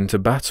pug into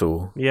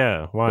battle.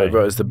 Yeah, why? Like,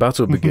 right as the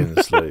battle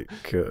begins, like,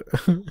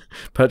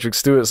 Patrick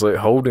Stewart's, like,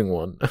 holding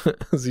one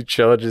as he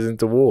charges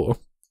into war.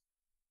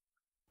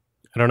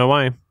 I don't know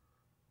why.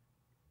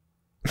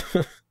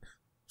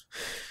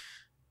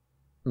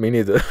 Me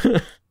neither.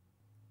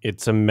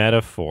 It's a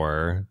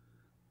metaphor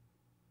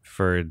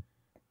for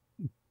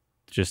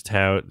just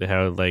how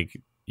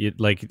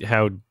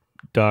how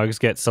dogs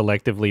get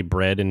selectively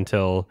bred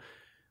until,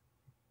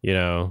 you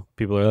know,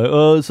 people are like,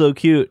 oh, it's so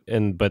cute,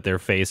 but their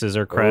faces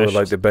are crushed. Oh,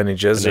 like the Benny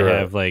Gesserit. And they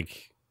have,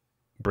 like,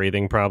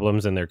 breathing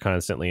problems, and they're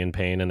constantly in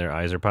pain, and their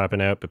eyes are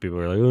popping out, but people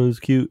are like, oh, it's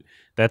cute.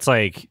 That's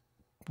like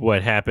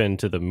what happened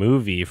to the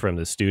movie from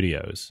the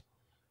studios.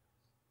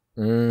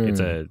 It's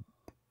a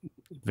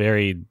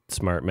very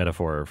smart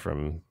metaphor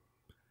from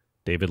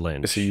David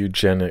Lynch. It's a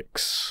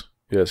eugenics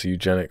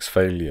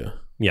failure.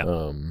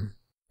 Yeah.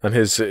 And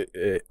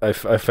I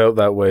felt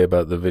that way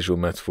about the visual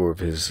metaphor of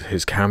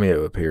his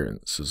cameo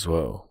appearance as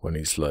well, when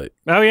he's like,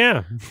 oh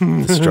yeah,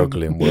 the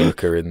struggling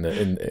worker in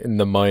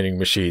the mining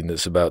machine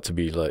that's about to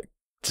be, like,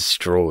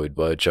 destroyed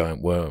by a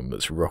giant worm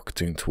that's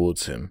rocketing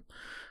towards him,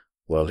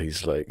 while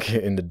he's, like,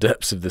 in the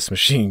depths of this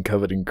machine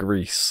covered in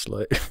grease,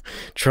 like,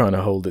 trying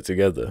to hold it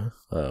together.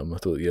 I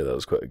thought, yeah, that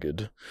was quite a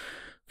good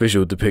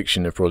visual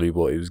depiction of probably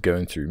what he was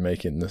going through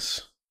making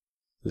this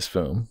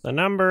film. The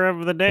number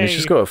of the day. And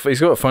he's got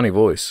a funny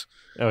voice.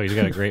 Oh, he's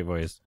got a great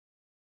voice.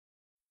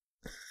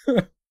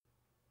 The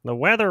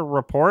weather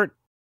report.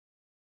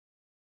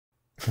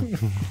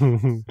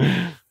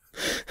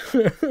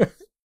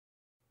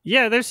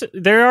 Yeah,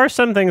 there are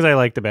some things I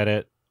liked about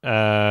it.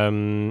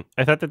 I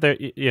thought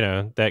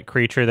that that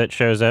creature that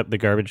shows up, the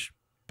garbage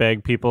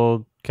bag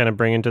people kind of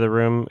bring into the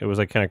room, it was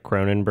like kind of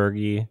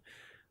Cronenberg-y.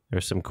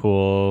 There's some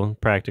cool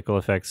practical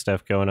effects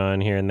stuff going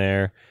on here and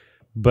there,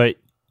 but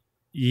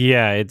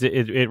yeah,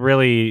 it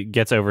really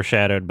gets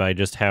overshadowed by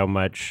just how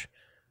much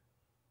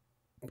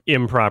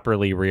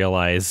improperly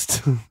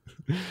realized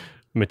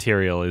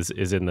material is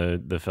in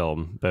the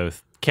film,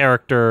 both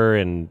character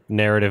and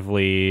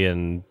narratively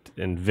and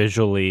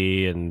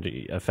visually and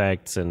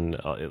effects, and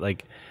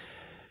like,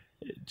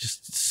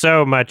 just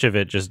so much of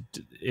it just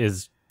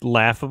is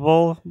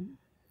laughable,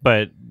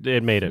 but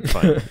it made it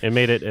fun. It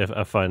made it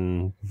a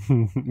fun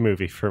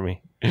movie for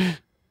me.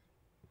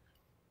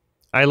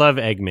 I love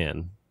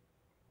Eggman.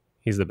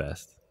 He's the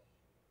best.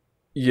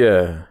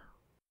 Yeah.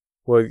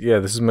 Well, yeah,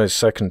 this is my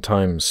second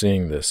time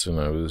seeing this, and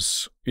I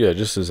was,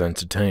 just as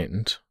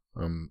entertained.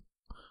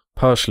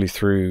 Partially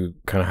through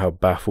kind of how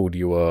baffled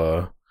you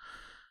are.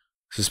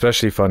 It's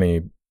especially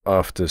funny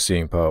after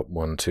seeing part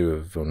 1, 2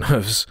 of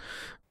Villeneuve's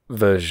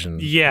version.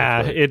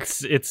 Yeah,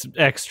 it's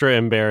extra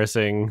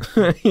embarrassing.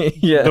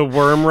 Yeah. The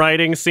worm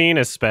riding scene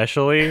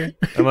especially.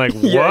 I'm like,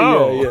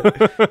 whoa.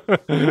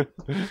 Yeah.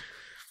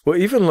 Well,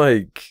 even,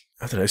 like,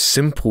 I don't know,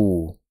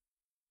 simple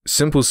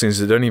scenes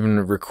that don't even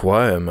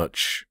require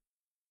much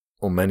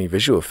or many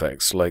visual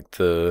effects, like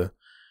the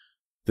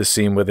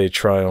scene where they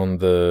try on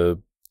the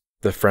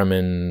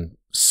Fremen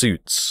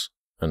suits,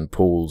 and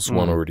Paul's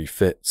one already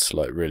fits,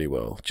 like, really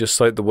well.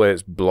 Just, like, the way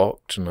it's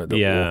blocked, and, like,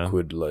 the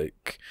awkward,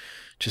 like,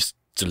 just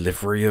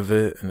delivery of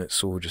it, and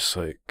it's all just,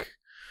 like,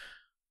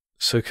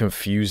 so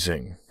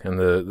confusing. And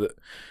the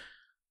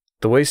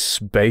way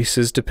space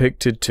is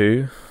depicted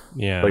too.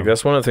 Yeah. Like,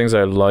 that's one of the things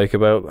I like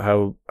about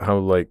how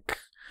like,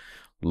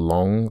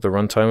 long the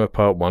runtime of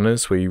part 1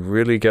 is, where you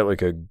really get,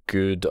 like, a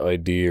good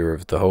idea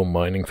of the whole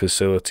mining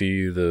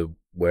facility,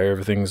 where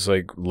everything's,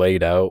 like,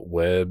 laid out,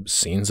 where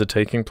scenes are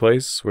taking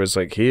place. Whereas,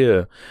 like,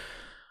 here,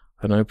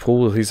 I know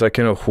Paul, he's, like,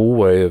 in a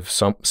hallway of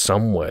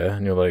somewhere,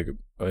 and you're like,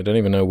 I don't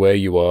even know where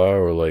you are,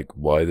 or, like,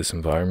 why this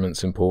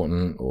environment's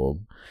important, or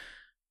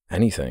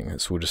anything.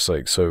 It's all just,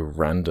 like, so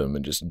random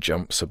and just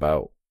jumps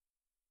about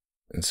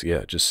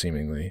yeah, just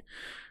seemingly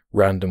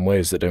random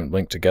ways that don't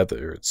link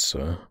together. It's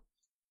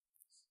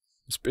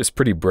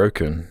pretty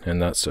broken in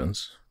that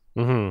sense.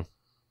 Mm-hmm.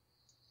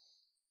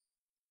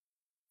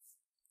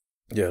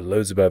 Yeah,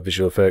 loads of bad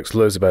visual effects,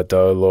 loads of bad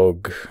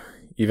dialogue.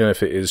 Even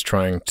if it is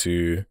trying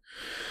to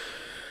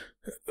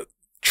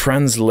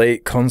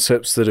translate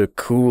concepts that are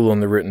cool on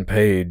the written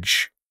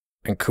page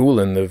and cool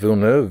in the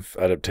Villeneuve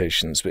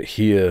adaptations, but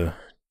here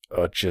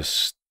are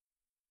just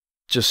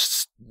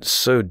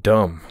so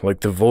dumb.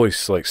 Like, the voice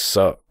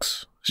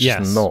sucks. It's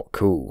just not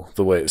cool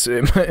the way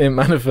it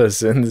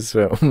manifests in this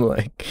film.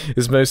 Like,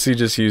 it's mostly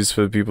just used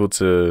for people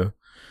to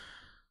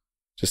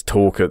just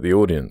talk at the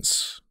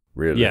audience,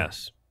 really.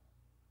 Yes.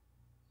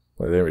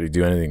 Like, they don't really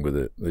do anything with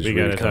it. They just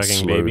really kind of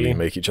slowly baby.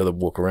 make each other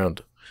walk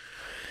around.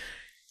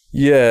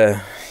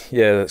 Yeah,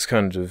 that's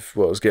kind of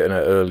what I was getting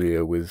at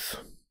earlier with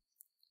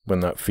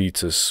when that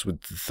fetus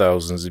with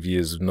thousands of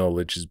years of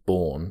knowledge is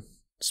born.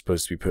 It's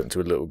supposed to be put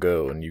into a little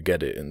girl, and you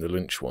get it in the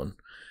Lynch one.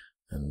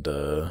 And,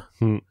 I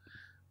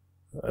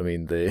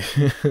mean, they...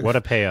 What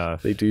a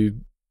payoff. They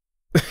do...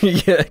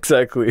 Yeah,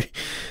 exactly.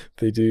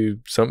 They do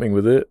something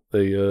with it.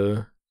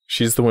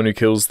 She's the one who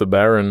kills the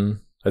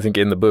Baron, I think,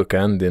 in the book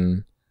and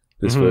in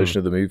this version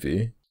of the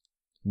movie,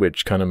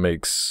 which kind of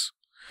makes...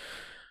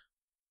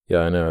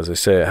 Yeah, I know, as I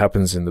say, it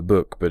happens in the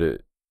book, but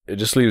it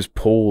just leaves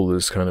Paul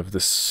as kind of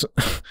this...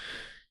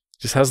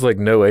 just has,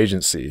 no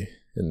agency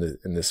in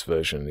this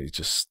version. He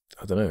just...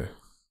 I don't know.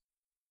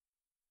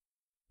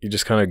 He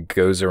just kind of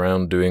goes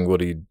around doing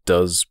what he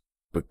does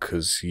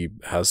because he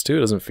has to. It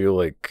doesn't feel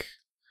like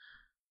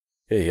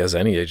he has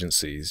any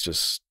agency. He's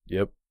just,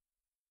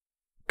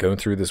 going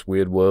through this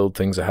weird world.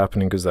 Things are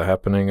happening because they're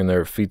happening, and there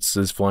are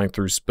fetuses flying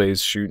through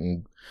space,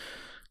 shooting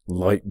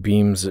light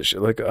beams at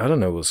shit. I don't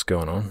know what's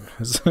going on.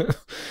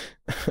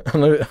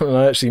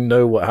 I actually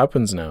know what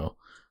happens now,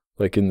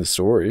 in the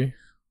story.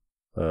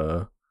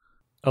 A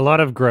lot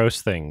of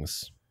gross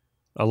things.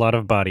 A lot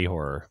of body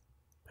horror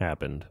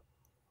happened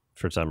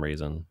for some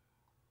reason.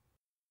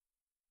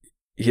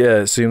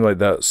 Yeah, it seemed like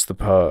that's the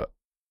part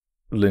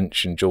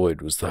Lynch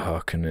enjoyed, was the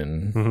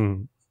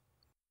Harkonnen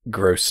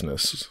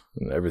grossness,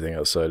 and everything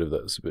outside of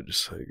that was a bit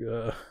just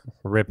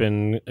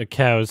ripping a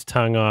cow's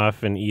tongue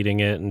off and eating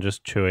it and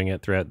just chewing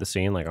it throughout the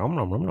scene, nom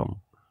nom nom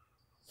nom.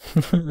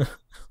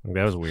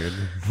 That was weird.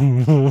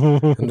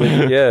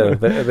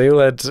 They all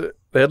had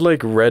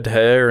red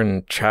hair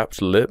and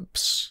chapped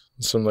lips,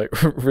 some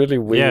really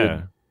weird.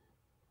 Yeah,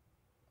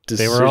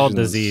 they were all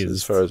diseased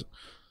as far as.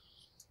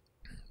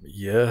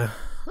 Yeah.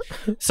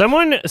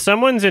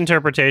 Someone's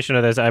interpretation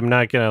of this, I'm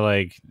not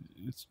gonna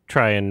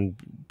try and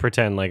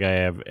pretend like I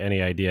have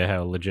any idea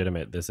how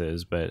legitimate this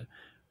is, but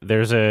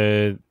there's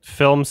a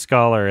film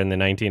scholar in the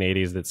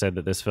 1980s that said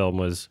that this film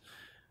was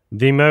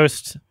the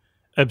most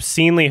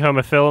obscenely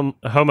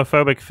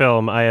homophobic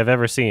film I have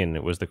ever seen.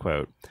 It was the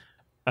quote.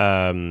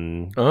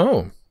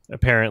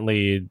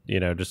 Apparently,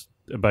 just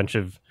a bunch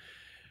of...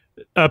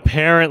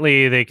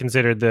 Apparently, they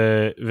considered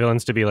the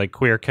villains to be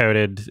queer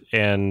coded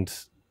and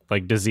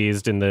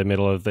diseased in the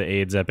middle of the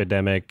AIDS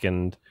epidemic.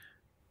 And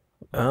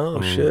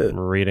shit! I'm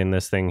reading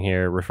this thing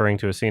here, referring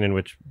to a scene in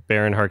which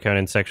Baron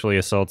Harkonnen sexually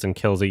assaults and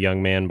kills a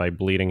young man by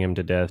bleeding him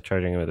to death,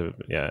 charging him with a...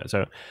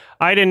 So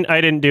I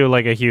didn't do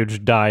a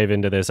huge dive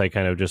into this. I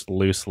kind of just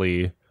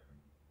loosely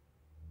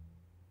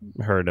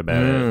heard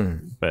about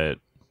it, but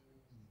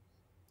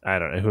I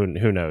don't know.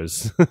 Who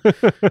knows?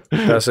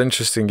 That's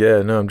interesting.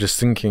 Yeah, no, I'm just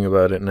thinking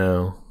about it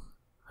now.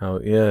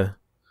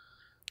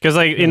 Because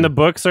in the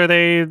books, are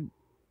they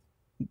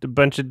a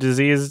bunch of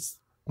diseased?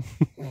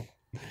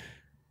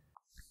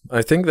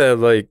 I think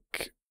they're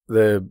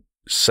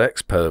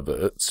sex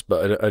perverts,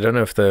 but I don't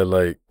know if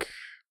they're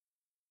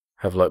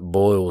have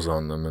boils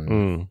on them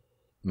and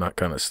that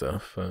kind of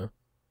stuff.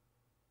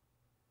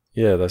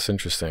 Yeah, that's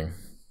interesting.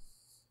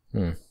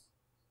 Who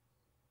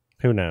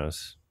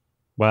knows?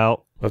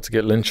 Well, I'll have to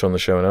get Lynch on the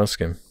show and ask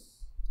him.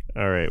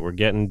 All right, we're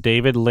getting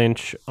David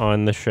Lynch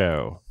on the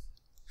show.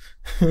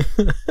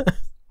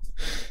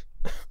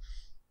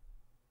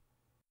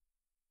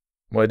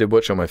 Well, I did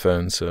watch on my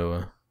phone,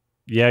 so...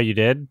 Yeah, you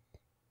did?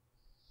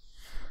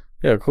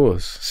 Yeah, of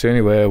course. It's the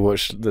only way I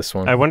watched this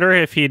one. I wonder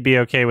if he'd be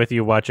okay with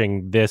you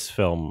watching this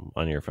film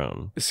on your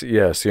phone. It's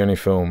the only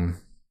film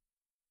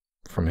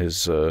from his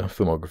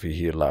filmography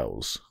he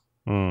allows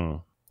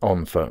on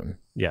phone.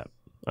 Yeah,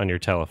 on your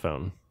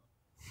telephone.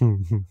 All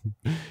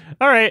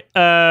right.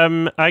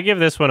 I give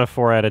this one a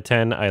 4 out of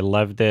 10. I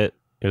loved it.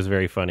 It was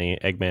very funny.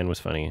 Eggman was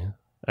funny.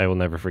 I will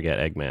never forget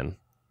Eggman.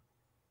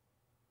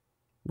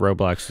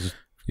 Roblox is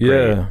great.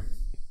 Yeah.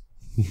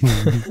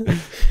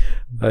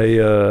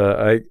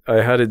 I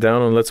had it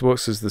down on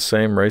Letterboxd as the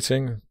same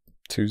rating,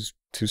 2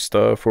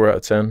 star, 4 out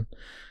of 10.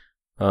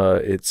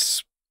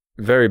 It's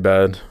very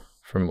bad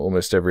from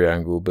almost every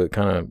angle, but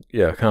kind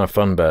of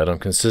fun bad. I'm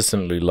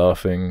consistently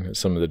laughing at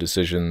some of the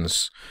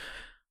decisions.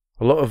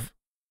 A lot of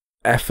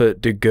effort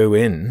did go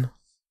in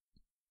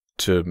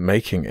to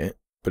making it,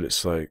 but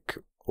it's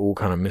all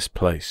kind of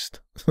misplaced.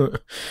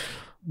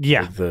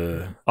 Yeah,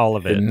 all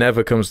of it. It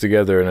never comes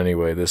together in any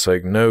way. There's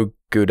no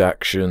good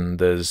action.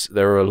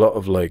 There are a lot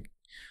of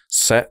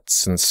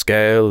sets and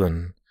scale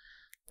and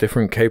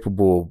different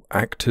capable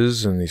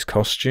actors and these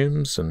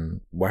costumes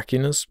and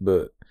wackiness,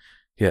 but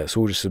yeah, it's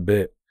all just a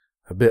bit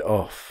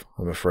off,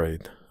 I'm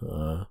afraid.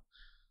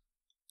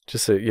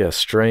 Just a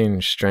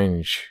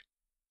strange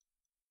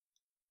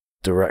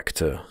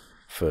director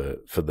for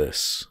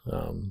this.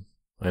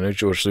 I know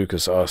George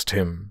Lucas asked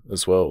him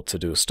as well to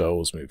do a Star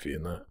Wars movie,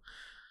 and that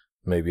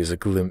maybe is a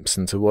glimpse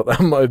into what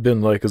that might have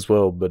been like as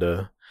well. But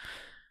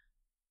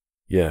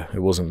yeah, it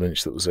wasn't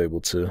Lynch that was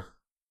able to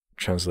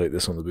translate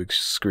this on the big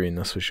screen,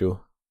 that's for sure.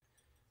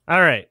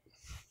 All right.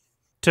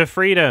 To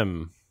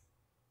Freedom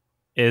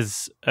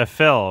is a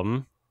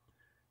film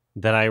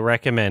that I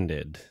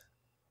recommended.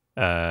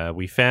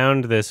 We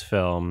found this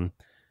film,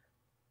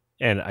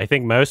 and I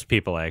think most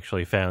people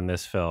actually found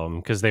this film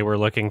because they were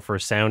looking for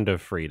Sound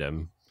of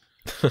Freedom.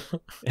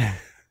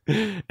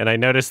 And I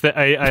noticed that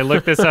I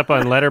looked this up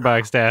on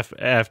Letterboxd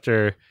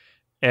after,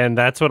 and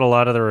that's what a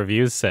lot of the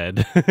reviews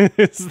said,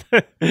 is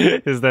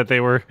that they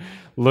were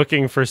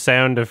looking for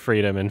Sound of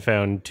Freedom and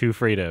found To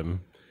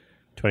Freedom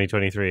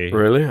 2023.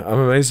 Really? I'm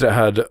amazed it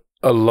had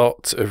a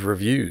lot of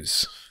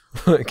reviews.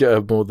 Like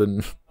more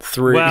than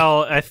 3.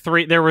 Well,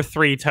 there were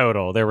 3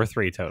 total.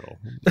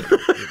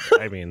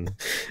 I mean,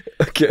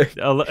 okay.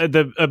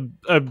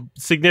 A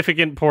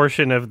significant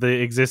portion of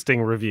the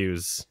existing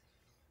reviews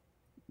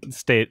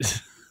stated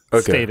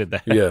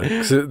that.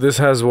 Yeah, so this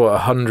has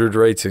 100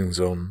 ratings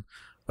on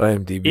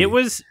IMDb. It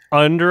was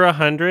under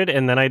 100,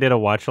 and then I did a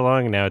watch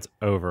along, and now it's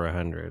over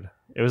 100.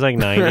 It was like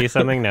 90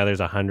 something. Now there's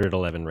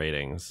 111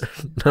 ratings.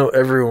 Now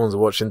everyone's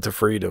watching To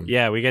Freedom.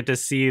 Yeah, we get to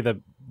see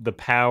the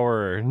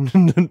power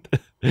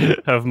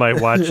of my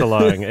watch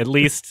along. At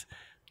least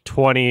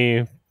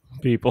 20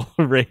 people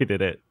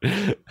rated it.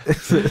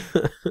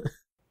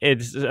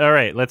 It's all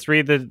right. Let's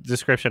read the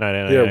description on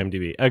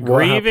IMDb. A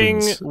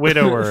grieving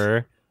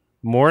widower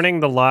mourning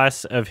the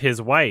loss of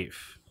his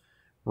wife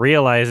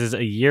realizes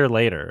a year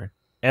later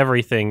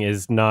everything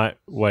is not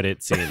what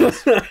it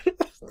seems.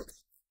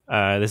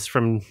 This is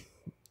from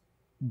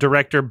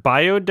director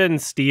Bioden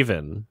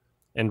Steven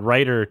and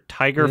writer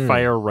Tiger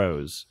Fire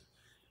Rose.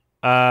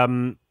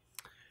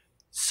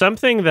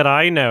 Something that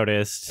I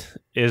noticed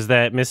is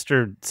that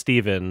Mr.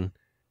 Steven,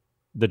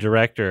 the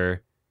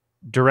director,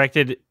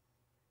 directed,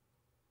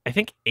 I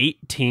think,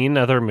 18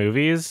 other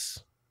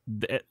movies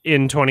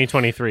in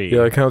 2023.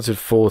 Yeah, I counted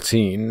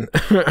 14.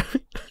 Okay,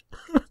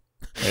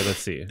 let's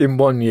see. In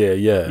 1 year,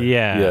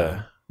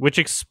 yeah. Which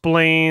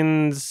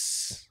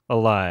explains a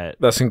lot.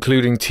 That's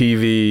including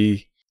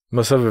TV.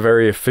 Must have a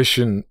very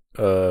efficient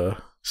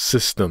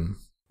system.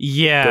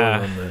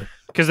 Yeah.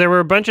 Because there were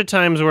a bunch of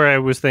times where I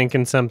was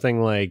thinking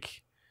something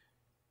like,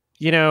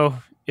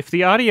 if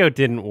the audio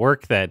didn't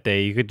work that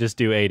day, you could just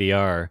do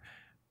ADR.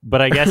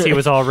 But I guess he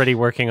was already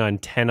working on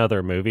 10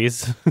 other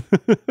movies.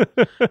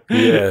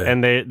 Yeah.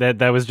 And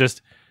that was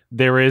just,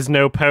 there is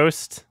no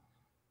post.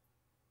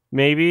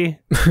 Maybe.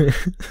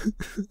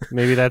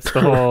 Maybe that's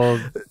the whole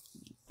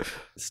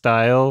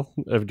style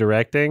of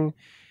directing.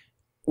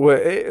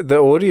 Well,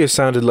 the audio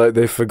sounded like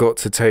they forgot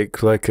to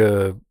take like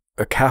a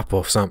cap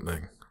off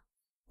something.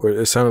 Or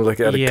it sounded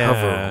like it had a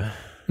cover on.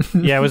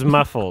 Yeah, it was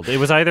muffled. It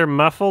was either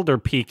muffled or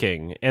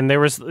peaking. And there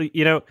was,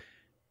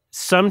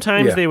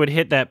 sometimes they would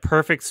hit that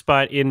perfect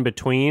spot in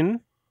between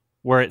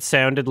where it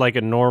sounded like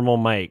a normal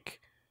mic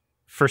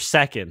for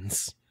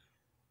seconds.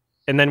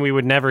 And then we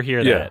would never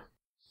hear that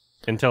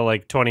until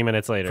like 20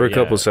 minutes later. For a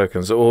couple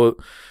seconds. Or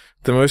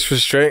the most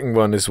frustrating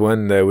one is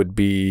when there would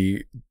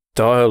be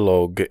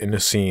dialogue in a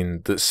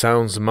scene that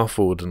sounds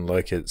muffled and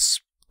like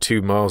it's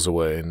 2 miles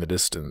away in the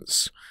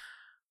distance,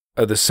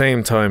 at the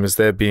same time as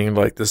there being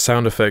like the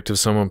sound effect of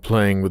someone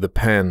playing with a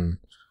pen,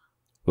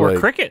 or like,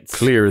 crickets,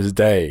 clear as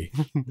day,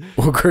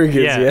 or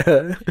crickets,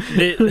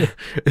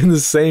 in the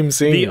same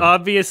scene. The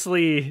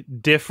obviously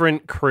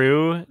different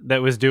crew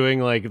that was doing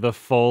like the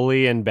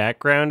Foley and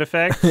background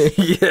effects.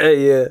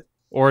 yeah.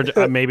 Or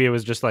maybe it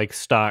was just like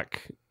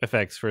stock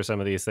effects for some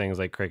of these things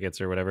like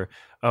crickets or whatever.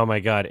 Oh my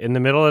God. In the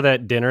middle of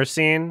that dinner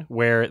scene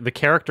where the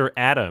character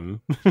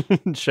Adam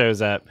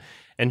shows up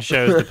and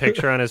shows the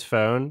picture on his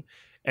phone,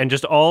 and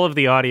just all of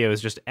the audio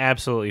is just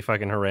absolutely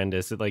fucking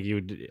horrendous. Like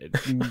you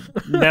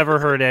never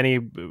heard any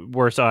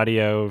worse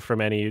audio from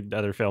any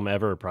other film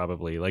ever,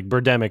 probably. Like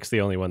Birdemic's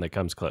the only one that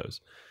comes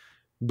close.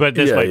 But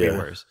this might be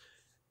worse.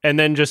 And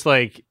then just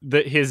like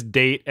his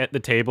date at the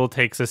table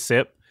takes a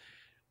sip,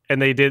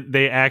 and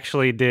they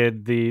actually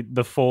did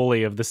the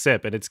Foley of the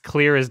sip, and it's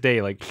clear as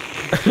day, like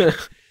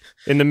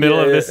in the middle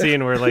of the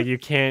scene where like you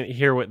can't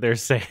hear what they're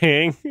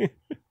saying.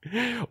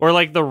 Or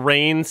like the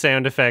rain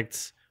sound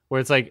effects where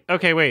it's like,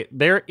 okay, wait,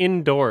 they're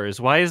indoors.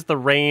 Why is the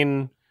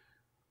rain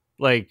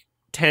like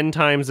 10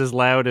 times as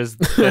loud as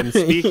them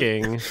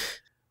speaking?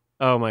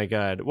 Oh my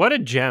God. What a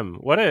gem.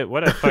 What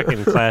a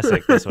fucking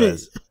classic this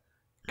was.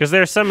 Because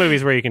there are some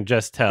movies where you can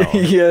just tell.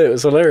 Yeah, it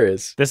was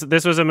hilarious.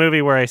 This was a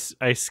movie where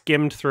I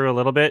skimmed through a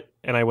little bit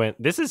and I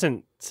went, this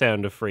isn't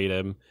Sound of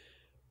Freedom,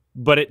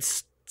 but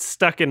it's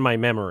stuck in my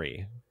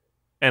memory.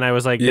 And I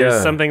was like,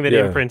 there's something that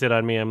imprinted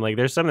on me. I'm like,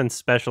 there's something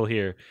special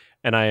here.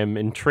 And I am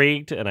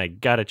intrigued and I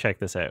got to check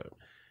this out.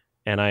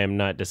 and I am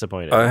not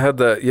disappointed. I had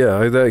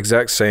that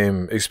exact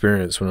same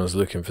experience when I was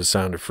looking for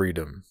Sound of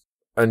Freedom.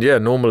 And yeah,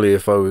 normally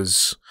if I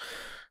was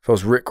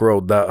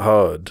rickrolled that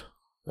hard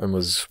and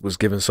was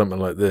given something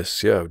like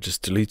this, yeah, I would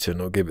just delete it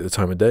and I'll give it the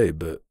time of day.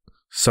 But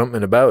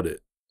something about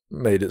it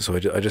made it so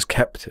I just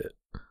kept it.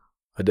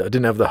 I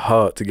didn't have the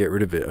heart to get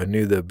rid of it. I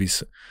knew there'd be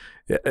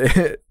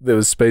there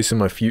was space in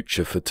my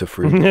future to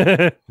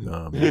freedom.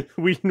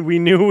 We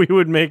knew we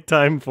would make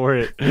time for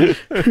it.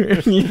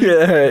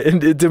 Yeah,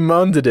 and it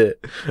demanded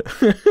it.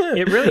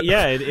 It really,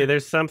 yeah.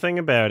 There's something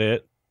about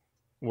it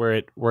where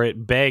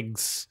it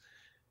begs,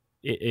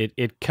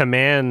 it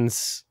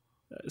commands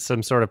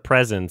some sort of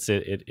presence.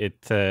 It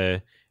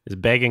is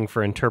begging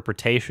for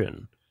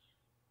interpretation.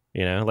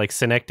 You know, like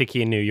Synecdoche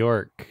in New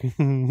York.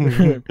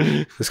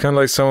 It's kind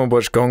of like someone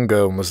watched Gone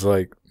Girl and was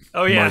like,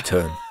 "Oh yeah, my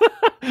turn."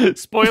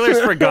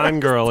 Spoilers for Gone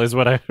Girl is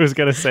what I was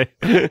gonna say.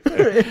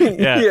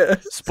 Yeah.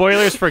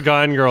 Spoilers for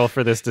Gone Girl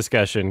for this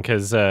discussion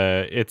because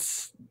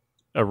it's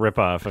a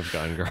ripoff of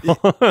Gone Girl.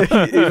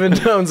 Even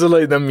down to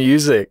like the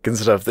music and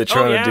stuff. They're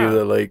trying to do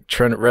the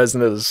trying to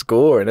resonate the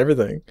score and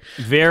everything.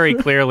 Very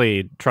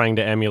clearly trying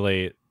to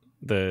emulate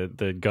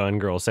the Gone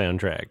Girl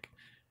soundtrack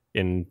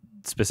in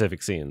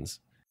specific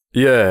scenes.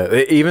 Yeah,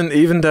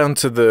 even down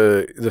to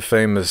the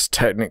famous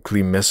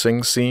technically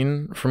missing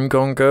scene from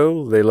Gone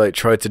Girl, they like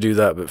tried to do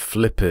that but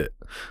flip it.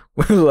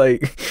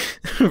 Like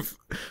for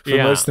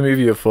most of the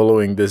movie, you're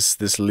following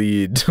this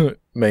lead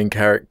main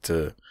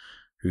character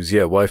whose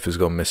wife has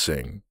gone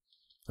missing,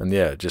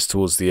 and just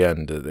towards the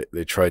end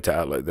they try to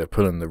act like they're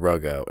pulling the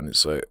rug out, and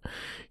it's like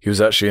he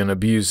was actually an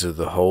abuser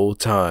the whole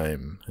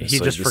time. He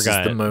just forgot. This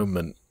is the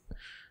moment.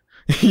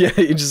 Yeah,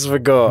 he just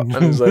forgot,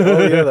 and it's like,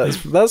 oh yeah,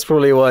 that's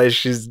probably why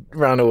she's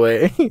ran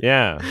away.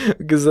 Yeah,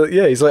 because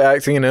he's like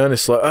acting in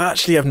earnest, like I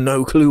actually have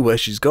no clue where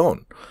she's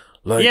gone.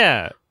 Like,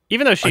 yeah,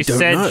 even though she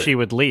said she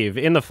would leave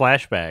in the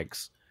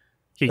flashbacks,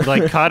 he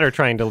like caught her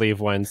trying to leave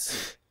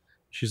once.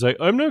 She's like,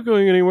 I'm not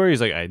going anywhere.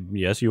 He's like,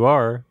 yes, you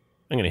are.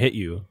 I'm gonna hit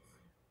you.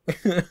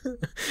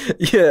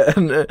 Yeah,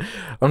 and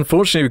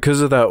unfortunately,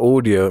 because of that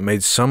audio, it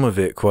made some of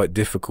it quite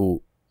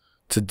difficult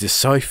to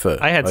decipher.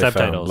 I had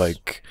subtitles.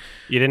 Like,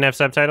 you didn't have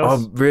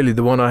subtitles? Oh, really?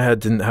 The one I had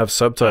didn't have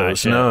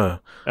subtitles. No.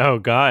 Oh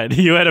God,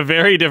 you had a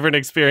very different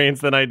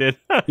experience than I did.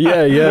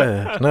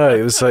 Yeah. No,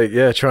 it was like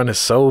trying to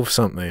solve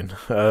something.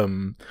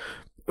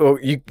 Well,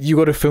 you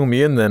got to fill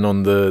me in then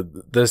on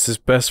there's this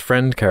best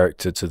friend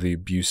character to the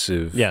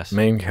abusive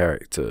main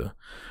character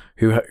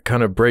who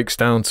kind of breaks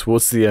down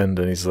towards the end,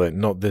 and he's like,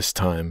 not this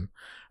time,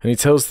 and he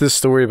tells this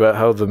story about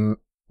how the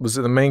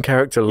main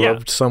character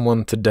loved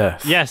someone to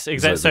death. Yes,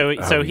 exactly.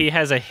 Like, so he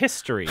has a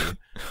history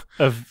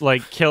of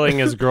like killing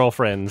his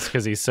girlfriends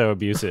because he's so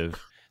abusive.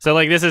 So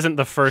like this isn't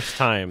the first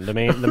time. The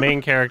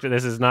main character,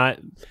 this is not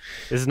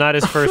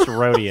his first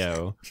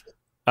rodeo.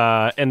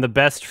 And the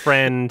best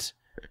friend,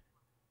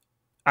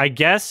 I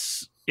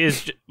guess,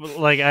 is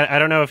like I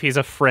don't know if he's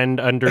a friend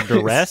under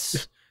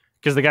duress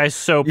because the guy's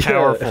so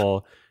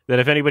powerful that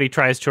if anybody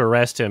tries to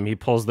arrest him, he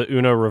pulls the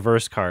Uno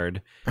reverse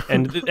card,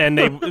 and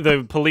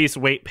the police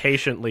wait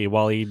patiently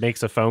while he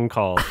makes a phone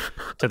call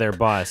to their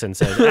boss and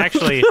says,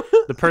 actually,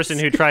 the person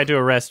who tried to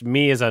arrest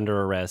me is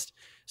under arrest.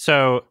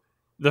 So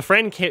the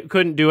friend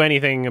couldn't do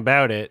anything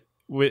about it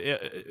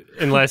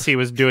unless he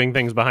was doing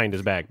things behind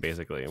his back,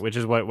 basically, which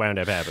is what wound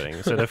up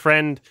happening. So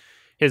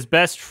his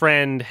best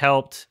friend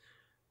helped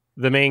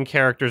the main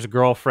character's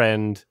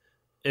girlfriend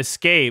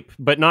escape,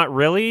 but not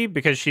really,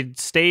 because she'd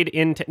stayed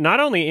not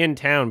only in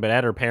town but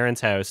at her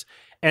parents' house,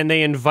 and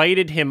they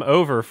invited him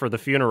over for the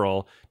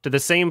funeral to the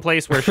same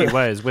place where she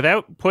was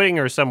without putting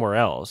her somewhere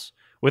else,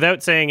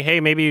 without saying,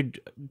 hey, maybe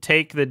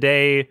take the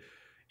day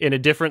in a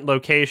different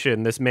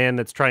location. This man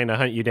that's trying to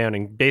hunt you down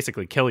and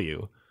basically kill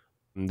you,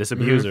 this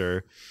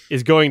abuser,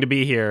 is going to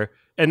be here.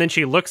 And then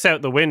she looks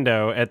out the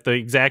window at the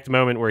exact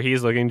moment where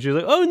he's looking. She's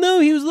like, oh no,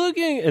 he was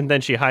looking. And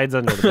then she hides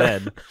under the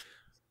bed.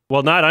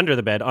 Well, not under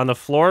the bed, on the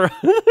floor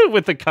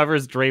with the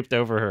covers draped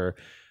over her.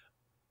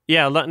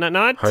 Yeah,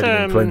 not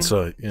hiding in plain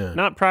sight. Yeah,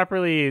 not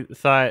properly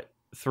thought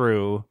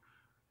through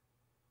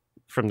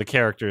from the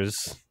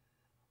characters.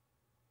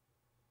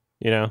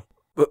 You know.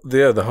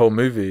 Yeah, the whole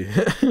movie.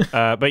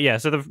 But yeah,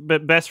 so the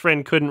best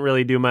friend couldn't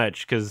really do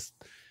much because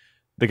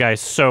the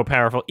guy's so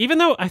powerful. Even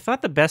though I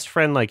thought the best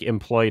friend like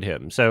employed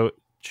him, so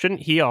shouldn't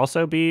he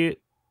also be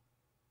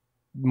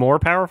more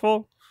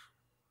powerful?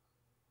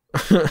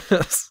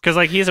 Because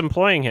like he's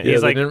employing him. Yeah,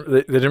 he's they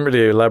like didn't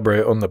really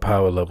elaborate on the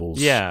power levels.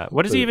 Yeah,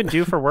 what does he even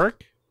do for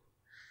work?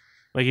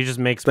 Like he just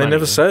makes money. They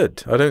never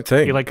said. I don't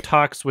think he like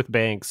talks with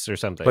banks or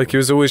something. Like he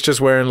was always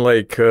just wearing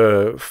like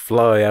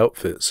fly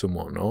outfits and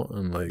whatnot,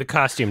 and like the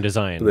costume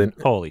design.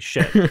 Holy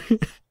shit,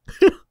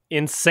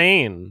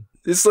 insane!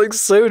 It's like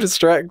so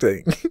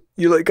distracting.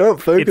 You like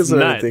can't focus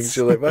on anything.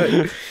 So you're like,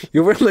 man,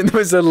 you're wearing like the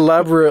most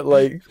elaborate,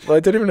 like I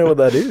don't even know what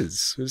that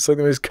is. It's like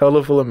the most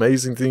colorful,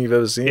 amazing thing you've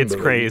ever seen. It's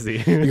crazy.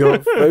 Like, you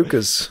can't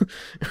focus.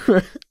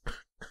 Yeah,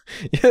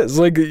 it's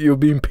like you're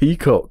being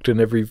peacocked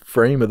in every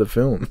frame of the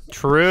film.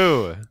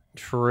 True.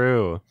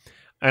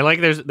 I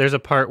like there's a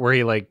part where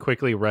he like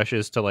quickly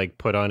rushes to like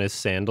put on his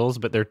sandals,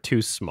 but they're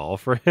too small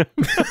for him.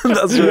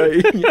 That's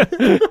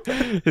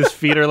right. His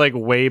feet are like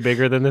way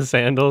bigger than the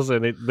sandals,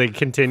 and they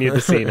continue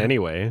the scene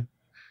anyway,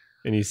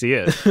 and you see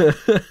it.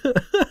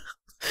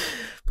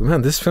 But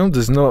man, this film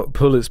does not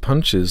pull its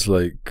punches.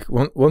 Like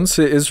once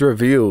it is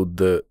revealed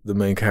that the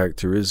main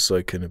character is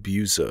like an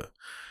abuser,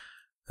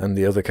 and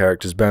the other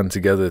characters band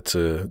together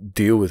to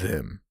deal with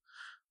him,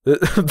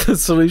 the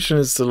solution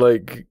is to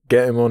like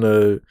get him on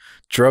a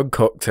drug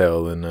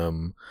cocktail.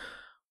 And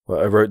well,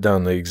 I wrote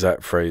down the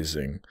exact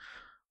phrasing.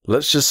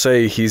 Let's just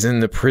say he's in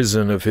the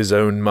prison of his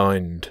own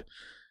mind.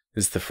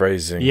 Is the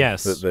phrasing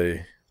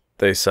that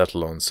they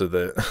settle on. So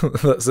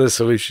that's their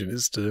solution,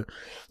 is to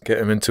get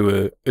him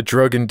into a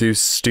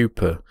drug-induced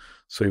stupor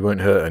so he won't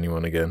hurt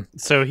anyone again.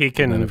 So he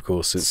can, then, of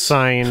course,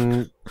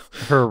 sign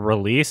her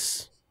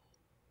release?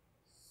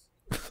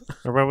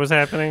 Or what was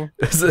happening?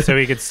 So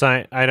he could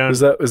sign... I don't...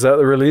 Was that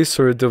the release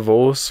or a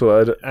divorce?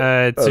 Or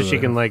so she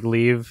can, like,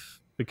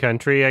 leave the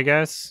country, I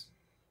guess?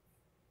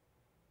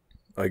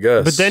 I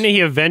guess. But then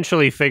he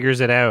eventually figures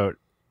it out.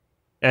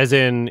 As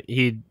in,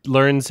 he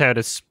learns how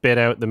to spit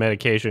out the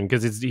medication,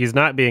 because he's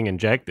not being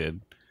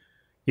injected.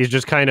 He's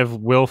just kind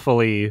of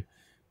willfully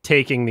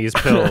taking these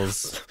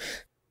pills.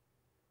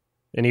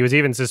 And he was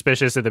even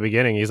suspicious at the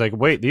beginning. He's like,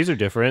 wait, these are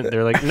different.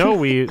 They're like, no,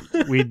 we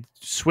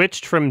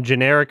switched from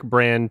generic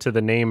brand to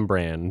the name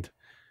brand.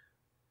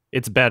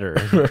 It's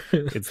better.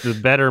 It's the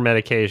better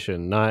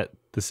medication, not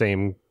the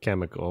same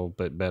chemical,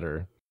 but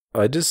better.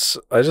 I just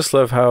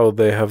love how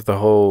they have the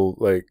whole,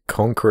 like,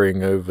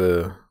 conquering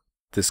over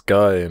this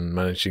guy and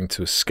managing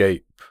to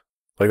escape.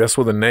 Like, that's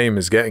what the name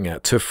is getting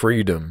at. To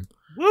freedom.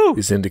 Woo!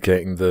 Is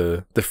indicating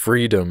the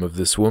freedom of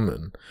this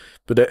woman.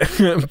 But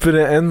it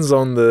ends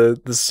on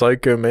the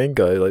psycho main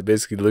guy, like,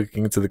 basically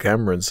looking into the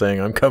camera and saying,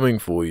 I'm coming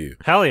for you.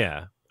 Hell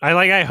yeah.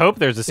 I hope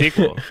there's a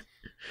sequel.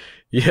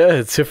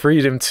 Yeah, To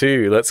Freedom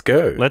 2. Let's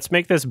go. Let's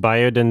make this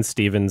Bioden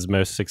Stevens'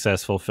 most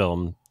successful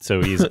film,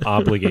 so he's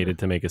obligated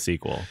to make a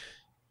sequel.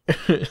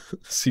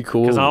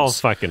 Sequels. Because I'll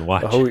fucking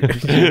watch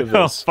it.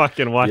 I'll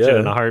fucking watch it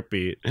in a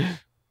heartbeat.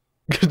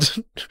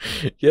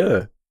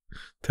 Yeah.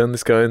 Turn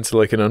this guy into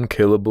like an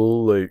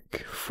unkillable,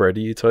 like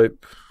Freddy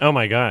type. Oh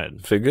my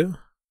god. Figure.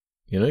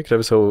 You know, you could have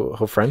his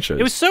whole franchise.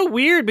 It was so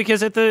weird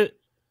because at the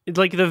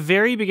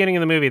very beginning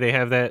of the movie, they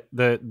have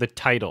the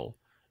title.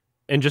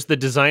 And just the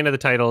design of the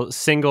title,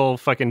 single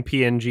fucking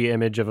PNG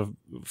image of a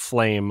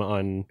flame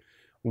on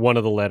one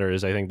of the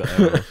letters, I think the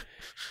O.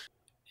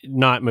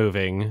 Not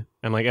moving.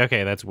 I'm like,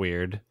 okay, that's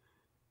weird.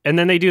 And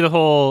then they do the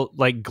whole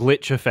like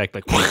glitch effect,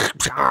 like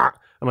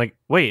I'm like,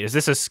 wait, is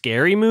this a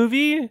scary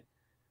movie?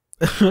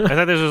 I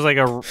thought this was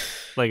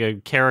like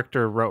a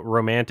character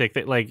romantic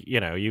thing. Like, you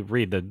know, you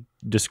read the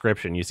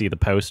description, you see the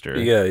poster,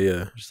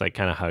 yeah, just like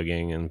kind of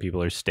hugging, and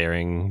people are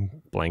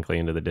staring blankly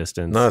into the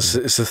distance. No,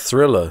 it's a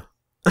thriller,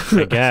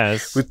 I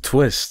guess, with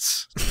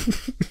twists.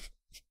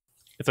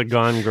 It's a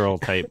Gone Girl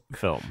type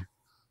film.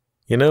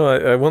 You know,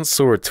 I once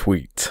saw a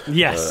tweet.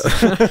 Yes.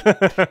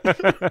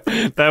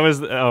 That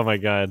was, oh my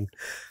god.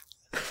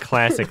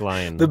 Classic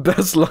line. The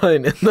best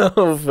line in the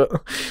whole film.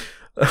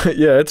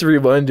 Yeah, I had to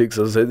rewind it because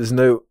I was like, there's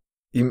no...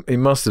 He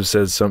must have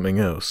said something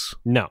else.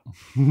 No.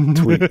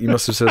 Tweet. He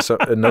must have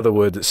said another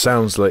word that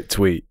sounds like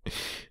tweet.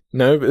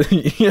 No, but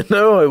you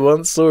know, I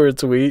once saw a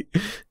tweet.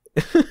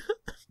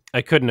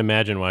 I couldn't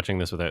imagine watching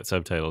this without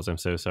subtitles. I'm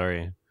so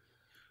sorry.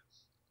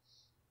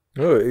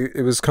 Oh,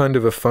 it was kind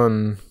of a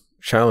fun...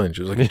 challenge.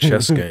 It was like a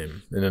chess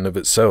game in and of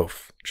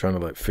itself, trying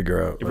to like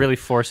figure out. It really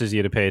forces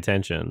you to pay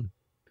attention.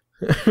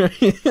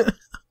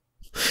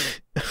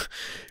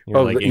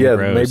 Oh, like yeah,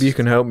 maybe you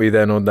can help me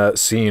then on that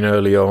scene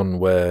early on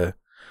where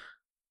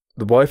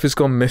the wife has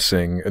gone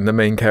missing and the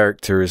main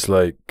character is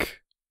like,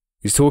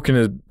 he's talking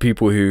to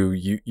people who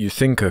you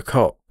think are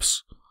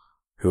cops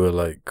who are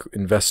like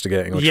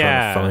investigating or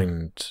trying to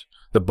find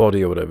the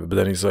body or whatever, but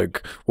then he's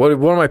like, what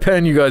am I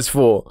paying you guys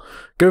for?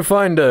 Go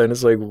find her. And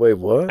it's like, wait,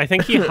 what? I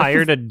think he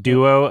hired a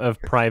duo of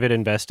private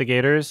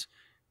investigators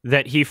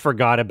that he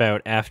forgot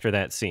about after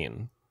that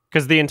scene.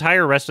 Because the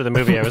entire rest of the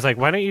movie, I was like,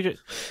 why don't you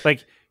just,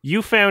 like,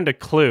 you found a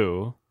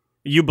clue.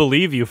 You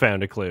believe you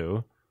found a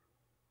clue.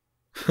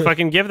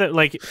 Fucking give that,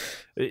 like,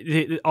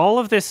 all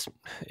of this,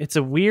 it's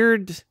a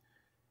weird,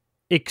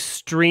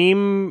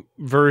 extreme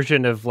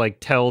version of, like,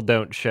 tell,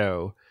 don't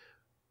show.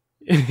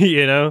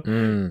 You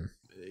know?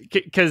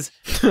 Because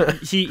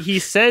he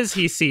says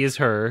he sees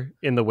her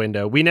in the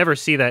window. We never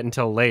see that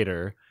until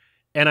later.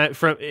 And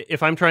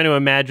if I'm trying to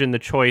imagine the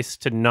choice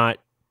to not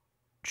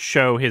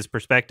show his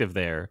perspective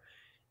there,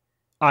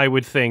 I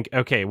would think,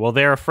 okay, well,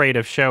 they're afraid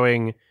of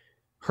showing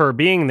her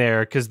being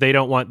there because they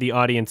don't want the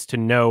audience to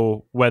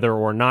know whether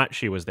or not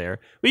she was there.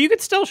 But you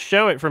could still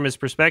show it from his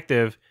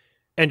perspective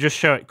and just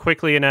show it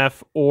quickly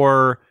enough,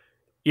 or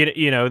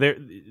you know, there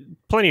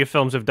plenty of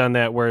films have done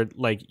that where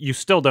like you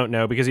still don't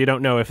know because you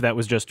don't know if that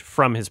was just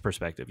from his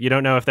perspective. You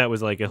don't know if that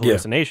was like a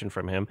hallucination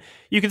from him.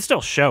 You can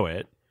still show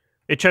it.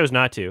 It chose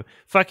not to.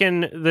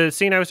 Fucking the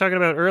scene I was talking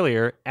about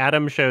earlier,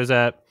 Adam shows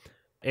up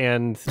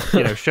and,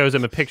 you know, shows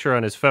him a picture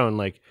on his phone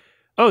like,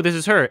 oh, this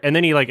is her. And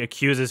then he like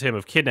accuses him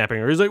of kidnapping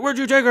her. He's like, where'd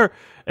you take her?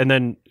 And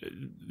then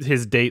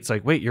his date's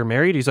like, wait, you're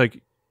married? He's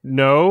like,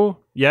 no,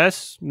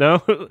 yes,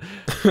 no.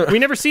 We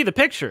never see the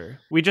picture.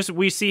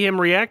 We see him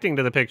reacting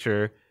to the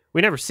picture.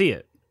 We never see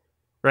it,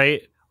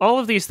 right? All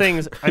of these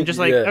things, I'm just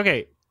like,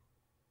 okay,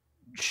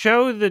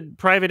 show the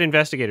private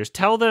investigators.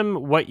 Tell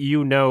them what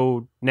you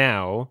know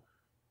now.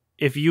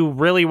 If you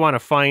really want to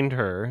find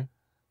her,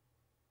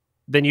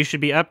 then you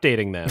should be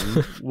updating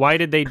them. Why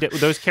did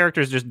those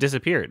characters just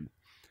disappeared?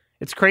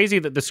 It's crazy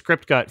that the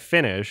script got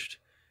finished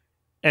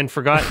and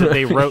forgot that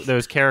they wrote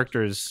those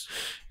characters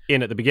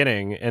in at the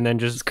beginning, and then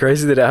just... It's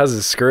crazy that it has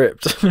a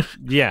script.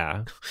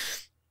 Yeah.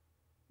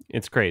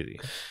 It's crazy.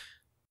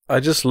 I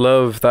just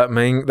love that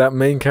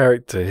main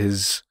character,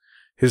 his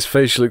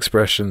facial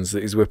expressions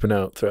that he's whipping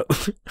out throughout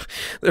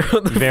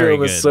the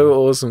film is so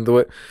awesome.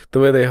 The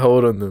way they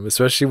hold on them,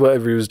 especially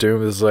whatever he was doing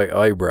with his like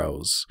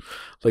eyebrows,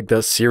 like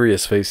that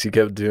serious face he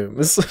kept doing. I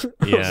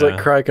was like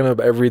cracking up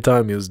every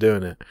time he was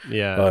doing it.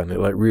 Yeah, and it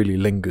like really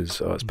lingers.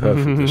 Oh, it's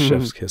perfect. The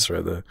chef's kiss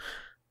right there.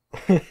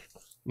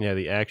 Yeah,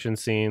 the action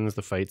scenes,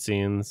 the fight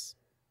scenes.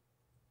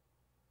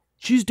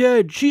 She's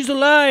dead. She's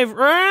alive.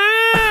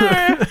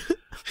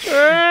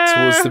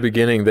 Towards the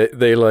beginning,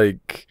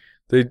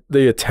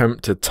 they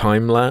attempt to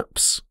time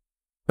lapse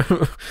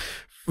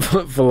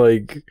for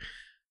like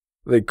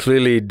they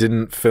clearly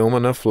didn't film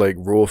enough like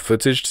raw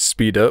footage to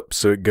speed up,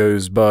 so it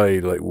goes by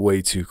like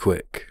way too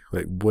quick,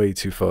 like way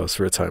too fast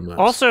for a time lapse.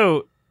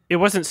 Also, it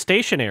wasn't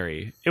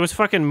stationary. It was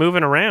fucking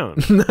moving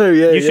around. No,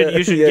 yeah,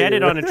 you should get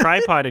it on a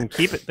tripod and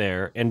keep it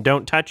there and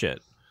don't touch it.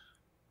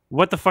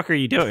 What the fuck are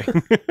you doing?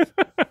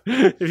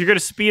 If you're going to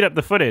speed up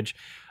the footage.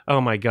 Oh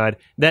my God.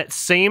 That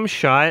same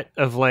shot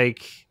of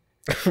like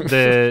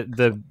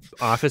the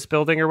office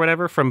building or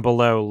whatever from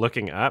below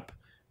looking up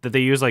that they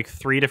use like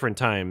 3 different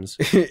times.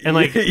 And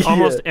like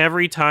almost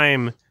every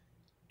time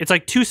it's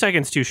like 2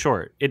 seconds too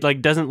short. It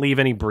like doesn't leave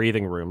any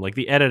breathing room. Like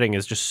the editing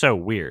is just so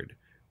weird.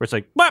 Where it's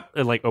like, what?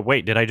 And like, oh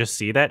wait, did I just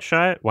see that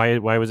shot? Why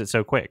was it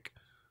so quick?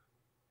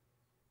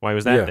 Why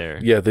was that there?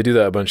 Yeah, they do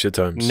that a bunch of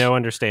times. No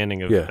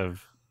understanding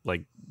of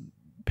like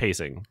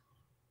pacing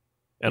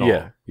at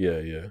all.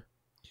 Yeah.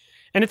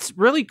 And it's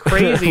really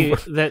crazy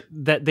that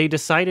they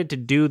decided to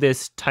do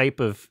this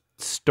type of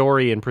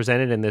story and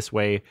present it in this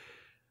way,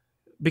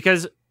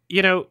 because,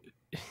 you know,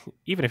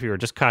 even if you were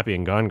just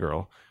copying Gone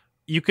Girl,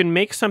 you can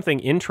make something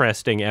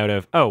interesting out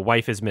of, oh,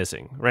 wife is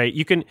missing, right?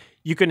 You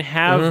can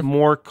have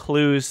more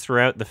clues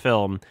throughout the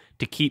film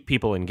to keep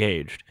people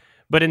engaged.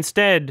 But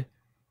instead,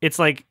 it's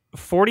like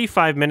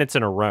 45 minutes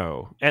in a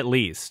row, at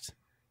least,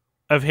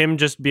 of him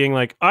just being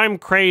like, I'm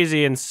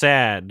crazy and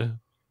sad.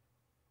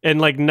 And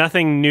like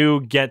nothing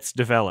new gets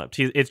developed.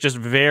 It's just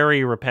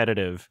very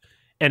repetitive,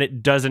 and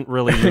it doesn't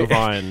really move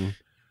on.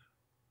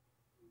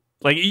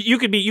 Like you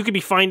could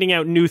be finding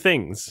out new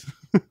things.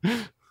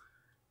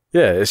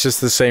 Yeah, it's just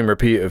the same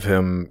repeat of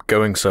him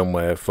going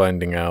somewhere,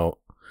 finding out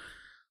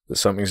that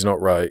something's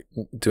not right,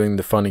 doing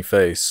the funny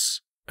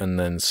face, and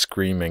then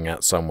screaming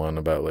at someone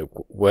about like,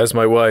 "Where's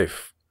my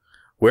wife?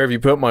 Where have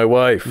you put my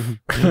wife?"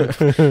 And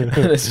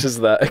it's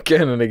just that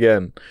again and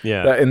again.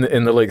 Yeah, that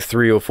in the like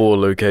 3 or 4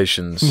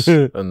 locations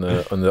on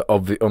the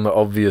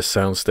obvious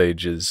sound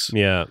stages.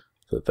 Yeah,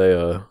 that they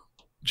are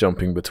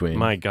jumping between.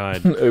 My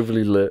God,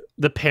 overly lit.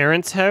 The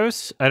parents'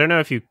 house. I don't know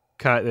if you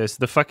caught this.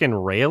 The fucking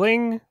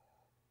railing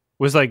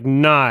was like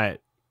not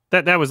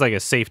that was like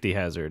a safety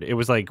hazard. It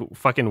was like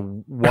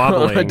fucking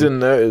wobbling. I didn't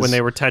notice when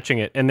they were touching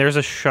it. And there's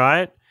a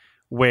shot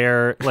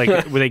where like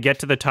when they get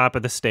to the top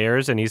of the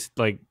stairs and he's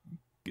like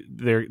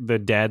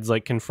the dad's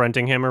like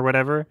confronting him or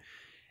whatever.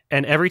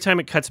 And every time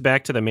it cuts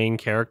back to the main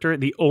character,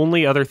 the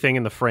only other thing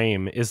in the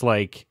frame is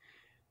like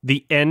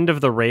the end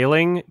of the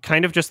railing,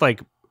 kind of just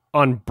like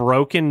on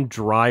broken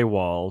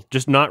drywall,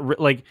 just not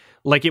like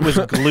it was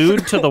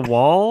glued to the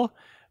wall,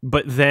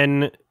 but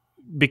then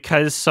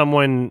because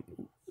someone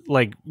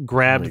like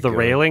grabbed the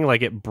railing,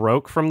 like it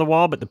broke from the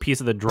wall, but the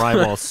piece of the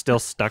drywall still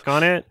stuck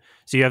on it.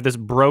 So you have this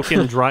broken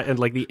and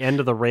like the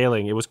end of the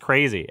railing. It was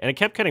crazy, and it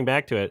kept cutting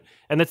back to it,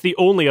 and that's the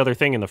only other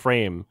thing in the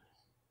frame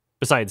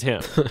besides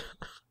him.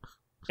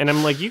 And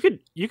I'm like, you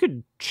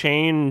could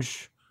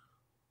change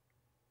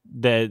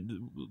the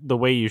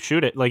way you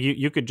shoot it. Like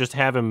you could just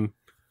have him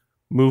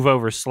move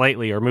over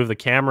slightly or move the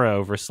camera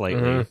over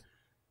slightly,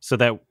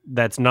 so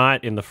that's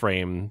not in the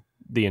frame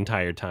the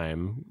entire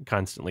time,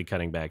 constantly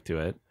cutting back to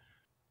it.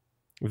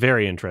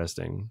 Very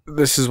interesting.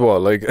 This is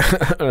what, like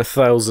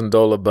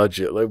 $1,000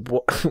 budget. Like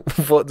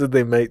what did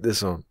they make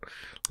this on?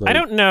 Like... I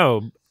don't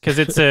know, because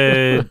it's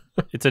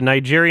a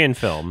Nigerian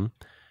film.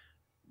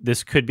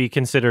 This could be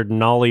considered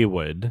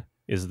Nollywood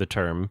is the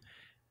term,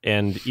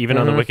 and even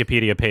on the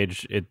Wikipedia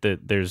page,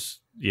 there's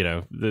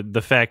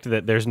the fact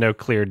that there's no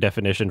clear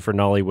definition for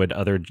Nollywood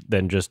other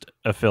than just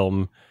a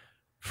film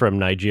from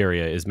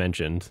Nigeria is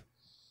mentioned.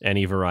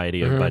 Any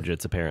variety of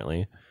budgets,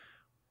 apparently.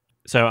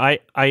 So I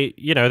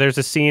there's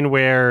a scene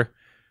where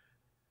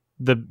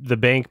the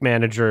bank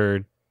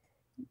manager,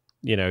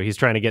 he's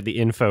trying to get the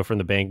info from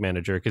the bank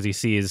manager because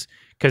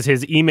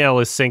his email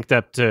is synced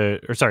up to,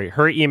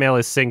 her email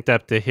is synced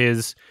up to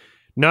his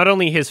not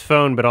only his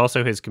phone but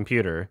also his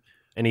computer,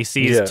 and he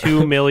sees Yeah.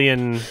 2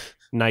 million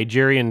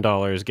Nigerian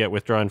dollars get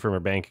withdrawn from her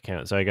bank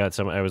account. So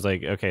I was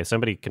like, okay,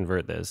 somebody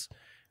convert this.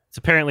 It's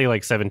apparently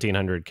like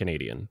 1,700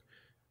 Canadian.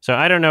 So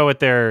I don't know what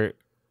they're,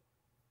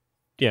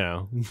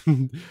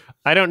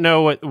 I don't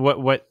know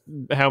what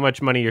how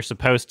much money you're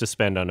supposed to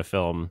spend on a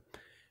film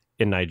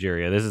in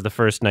Nigeria. This is the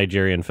first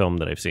Nigerian film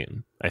that I've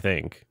seen, I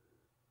think.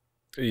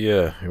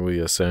 Yeah, we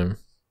are same.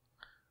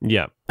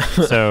 Yeah.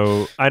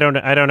 So I don't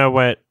know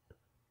what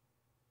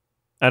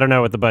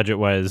the budget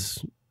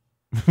was.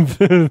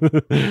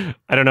 I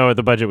don't know what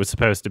the budget was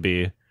supposed to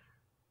be.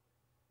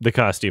 The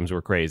costumes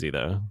were crazy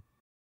though.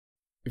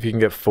 If you can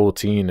get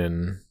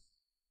 14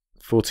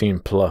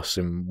 plus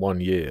in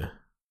 1 year,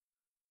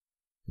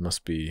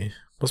 must be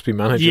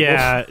manageable.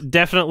 Yeah,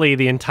 definitely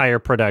the entire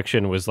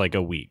production was like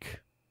a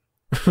week.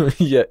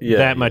 yeah.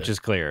 That much is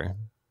clear.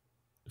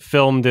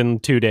 Filmed in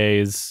 2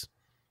 days,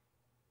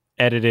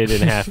 edited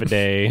in half a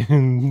day.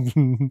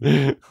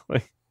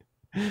 Like,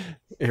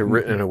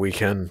 written in a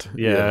weekend.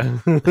 yeah.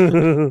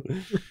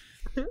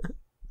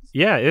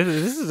 Yeah,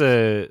 this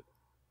is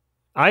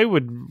I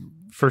would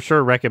for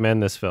sure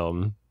recommend this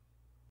film.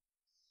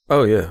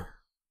 Oh yeah.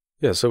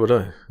 Yeah, so would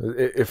I.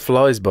 It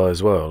flies by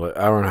as well, like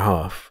hour and a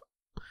half.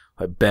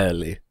 Like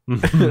barely.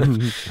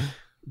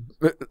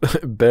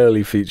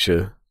 Barely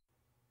feature.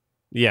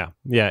 Yeah.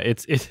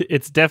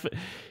 It's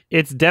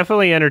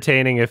definitely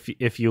entertaining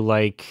if you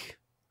like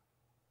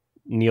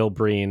Neil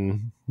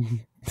Breen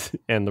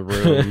and The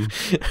Room.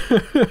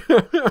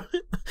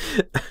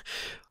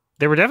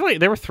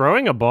 They were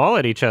throwing a ball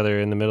at each other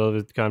in the middle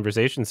of the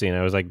conversation scene.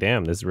 I was like,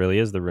 damn, this really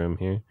is The Room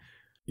here.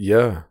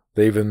 Yeah,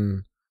 they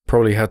even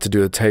probably had to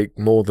do a take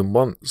more than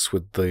once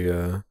with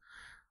the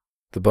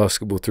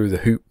basketball through the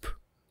hoop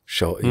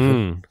shot.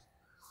 Even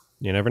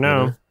you never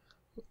know.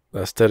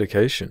 That's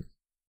dedication.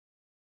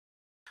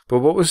 But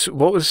what was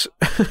what was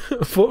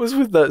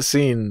with that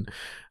scene?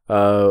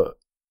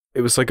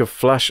 It was like a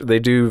flash. They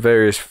do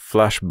various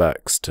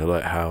flashbacks to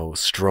like how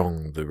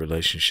strong the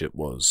relationship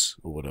was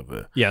or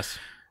whatever. Yes.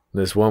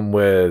 There's one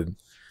where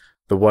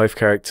the wife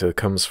character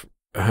comes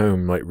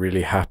home like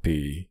really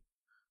happy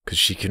because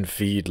she can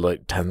feed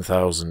like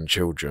 10,000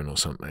 children or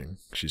something.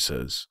 She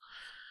says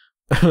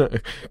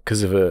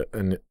because of it,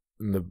 and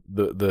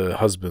the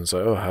husband's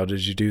like, "Oh, how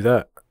did you do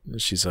that?"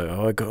 And she's like,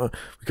 "Oh, we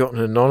got an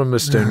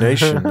anonymous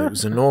donation. It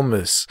was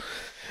enormous."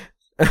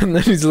 And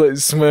then he's like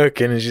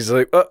smirking, and she's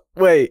like, "Oh,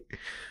 wait,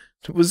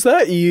 was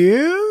that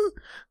you?"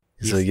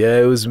 He's like, "Yeah,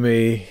 it was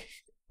me."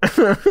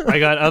 I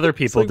got other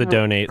people to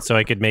donate so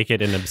I could make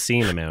it an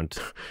obscene amount.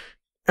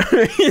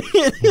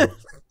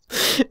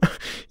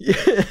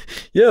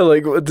 yeah,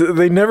 like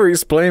they never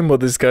explain what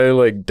this guy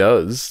like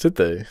does, did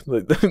they?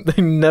 Like they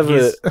never.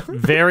 He's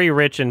very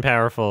rich and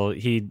powerful.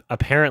 He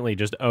apparently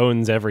just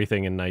owns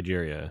everything in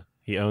Nigeria.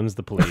 He owns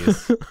the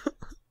police,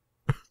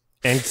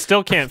 and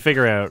still can't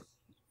figure out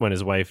when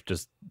his wife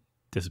just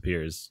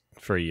disappears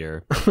for a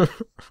year.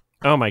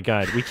 Oh my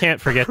god, we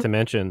can't forget to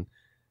mention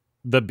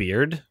the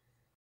beard.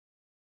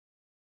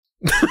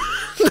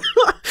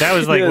 That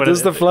was like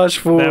there's the flash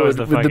forward with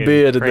the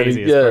beard, and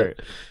then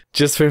part.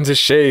 Just for him to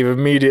shave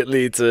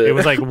immediately to. It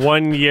was like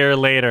 1 year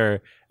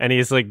later, and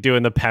he's like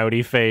doing the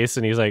pouty face,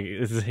 and he's like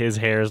his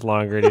hair is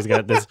longer, and he's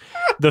got the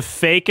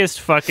fakest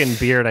fucking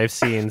beard I've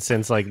seen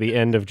since like the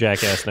end of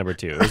Jackass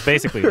 #2. It was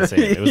basically the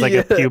same. It was like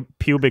a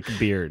pubic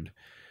beard.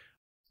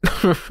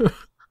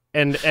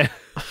 And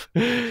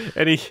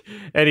he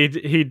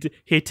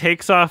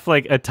takes off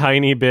like a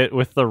tiny bit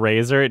with the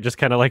razor. It just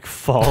kind of like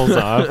falls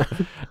off.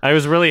 I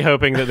was really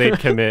hoping that they'd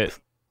commit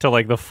to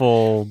like the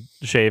full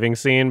shaving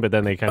scene, but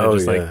then they kind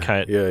of like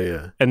cut.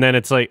 Yeah. And then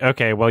it's like,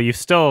 okay, well you've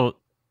still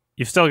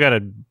got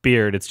a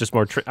beard. It's just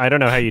more. I don't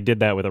know how you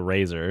did that with a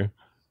razor.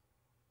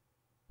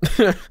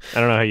 I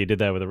don't know how you did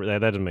that with that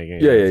doesn't make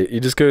any sense. Yeah. He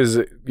just goes.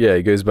 Yeah,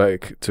 he goes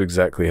back to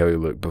exactly how he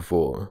looked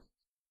before.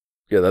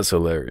 Yeah, that's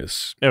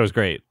hilarious. It was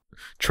great.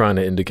 Trying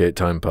to indicate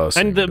time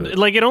passing, and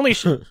like it only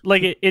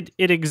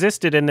it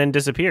existed and then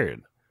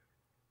disappeared.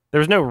 There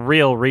was no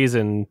real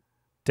reason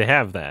to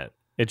have that.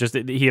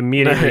 He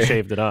immediately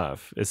shaved it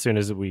off as soon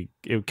as it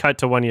cut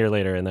to 1 year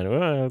later, and then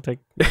get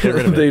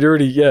rid of it. They'd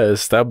already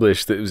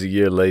established that it was a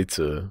year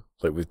later,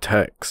 like with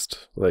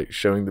text, like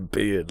showing the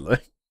beard.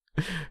 Like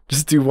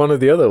just do one or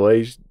the other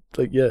way.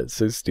 Like it's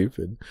so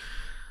stupid.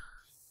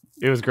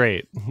 It was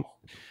great.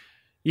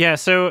 Yeah,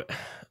 so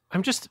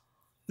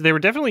they were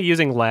definitely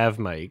using lav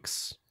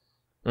mics.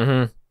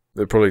 Mm-hmm.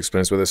 That probably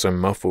explains why they're so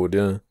muffled,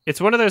 yeah.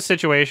 It's one of those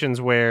situations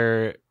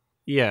where,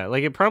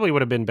 like it probably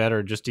would have been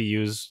better just to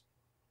use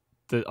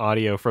the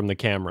audio from the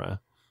camera.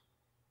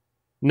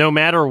 No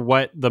matter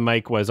what the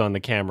mic was on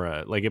the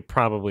camera, like it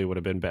probably would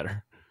have been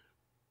better.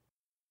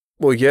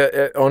 Well,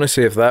 yeah,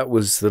 honestly, if that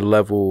was the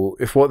level,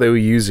 if what they were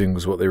using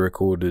was what they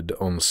recorded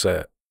on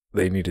set,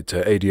 they needed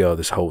to ADR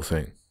this whole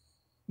thing.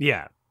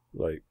 Yeah.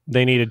 Like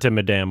they needed to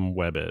Madame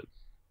Web it.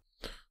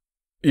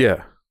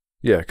 Yeah,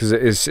 because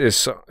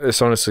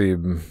it's honestly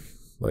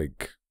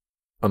like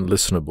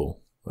unlistenable.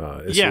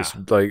 It's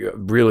like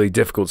really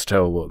difficult to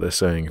tell what they're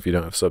saying if you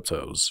don't have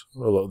subtitles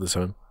a lot of the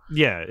time.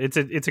 Yeah, it's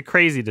a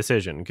crazy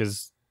decision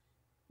because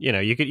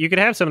you could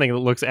have something that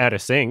looks out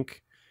of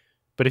sync,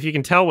 but if you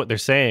can tell what they're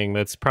saying,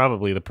 that's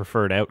probably the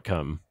preferred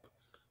outcome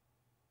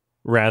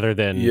rather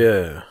than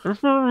Yeah.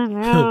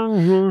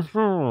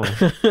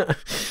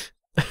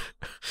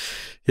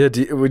 Yeah,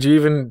 would you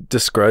even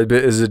describe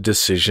it as a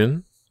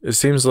decision? It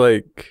seems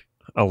like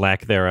a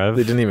lack thereof.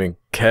 They didn't even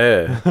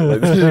care.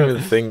 Like, they didn't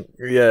even think.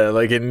 Yeah,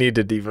 like it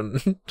needed even.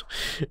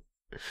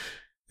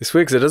 It's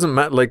weird because it doesn't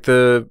matter. Like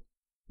the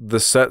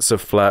sets are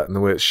flat and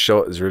the way it's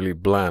shot is really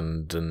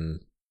bland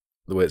and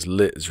the way it's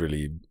lit is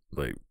really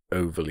like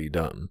overly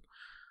done.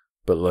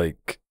 But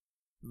like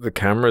the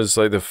cameras,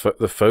 like the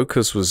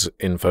focus was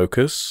in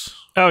focus.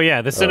 Oh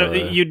yeah,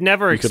 you'd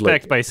never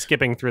expect by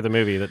skipping through the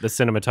movie that the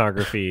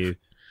cinematography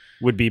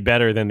would be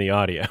better than the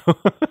audio.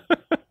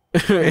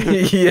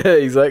 Yeah,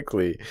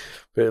 exactly.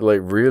 But it like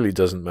really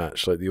doesn't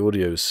match. Like the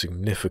audio is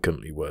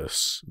significantly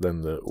worse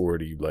than the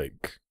already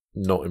like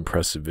not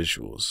impressive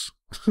visuals.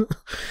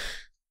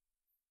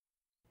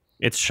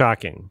 It's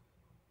shocking.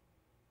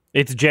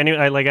 It's genuine.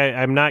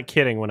 I'm not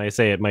kidding when I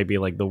say it might be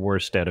like the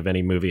worst out of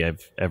any movie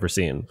I've ever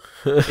seen.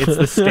 It's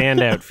the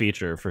standout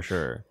feature for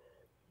sure.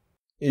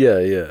 Yeah.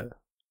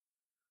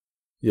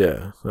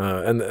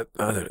 And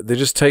they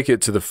just take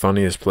it to the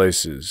funniest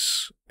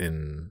places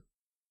in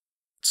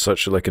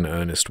such like an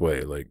earnest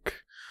way.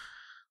 Like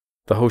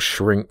the whole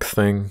shrink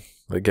thing,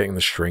 like getting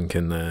the shrink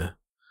in there,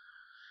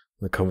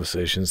 the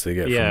conversations they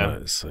get from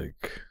that. It's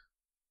like,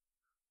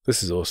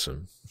 this is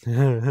awesome.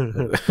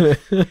 And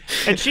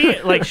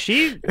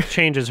she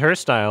changes her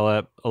style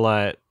up a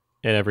lot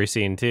in every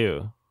scene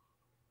too.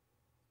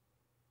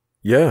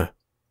 Yeah,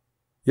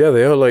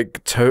 they are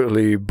like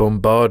totally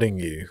bombarding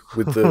you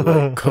with the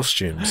like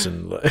costumes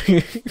and like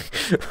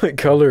the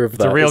color of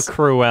that. It's a real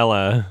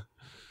Cruella.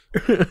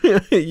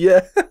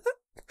 Yeah.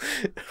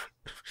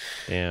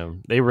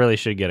 Damn, they really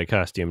should get a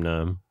costume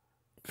nom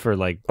for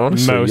like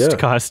honestly, most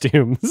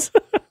costumes.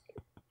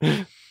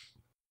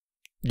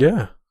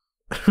 Yeah.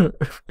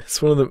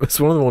 It's one of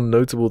the more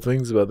notable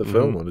things about the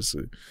film,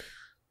 honestly.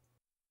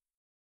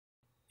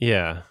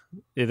 Yeah,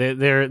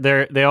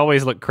 they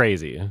always look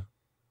crazy,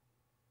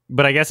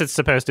 but I guess it's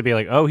supposed to be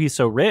like, oh, he's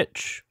so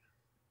rich.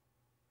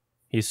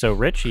 He's so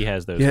rich. He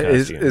has those. Yeah,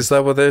 costumes. Is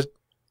that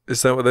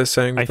what they're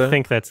saying? I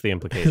think that's the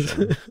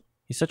implication.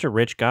 He's such a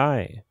rich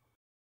guy.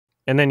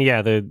 And then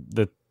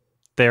the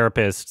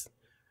therapist,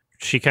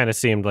 she kind of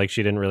seemed like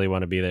she didn't really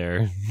want to be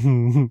there.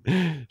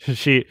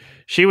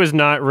 she was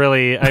not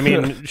really. I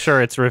mean,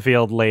 sure, it's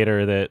revealed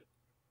later that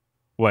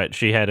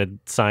she had a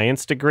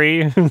science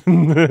degree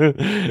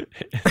because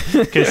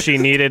she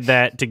needed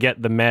that to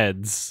get the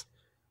meds.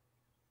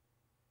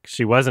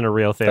 She wasn't a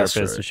real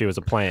therapist; right. She was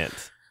a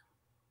plant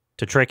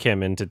to trick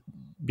him into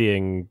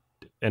being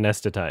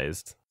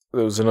anesthetized.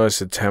 There was a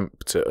nice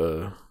attempt at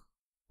a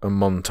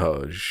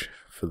montage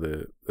for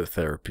the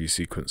therapy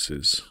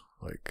sequences,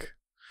 like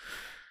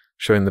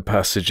showing the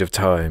passage of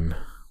time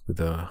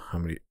with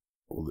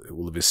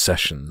all of his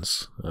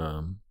sessions,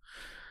 and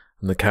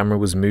the camera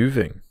was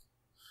moving.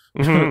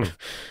 There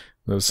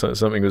was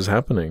something was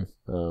happening,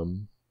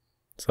 so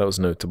that was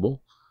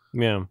notable.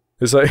 Yeah,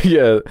 it's like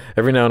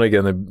every now and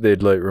again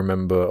they'd like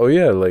remember, oh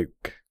yeah,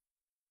 like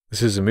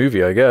this is a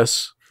movie, I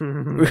guess.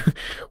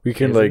 We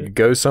can like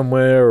go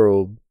somewhere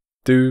or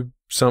do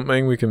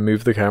something. We can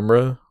move the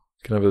camera.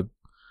 We can have a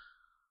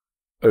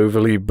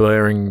overly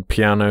blaring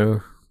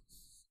piano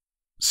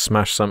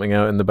smash something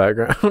out in the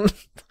background.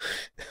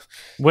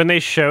 When they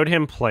showed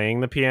him playing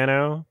the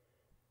piano,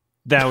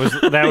 that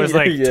was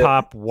like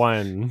top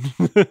one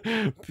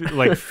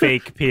like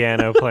fake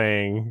piano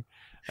playing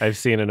I've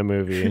seen in a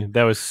movie.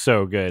 That was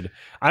so good.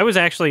 I was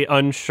actually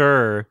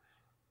unsure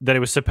that it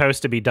was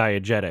supposed to be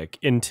diegetic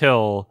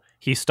until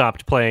he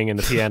stopped playing and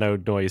the piano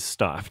noise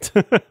stopped.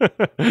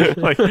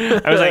 Like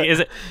I was like,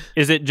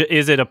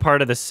 is it a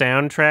part of the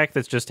soundtrack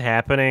that's just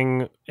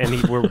happening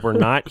and we're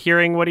not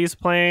hearing what he's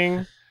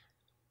playing?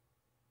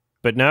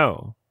 But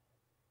no,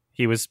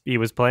 he was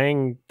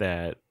playing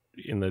that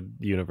in the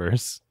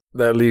universe.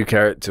 That lead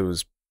character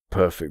was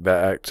perfect.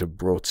 That actor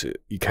brought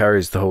it. He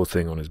carries the whole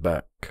thing on his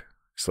back.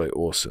 It's like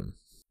awesome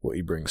what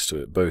he brings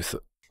to it, both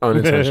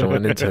unintentional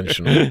and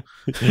intentional.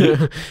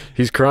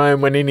 He's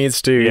crying when he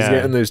needs to. He's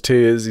getting those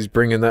tears. He's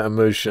bringing that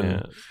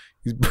emotion.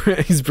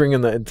 Yeah. He's bringing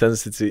that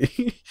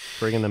intensity.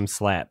 Bringing them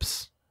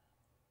slaps.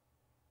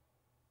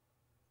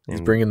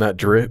 He's bringing that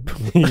drip.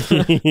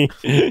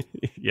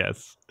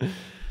 Yes.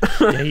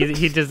 Yeah,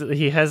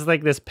 he has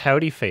like this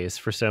pouty face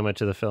for so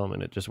much of the film,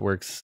 and it just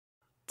works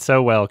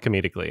so well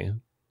comedically.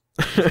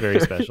 It's very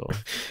special.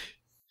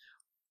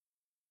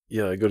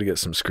 Yeah, I got to get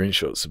some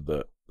screenshots of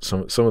that.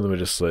 Some of them are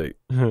just like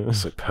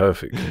it's like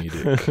perfect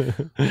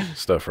comedic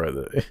stuff right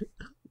there.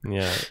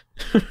 Yeah,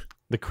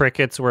 the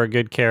crickets were a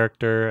good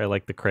character. I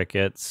like the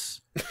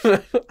crickets.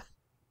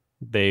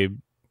 They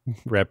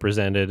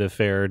represented a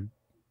fair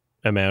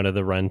amount of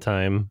the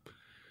runtime.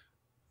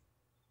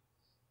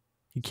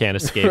 You can't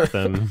escape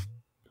them.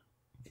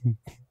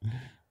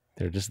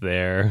 They're just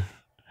there.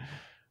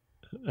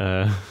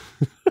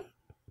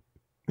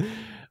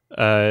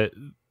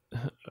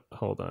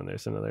 hold on.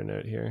 There's another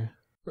note here.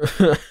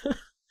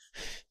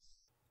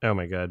 Oh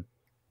my god.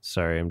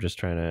 Sorry, I'm just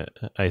trying to.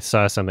 I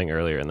saw something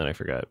earlier and then I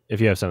forgot.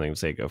 If you have something to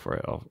say, go for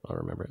it. I'll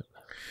remember it.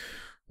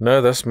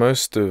 No, that's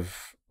most of.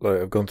 Like,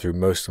 I've gone through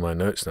most of my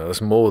notes now.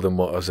 That's more than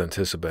what I was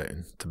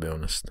anticipating, to be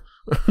honest.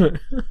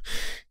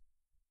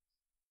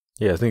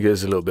 Yeah, I think it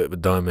is a little bit of a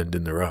diamond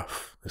in the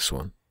rough, this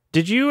one.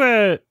 Did you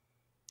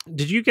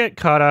get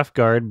caught off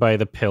guard by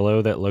the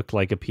pillow that looked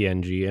like a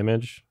PNG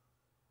image?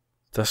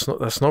 That's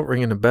not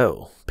ringing a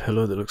bell.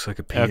 Pillow that looks like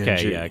a PNG.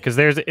 Okay, yeah, because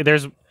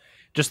there's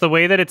just the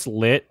way that it's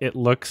lit.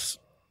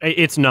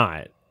 It's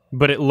not,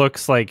 but it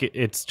looks like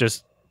it's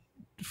just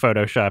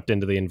photoshopped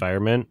into the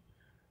environment,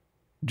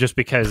 just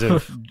because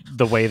of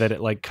the way that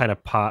it like kind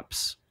of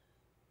pops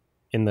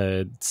in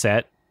the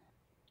set.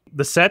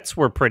 The sets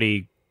were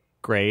pretty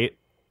great.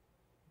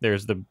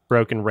 There's the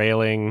broken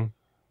railing.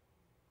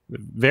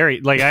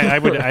 Very like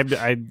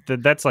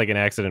that's like an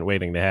accident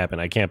waiting to happen.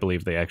 I can't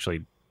believe they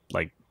actually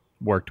like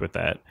worked with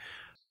that.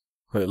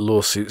 Like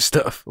lawsuit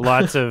stuff.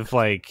 Lots of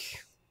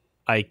like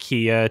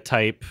IKEA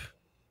type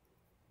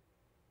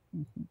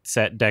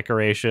set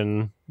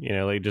decoration, you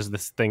know, like just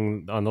this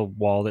thing on the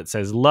wall that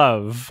says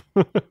love.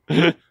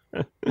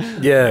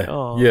 Yeah.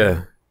 Oh,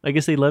 yeah. I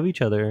guess they love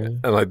each other.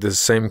 And like the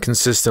same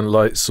consistent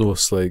light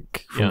source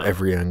like from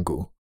every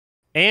angle.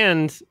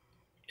 And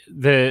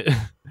the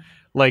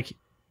like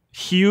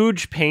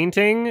huge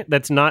painting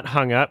that's not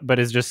hung up but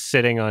is just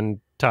sitting on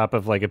top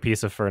of like a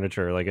piece of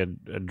furniture, like a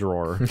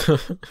drawer.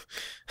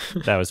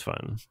 That was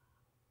fun.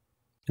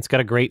 It's got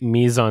a great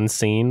mise en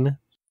scene.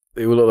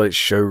 They all look like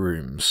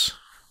showrooms.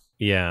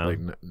 Yeah. Like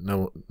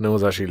no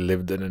one's actually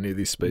lived in any of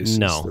these spaces.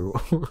 No.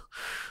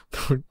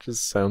 They're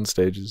just sound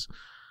stages.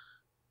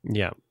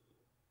 Yeah.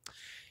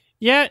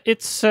 Yeah,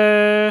 it's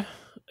a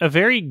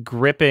very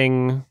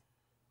gripping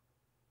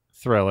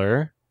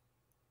thriller.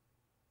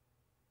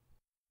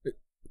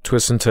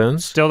 Twists and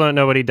turns. Still don't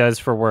know what he does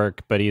for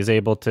work, but he's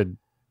able to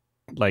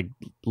like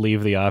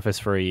leave the office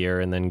for a year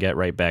and then get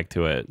right back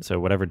to it. So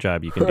whatever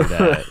job you can do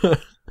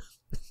that.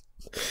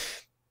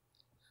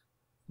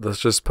 That's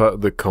just part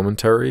of the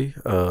commentary.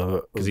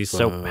 Because he's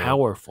so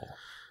powerful.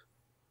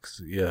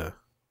 Yeah.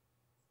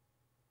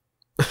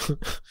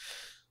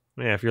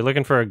 Yeah, if you're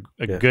looking for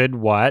a good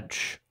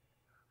watch,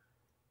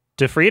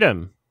 To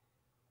Freedom.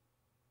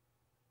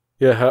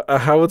 Yeah,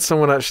 how would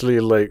someone actually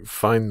like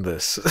find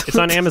this? It's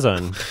on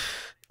Amazon.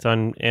 It's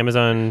on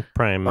Amazon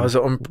Prime. Oh, is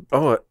it on?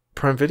 Oh,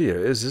 Prime Video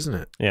it is, isn't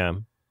it? Yeah.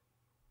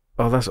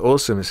 Oh, that's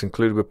awesome. It's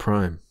included with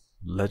Prime.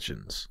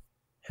 Legends.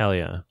 Hell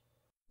yeah.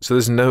 So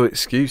there's no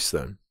excuse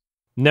then?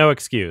 No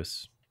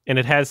excuse. And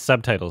it has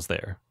subtitles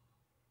there,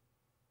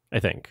 I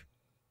think.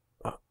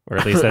 Or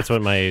at least that's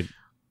what my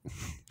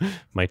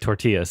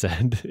tortilla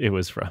said it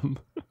was from.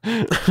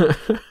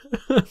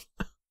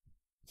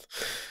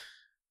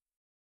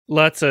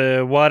 Lots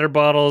of water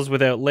bottles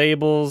without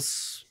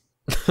labels.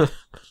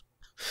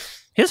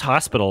 His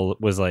hospital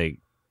was like,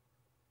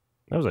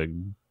 that was a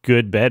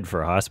good bed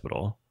for a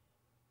hospital.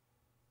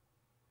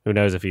 Who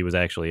knows if he was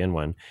actually in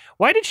one.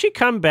 Why did she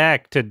come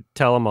back to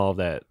tell him all of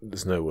that?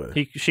 There's no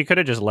way. She could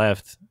have just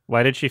left.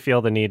 Why did she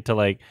feel the need to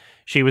like,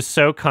 she was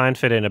so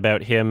confident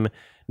about him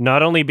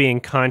not only being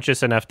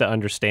conscious enough to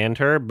understand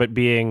her, but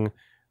being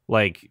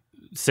like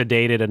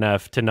sedated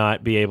enough to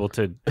not be able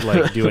to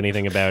like do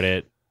anything about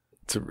it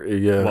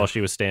while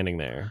she was standing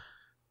there.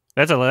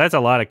 That's a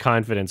lot of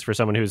confidence for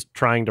someone who's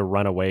trying to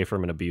run away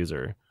from an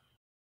abuser.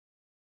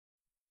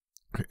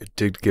 It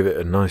did give it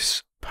a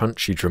nice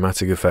punchy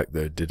dramatic effect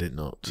though, did it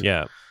not?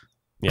 Yeah.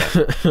 Yeah.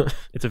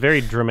 It's a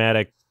very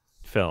dramatic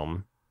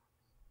film.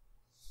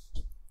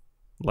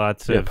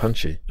 Lots of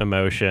punchy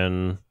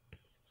emotion,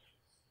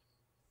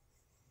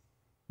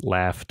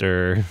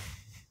 laughter.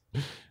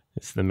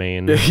 It's the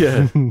main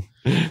the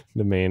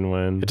main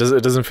one. It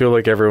doesn't feel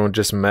like everyone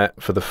just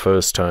met for the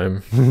first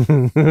time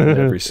in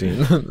every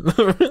scene.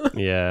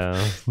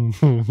 Yeah.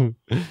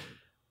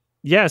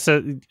 Yeah,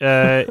 so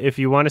if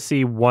you want to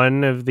see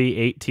one of the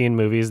 18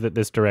 movies that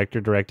this director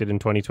directed in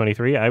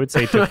 2023, I would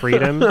say To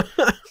Freedom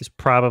is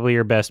probably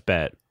your best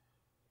bet.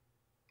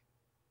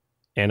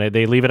 And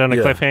they leave it on a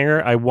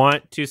cliffhanger. I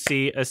want to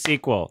see a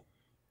sequel.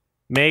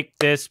 Make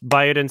this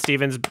Bioden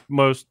Stevens'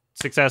 most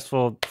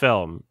successful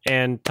film,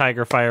 and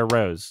Tiger Fire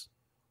Rose,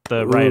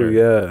 the writer.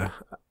 Yeah.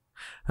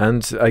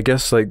 And I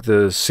guess like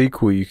the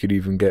sequel you could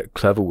even get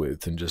clever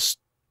with and just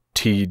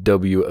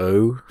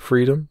TWO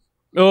Freedom.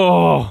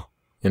 Oh!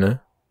 You know?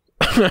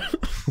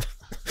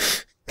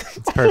 It's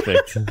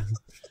perfect.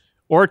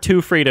 Or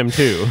To Freedom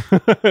too.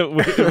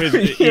 Which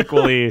is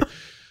equally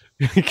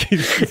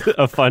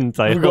a fun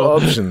title. We've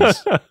got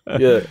options.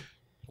 Yeah.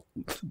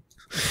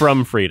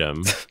 From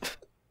Freedom.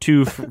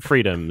 To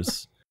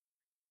Freedoms.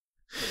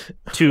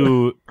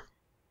 To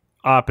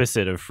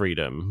opposite of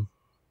freedom.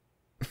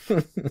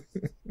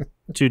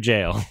 To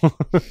jail.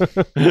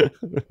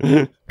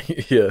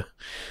 Yeah.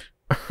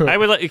 I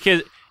would like,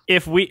 because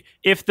if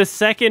the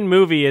second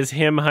movie is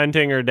him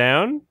hunting her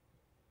down,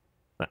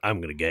 I'm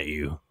gonna get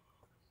you.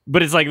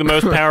 But it's like the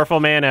most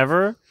powerful man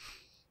ever.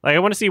 Like I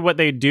want to see what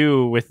they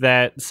do with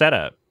that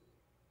setup.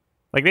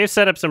 Like they've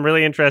set up some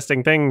really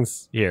interesting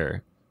things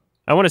here.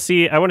 I want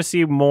to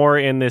see more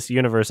in this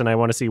universe, and I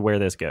want to see where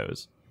this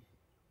goes.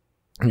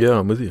 Yeah,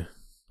 I'm with you.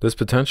 There's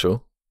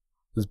potential.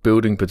 There's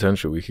building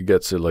potential. We could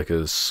get to like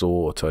a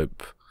Saw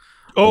type.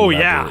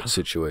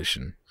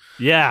 Situation.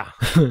 Yeah.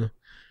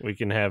 We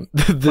can have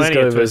this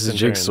guy versus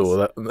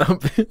Jigsaw.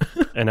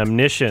 An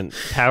omniscient,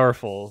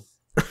 powerful,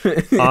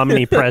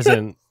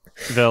 omnipresent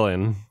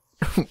villain.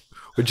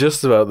 We're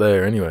just about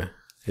there anyway.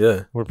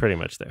 Yeah. We're pretty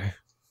much there.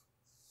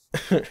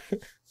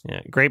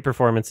 Yeah, great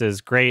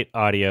performances, great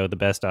audio, the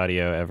best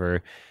audio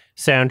ever.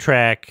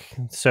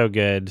 Soundtrack, so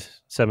good.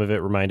 Some of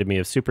it reminded me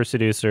of Super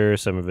Seducer.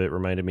 Some of it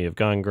reminded me of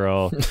Gone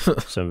Girl.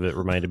 Some of it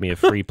reminded me of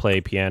free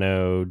play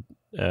piano,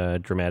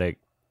 dramatic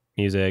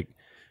music.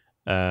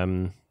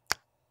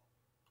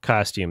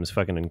 Costumes,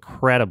 fucking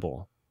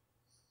incredible.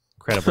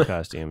 Incredible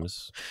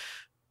costumes.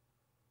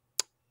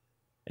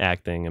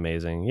 Acting,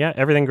 amazing. Yeah,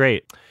 everything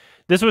great.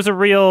 This was a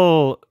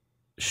real,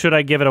 should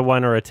I give it a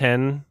 1 or a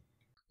 10?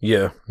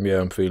 Yeah,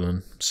 I'm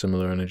feeling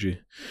similar energy.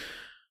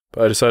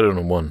 But I decided on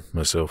a 1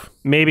 myself.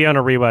 Maybe on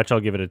a rewatch I'll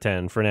give it a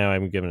 10. For now,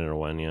 I'm giving it a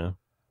 1, yeah.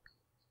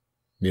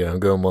 Yeah, I'm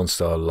going 1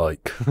 star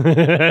like.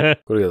 Gotta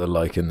get the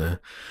like in there.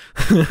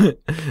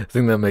 I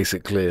think that makes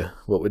it clear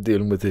what we're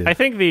dealing with here. I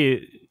think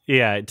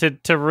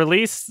to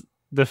release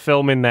the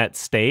film in that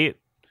state,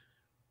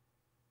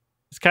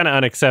 it's kind of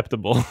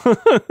unacceptable.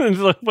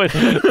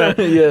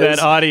 That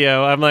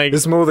audio, I'm like...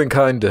 It's more than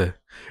kinda.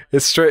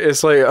 It's straight.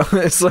 It's like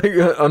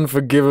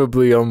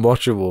unforgivably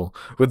unwatchable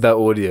with that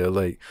audio.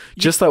 Like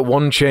just that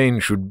one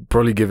change would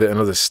probably give it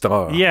another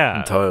star. Yeah,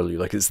 entirely.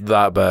 Like it's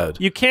that bad.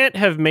 You can't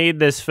have made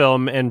this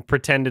film and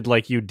pretended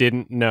like you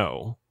didn't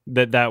know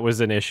that was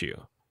an issue.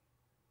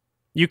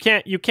 You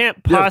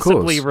can't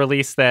possibly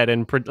release that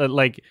and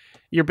like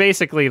you're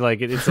basically like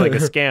it's like a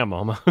scam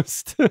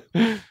almost.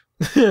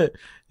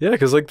 Yeah,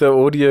 because like the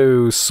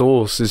audio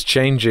source is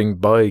changing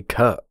by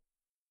cut,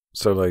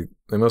 so like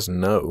they must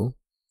know.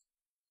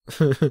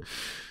 Yeah,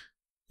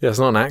 it's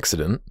not an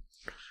accident.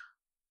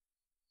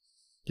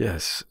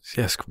 Yes,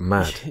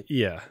 mad.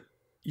 Yeah,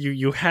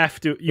 you have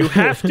to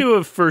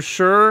have for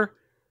sure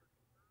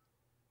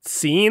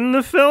seen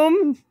the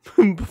film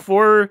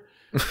before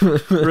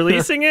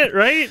releasing it,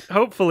 right?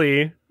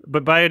 Hopefully,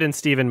 but Bayard and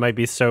Steven might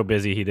be so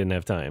busy he didn't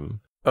have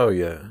time. Oh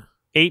yeah,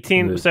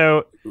 18.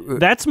 So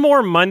that's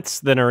more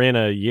months than are in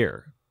a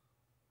year.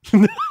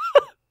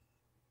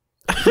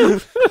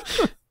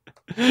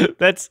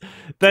 That's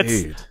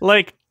Dude.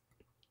 Like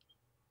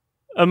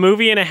a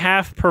movie and a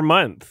half per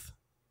month.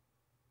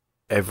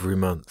 Every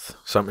month.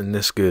 Something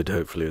this good,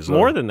 hopefully, as well.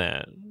 More than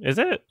that. Is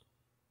it?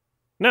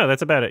 No,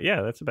 that's about it.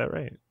 Yeah, that's about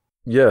right.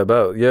 Yeah, A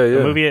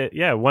movie,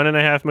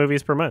 1.5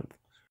 movies per month.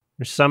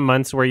 There's some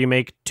months where you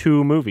make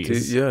 2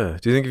 movies. Do you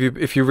think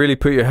if you really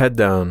put your head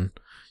down,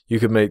 you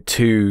could make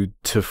 2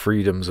 to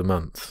Freedoms a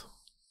month?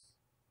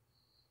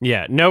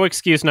 Yeah, no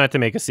excuse not to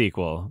make a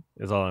sequel,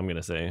 is all I'm going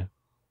to say.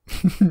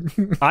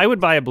 I would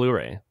buy a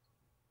Blu-ray.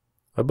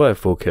 I'd buy a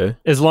 4K.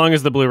 As long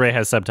as the Blu-ray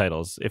has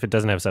subtitles. If it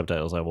doesn't have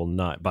subtitles, I will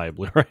not buy a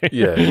Blu-ray.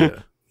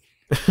 Yeah.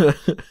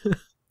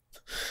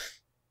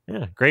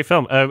 Yeah, great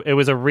film. It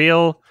was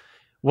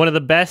one of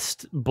the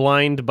best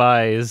blind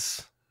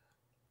buys,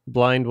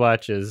 blind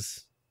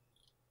watches.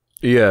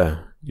 Yeah.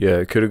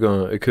 It could have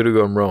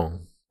gone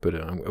wrong, but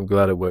I'm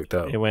glad it worked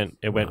out. It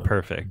went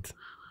perfect.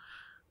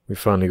 We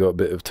finally got a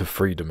bit of to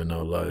freedom in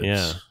our lives.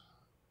 Yeah.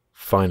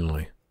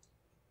 Finally.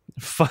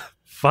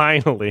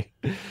 Finally.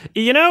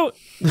 You know,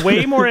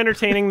 way more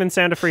entertaining than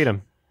Sound of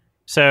Freedom.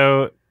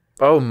 So...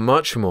 Oh,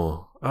 much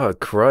more. Oh,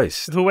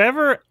 Christ.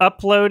 Whoever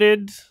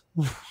uploaded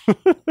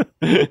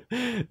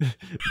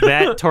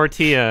that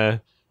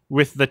tortilla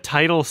with the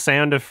title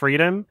Sound of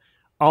Freedom,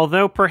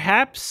 although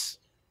perhaps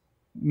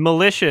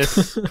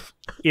malicious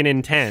in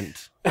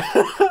intent,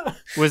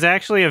 was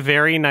actually a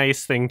very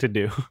nice thing to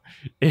do.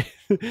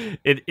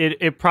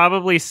 It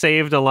probably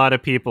saved a lot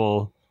of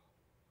people.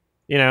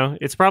 You know,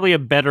 it's probably a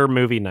better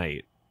movie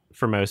night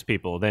for most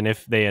people than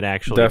if they had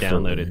actually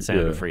downloaded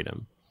Sound of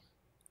Freedom.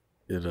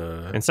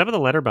 And some of the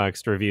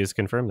Letterboxd reviews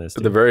confirm this, too.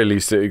 At the very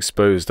least, it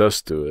exposed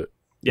us to it.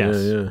 Yes.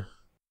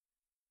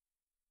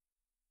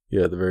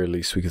 Yeah, at the very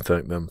least, we can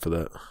thank them for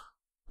that.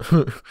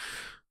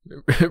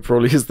 It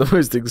probably is the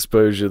most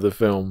exposure the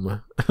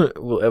film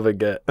will ever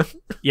get.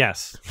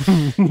 Yes.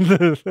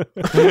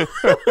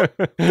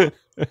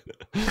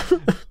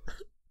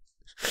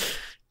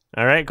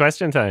 All right,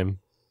 question time.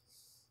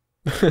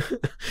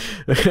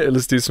 Okay,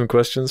 let's do some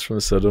questions from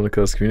the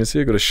Sardonicast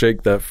community. I've got to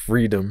shake that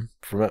freedom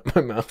from out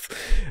my mouth.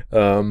 If you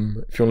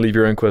want to leave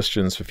your own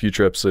questions for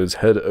future episodes,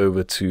 head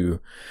over to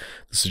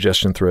the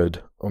suggestion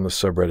thread on the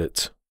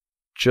subreddit.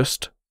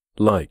 Just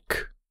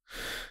like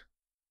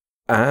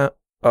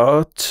Arturneri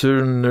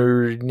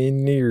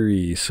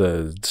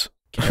said,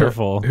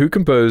 careful. Who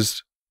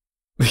composed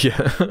the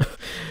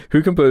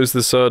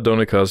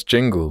Sardonicast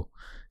jingle?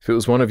 If it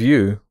was one of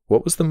you,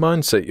 what was the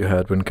mindset you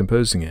had when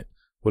composing it?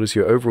 What is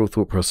your overall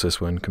thought process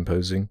when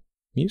composing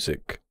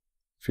music?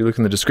 If you look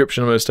in the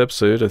description of most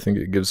episode, I think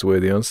it gives away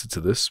the answer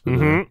to this. But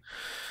I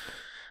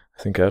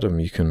think, Adam,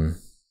 you can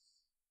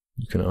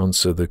You can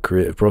answer the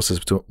creative process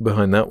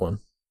behind that one.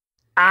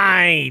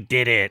 I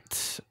did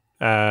it.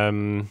 Yeah,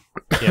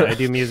 I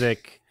do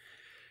music.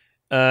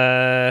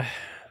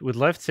 Would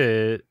love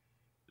to,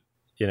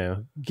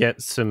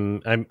 get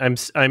some.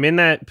 I'm in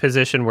that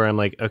position where I'm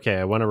like, okay,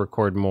 I want to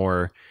record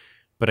more,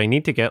 but I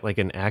need to get like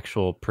an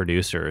actual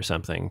producer or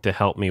something to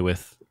help me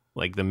with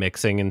like the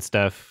mixing and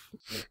stuff,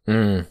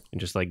 and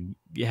just like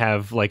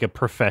have like a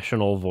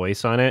professional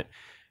voice on it,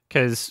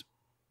 because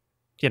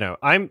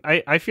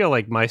I feel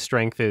like my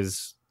strength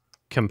is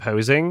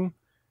composing,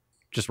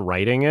 just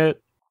writing it,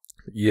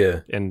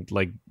 and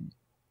like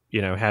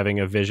having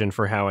a vision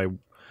for how I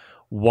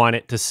want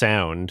it to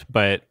sound.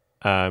 But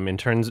in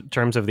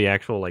terms of the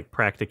actual like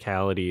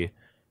practicality,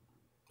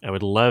 I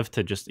would love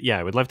to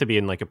be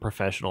in like a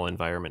professional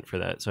environment for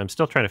that. So I'm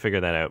still trying to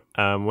figure that out.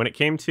 When it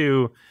came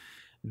to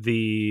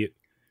the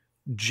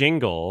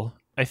jingle,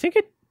 I think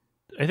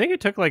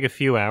it took like a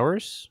few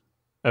hours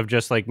of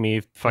just like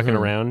me fucking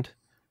around,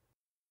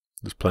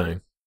 just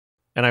playing.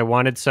 And I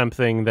wanted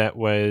something that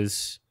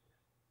was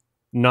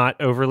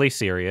not overly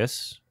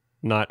serious,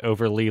 not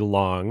overly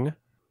long.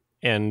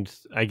 And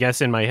I guess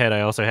in my head,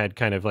 I also had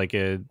kind of like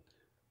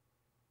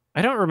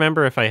I don't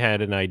remember if I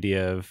had an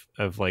idea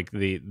of like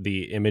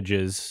the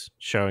images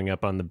showing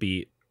up on the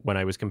beat when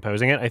I was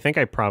composing it. I think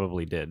I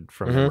probably did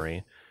from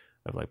memory,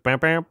 of like, bam,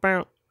 bam,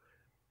 bam.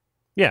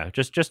 Yeah,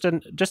 just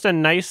a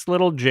nice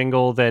little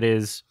jingle that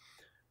is.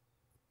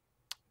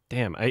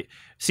 Damn, I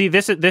see.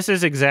 This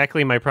is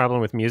exactly my problem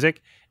with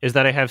music, is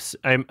that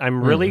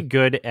I'm really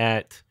good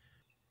at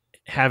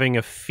having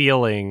a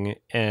feeling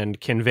and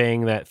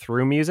conveying that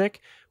through music,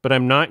 but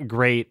I'm not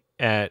great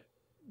at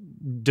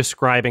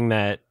describing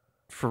that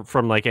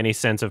from like any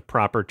sense of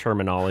proper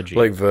terminology,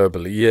 like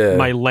verbally. Yeah,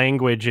 my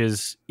language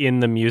is in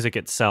the music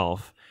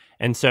itself,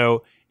 and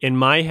so in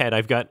my head,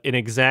 I've got an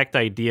exact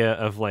idea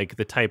of like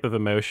the type of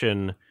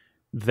emotion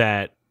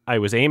that I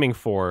was aiming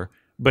for,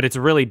 but it's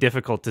really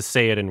difficult to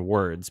say it in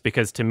words,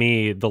 because to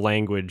me, the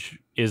language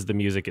is the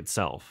music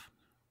itself.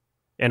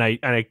 And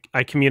I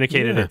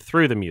communicated it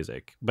through the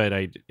music, but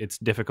it's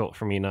difficult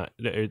for me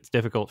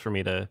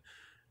to,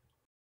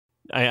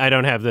 I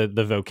don't have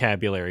the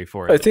vocabulary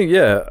for it. I think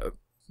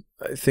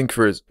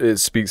it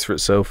speaks for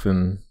itself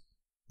in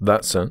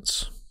that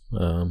sense.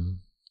 And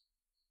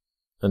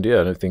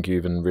yeah, I don't think you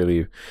even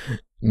really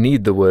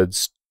need the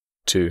words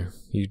to.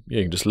 You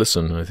can just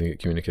listen. I think it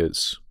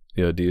communicates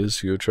the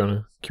ideas you're trying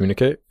to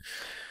communicate.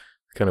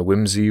 Kind of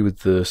whimsy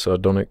with the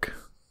sardonic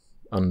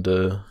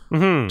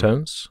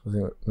undertones. I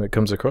think that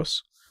comes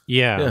across.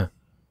 Yeah.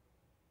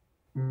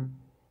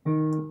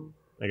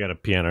 I got a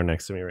piano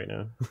next to me right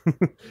now.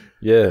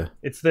 Yeah.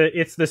 It's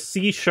the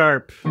C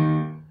sharp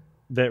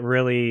that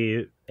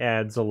really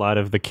adds a lot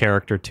of the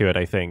character to it,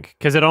 I think.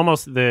 Because it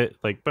almost, the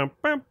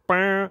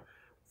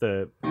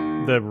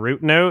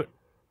root note,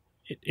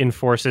 it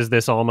enforces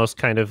this almost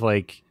kind of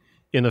like,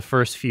 in the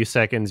first few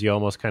seconds, you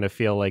almost kind of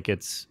feel like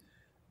it's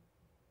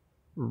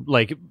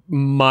like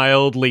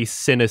mildly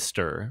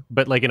sinister,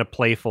 but like in a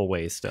playful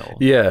way still.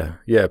 Yeah,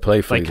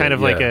 playfully. Like kind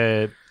of like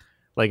a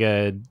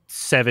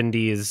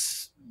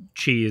 70s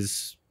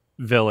cheese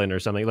villain or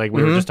something. Like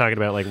we were just talking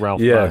about, like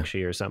Ralph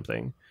Bakshi or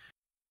something.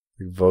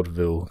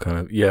 Vaudeville kind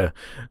of. Yeah.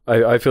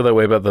 I feel that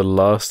way about the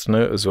last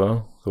note as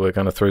well. The way it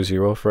kind of throws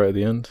you off right at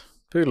the end.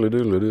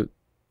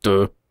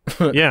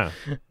 Yeah,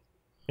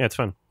 it's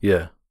fun.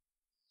 Yeah.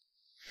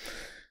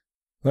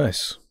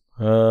 Nice.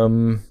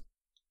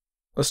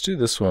 Let's do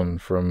this one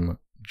from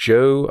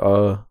Joe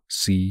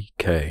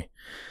RCK.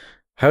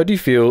 How do you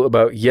feel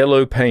about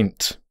yellow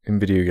paint in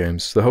video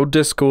games? The whole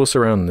discourse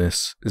around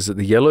this is that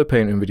the yellow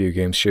paint in video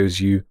games shows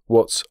you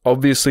what's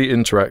obviously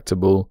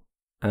interactable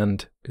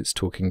and it's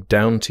talking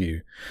down to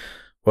you,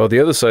 while the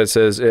other side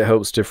says it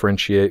helps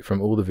differentiate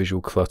from all the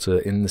visual clutter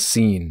in the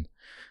scene.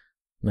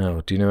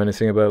 Now, do you know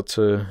anything about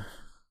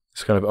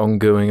this kind of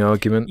ongoing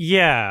argument?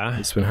 Yeah,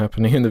 it's been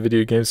happening in the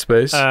video game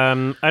space.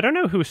 I don't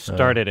know who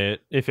started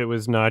it. If it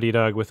was Naughty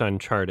Dog with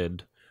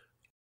Uncharted,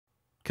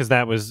 because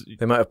that was,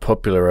 they might have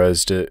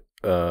popularized it.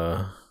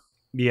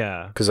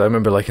 Yeah, because I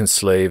remember like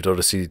Enslaved,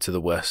 Odyssey to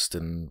the West,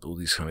 and all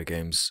these kind of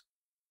games,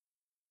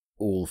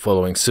 all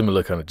following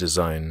similar kind of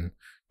design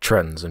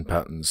trends and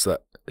patterns.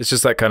 That it's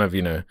just that kind of,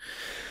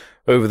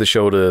 over the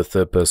shoulder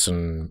third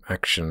person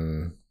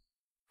action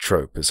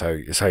trope is how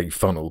you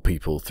funnel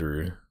people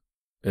through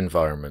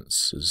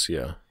environments.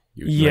 You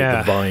make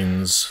the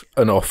vines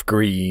an off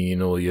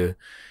green, or you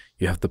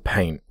have the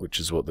paint, which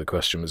is what the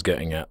question was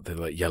getting at. The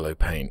like yellow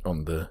paint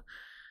on the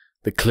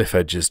cliff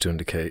edges to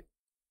indicate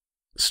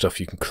stuff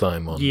you can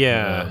climb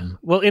on.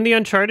 Well, in the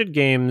Uncharted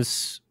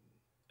games,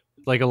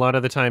 like a lot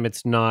of the time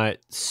it's not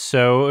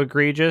so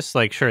egregious.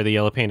 Like, sure, the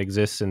yellow paint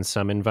exists in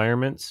some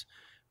environments,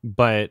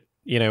 but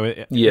in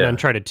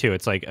Uncharted 2,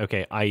 it's like,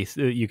 okay, ice,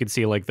 you could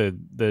see like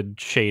the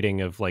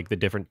shading of like the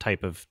different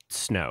type of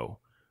snow,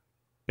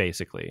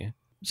 basically.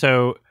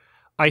 So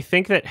I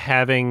think that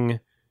having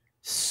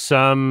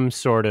some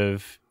sort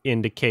of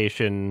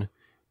indication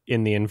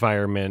in the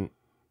environment,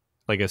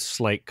 like a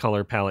slight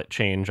color palette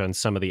change on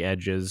some of the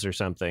edges or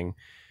something,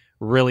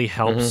 really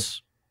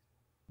helps,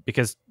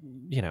 because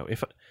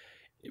if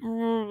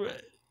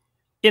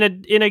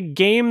in a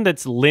game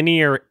that's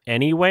linear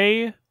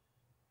anyway,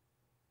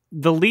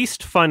 the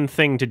least fun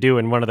thing to do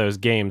in one of those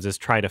games is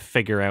try to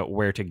figure out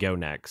where to go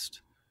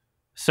next.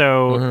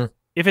 So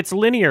if it's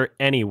linear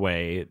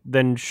anyway,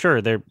 then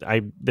sure,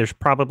 there's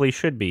probably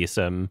should be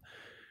some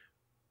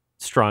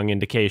strong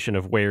indication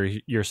of where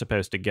you're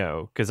supposed to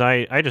go. Because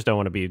I just don't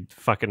want to be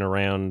fucking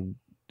around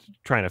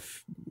trying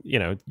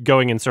to,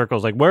 going in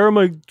circles like, where am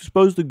I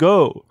supposed to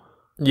go?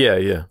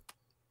 Yeah.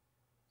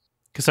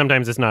 Because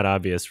sometimes it's not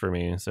obvious for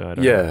me, so I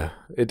don't know.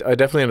 I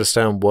definitely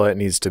understand why it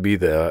needs to be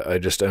there. I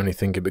just only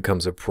think it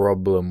becomes a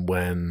problem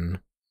when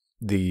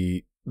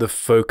the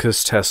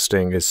focus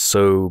testing is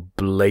so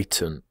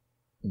blatant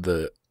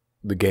that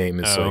the game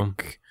is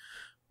like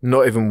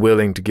not even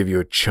willing to give you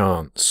a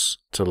chance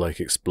to like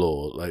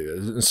explore. Like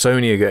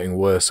Sony are getting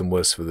worse and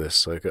worse for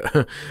this. Like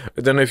I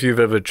don't know if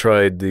you've ever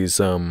tried these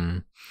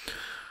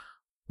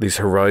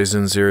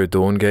Horizon Zero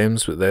Dawn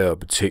games, but they are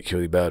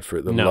particularly bad for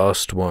it. The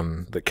last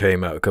one that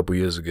came out a couple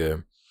years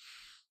ago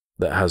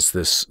that has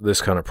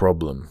this kind of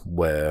problem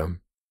where,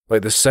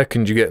 like, the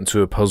second you get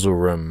into a puzzle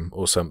room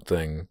or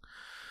something,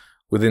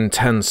 within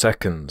 10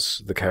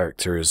 seconds, the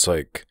character is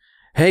like,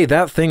 hey,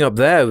 that thing up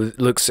there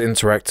looks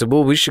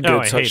interactable. We should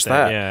go touch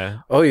that. Yeah.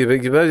 Oh, you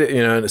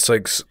and it's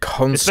like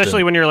constant.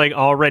 Especially when you're like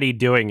already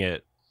doing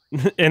it.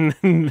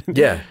 And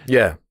yeah.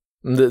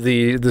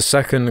 The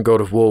second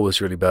God of War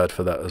was really bad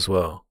for that as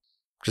well.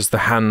 Just the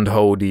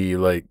hand-holdy,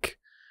 like,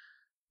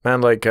 man,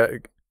 like,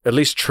 at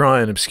least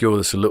try and obscure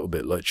this a little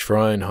bit. Like,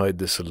 try and hide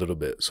this a little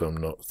bit so I'm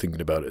not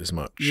thinking about it as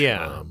much.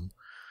 Yeah.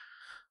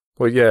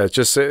 Well, yeah,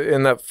 just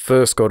in that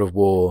first God of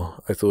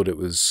War, I thought it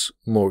was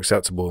more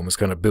acceptable and was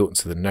kind of built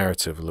into the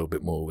narrative a little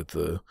bit more with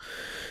the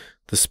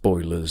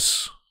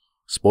spoilers.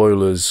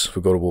 Spoilers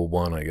for God of War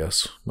 1, I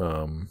guess.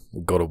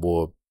 God of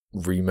War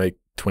Remake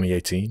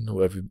 2018,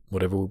 or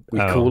whatever we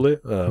call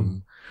it.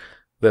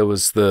 There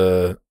was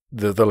the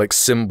like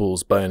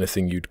symbols by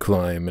anything you'd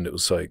climb, and it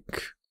was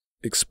like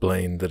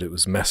explained that it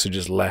was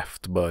messages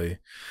left by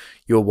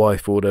your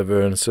wife or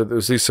whatever, and so there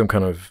was at least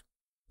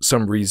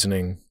some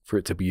reasoning for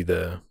it to be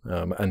there.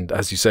 And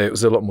as you say, it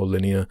was a lot more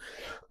linear.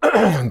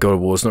 God of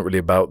War is not really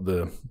about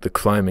the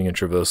climbing and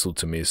traversal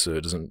to me, so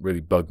it doesn't really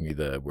bug me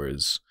there.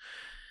 Whereas,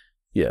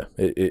 yeah,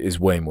 it is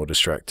way more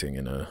distracting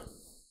in a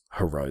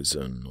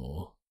Horizon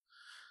or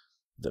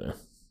I don't know.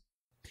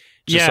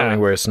 Just something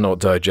where it's not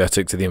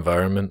diegetic to the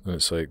environment, and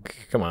it's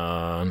like, come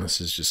on, this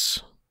is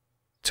just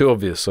too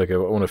obvious. Like, I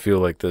want to feel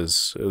like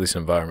there's at least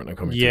an environment I'm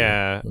coming through,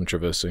 I'm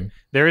traversing.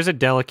 There is a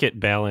delicate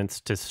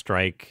balance to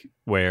strike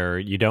where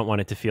you don't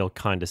want it to feel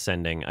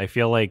condescending. I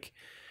feel like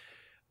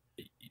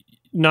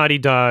Naughty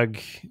Dog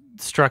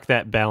struck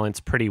that balance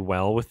pretty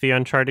well with the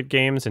Uncharted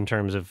games in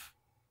terms of,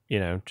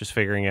 just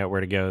figuring out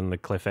where to go in the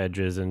cliff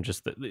edges, and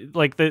just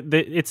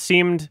it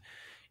seemed,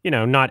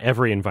 not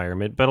every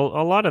environment, but a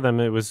lot of them,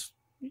 it was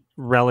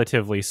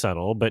relatively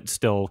subtle, but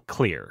still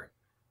clear.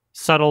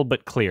 Subtle,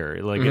 but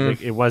clear.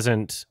 Like, it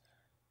wasn't...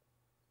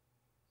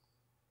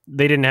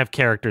 They didn't have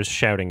characters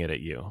shouting it at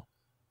you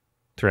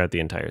throughout the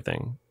entire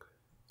thing.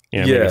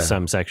 Maybe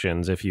some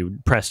sections, if you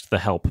pressed the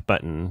help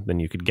button, then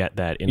you could get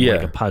that in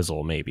like a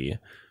puzzle, maybe.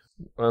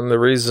 And the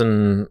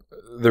reason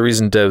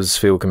devs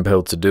feel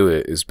compelled to do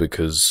it is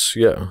because,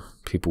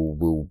 people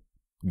will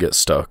get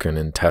stuck, and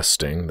in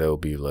testing, there'll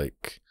be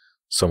like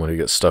someone who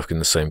gets stuck in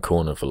the same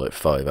corner for like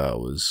 5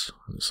 hours.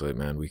 It's like,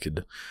 man, we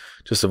could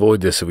just avoid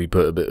this if we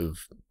put a bit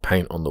of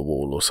paint on the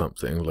wall or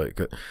something.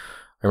 Like, I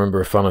remember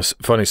a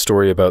funny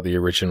story about the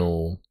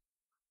original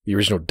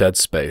Dead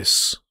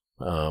Space,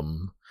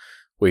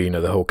 where,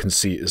 the whole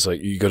conceit is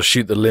like, you got to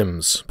shoot the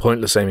limbs,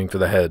 pointless aiming for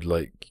the head,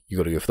 like, you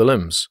got to go for the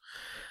limbs.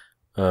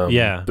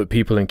 But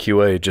people in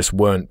QA just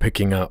weren't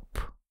picking up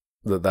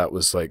that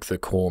was like the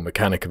core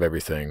mechanic of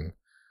everything.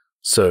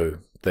 So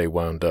they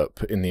wound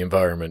up in the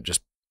environment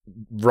just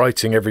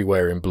writing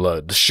everywhere in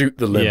blood, shoot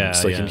the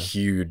limbs, in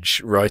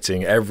huge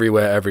writing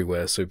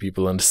everywhere, so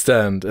people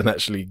understand and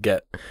actually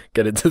get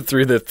it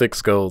through their thick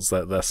skulls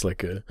that's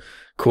like a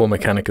core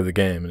mechanic of the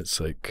game. And it's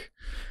like,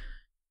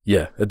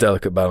 a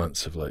delicate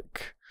balance of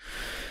like,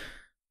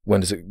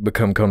 when does it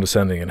become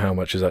condescending and how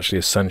much is actually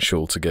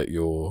essential to get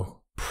your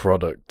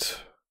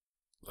product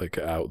like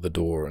out the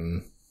door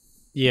and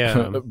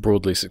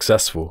broadly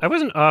successful. I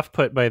wasn't off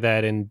put by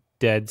that in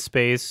Dead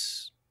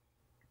Space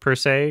per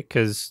se,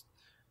 because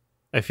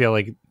I feel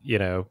like,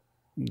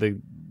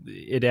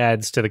 it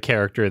adds to the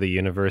character of the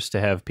universe to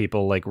have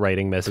people like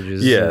writing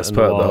messages it's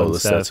part of the whole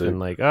stuff, aesthetic. and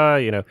like,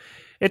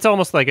 it's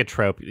almost like a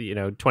trope.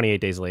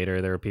 28 days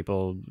later, there are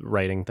people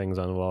writing things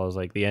on the walls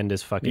like the end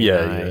is fucking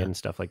nigh and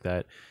stuff like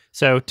that.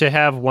 So to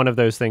have one of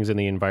those things in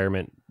the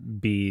environment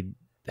be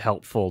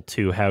helpful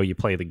to how you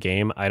play the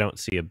game, I don't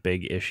see a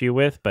big issue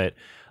with, but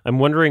I'm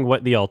wondering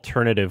what the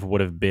alternative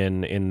would have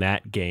been in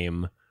that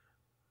game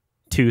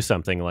to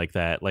something like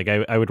that. Like,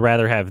 I would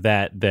rather have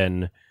that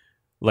than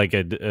like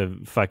a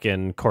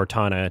fucking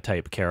Cortana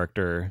type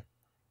character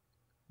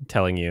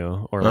telling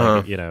you, or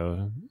like,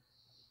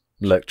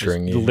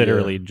 lecturing you,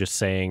 literally just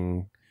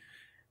saying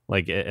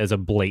like as a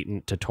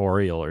blatant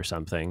tutorial or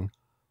something.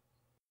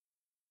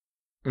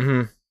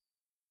 Mm-hmm.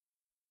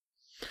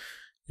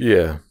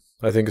 Yeah,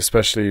 I think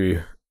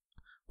especially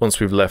once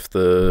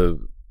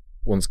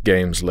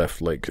games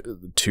left like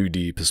the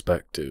 2D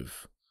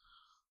perspective,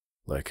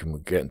 like, and we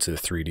get into the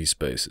 3D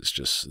space, it's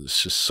just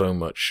so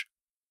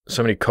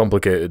many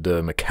complicated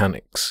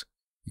mechanics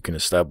you can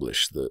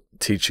establish that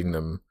teaching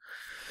them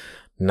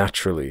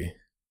naturally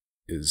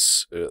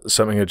is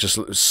something that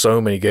just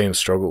so many games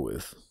struggle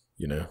with.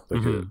 You know,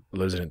 like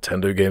loads of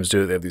Nintendo games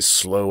do it. They have these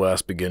slow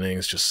ass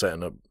beginnings, just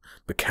setting up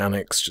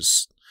mechanics,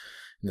 just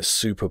in a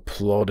super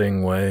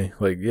plodding way.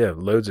 Like, yeah,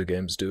 loads of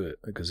games do it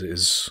because it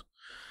is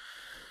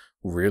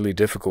really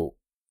difficult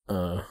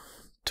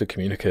to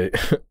communicate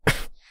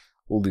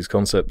all these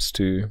concepts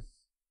to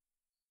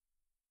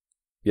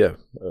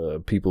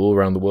people all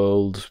around the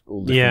world.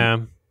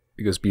 It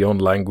goes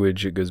beyond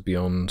language. It goes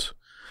beyond.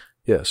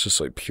 Yeah, it's just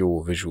like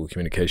pure visual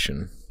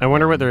communication. I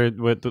wonder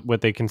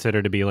what they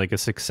consider to be like a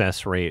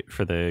success rate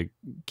for the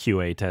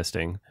QA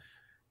testing,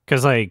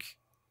 because like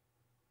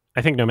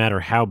I think no matter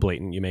how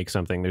blatant you make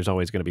something, there's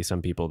always going to be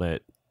some people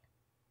that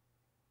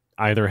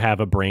either have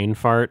a brain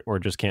fart or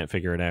just can't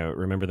figure it out.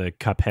 Remember the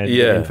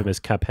the infamous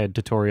Cuphead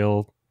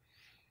tutorial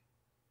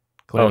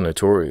clip? Oh,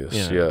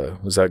 notorious. Yeah.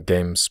 Was that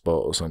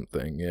GameSpot or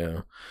something?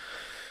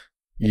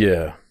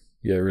 Yeah,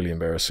 really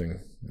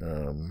embarrassing.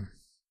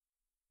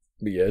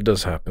 But yeah, it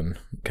does happen.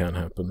 It can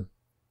happen.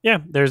 Yeah,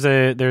 there's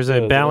a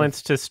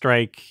balance to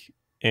strike,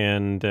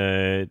 and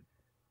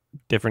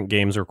different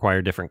games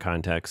require different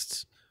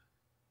contexts.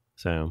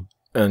 So,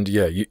 and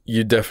yeah,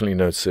 you definitely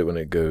notice it when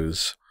it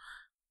goes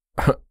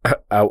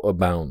out of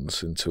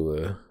bounds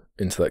into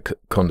that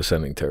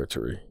condescending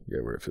territory. Yeah,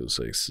 where it feels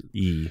like,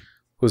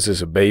 was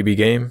this a baby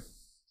game?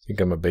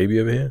 Think I'm a baby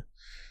over here?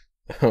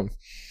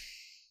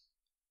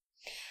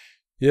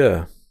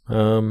 Yeah.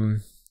 How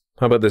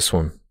about this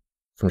one?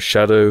 From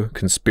Shadow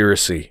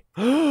Conspiracy.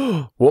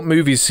 What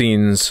movie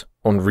scenes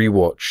on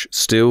rewatch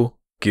still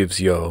gives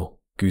yo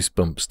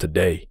goosebumps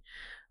today?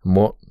 And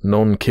what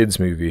non-kids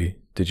movie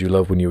did you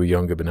love when you were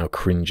younger but now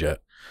cringe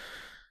at?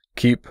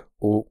 Keep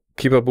up all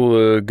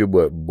the good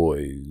work,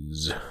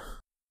 boys.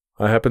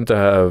 I happened to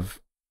have,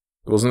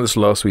 it wasn't this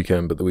last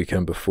weekend, but the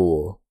weekend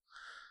before,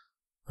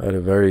 I had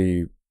a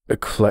very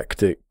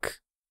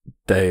eclectic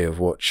day of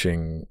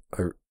watching.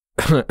 I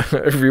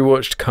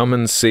rewatched Come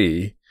and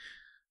See.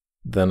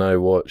 Then I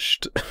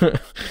watched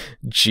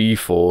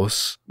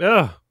G-Force.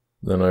 Oh.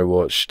 Then I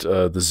watched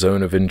The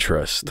Zone of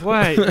Interest.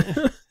 What?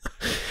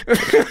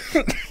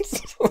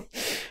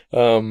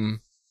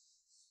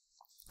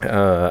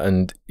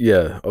 And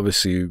yeah,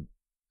 obviously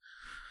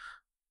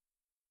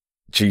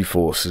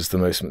G-Force is the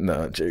most...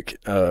 No, joke.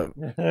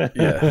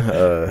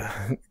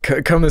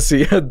 Come and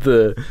See had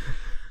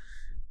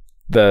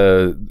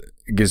it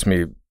gives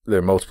me... There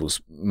are multiple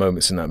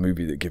moments in that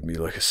movie that give me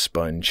like a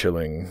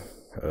spine-chilling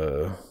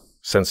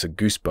sense of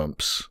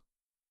goosebumps,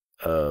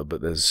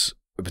 but there's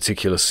a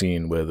particular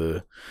scene where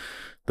the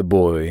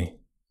boy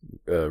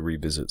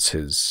revisits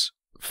his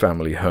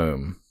family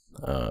home,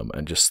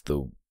 and just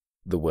the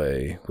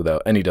way,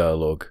 without any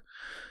dialogue,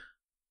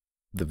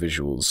 the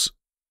visuals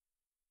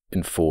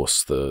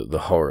enforce the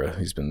horror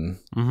he's been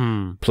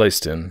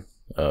placed in,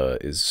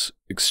 is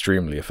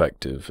extremely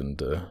effective,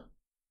 and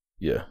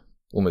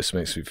almost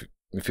makes me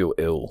feel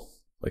ill,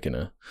 like in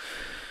an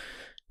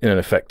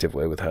effective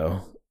way, with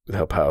how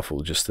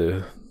powerful just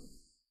the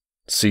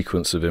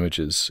sequence of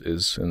images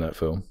is in that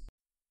film.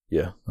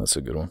 Yeah, that's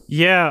a good one.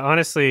 Yeah,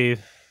 honestly,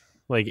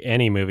 like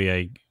any movie,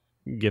 I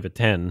give a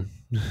 10.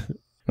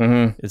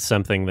 It's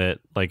something that,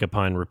 like,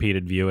 upon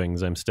repeated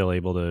viewings, I'm still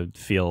able to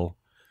feel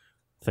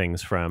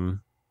things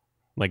from.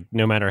 Like,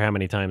 no matter how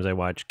many times I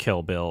watch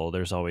Kill Bill,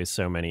 there's always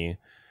so many,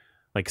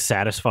 like,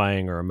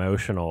 satisfying or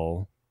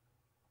emotional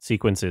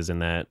sequences in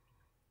that.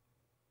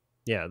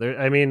 Yeah,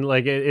 I mean,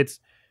 like, it's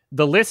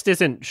the list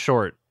isn't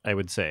short, I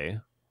would say.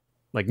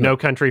 Like, No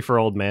Country for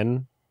Old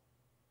Men.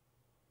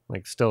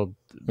 Like, still,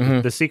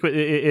 the sequence,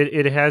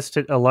 it has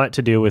a lot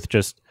to do with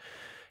just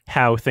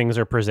how things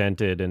are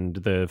presented and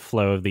the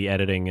flow of the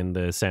editing and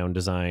the sound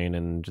design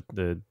and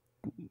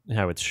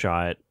how it's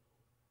shot.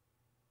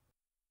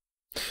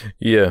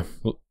 Yeah,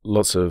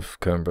 lots of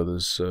Coen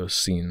Brothers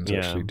scenes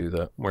actually do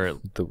that. Where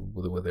the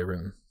way they're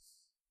written.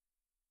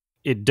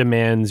 It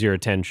demands your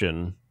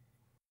attention.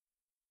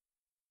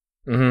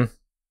 Or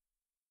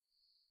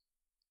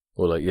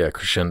like,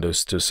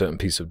 crescendos to a certain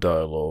piece of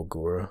dialogue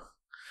or a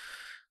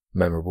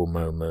memorable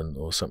moment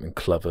or something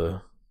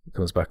clever that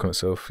comes back on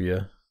itself.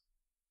 Yeah.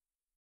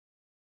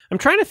 I'm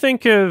trying to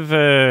think of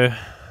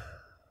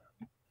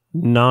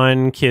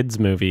non-kids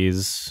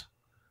movies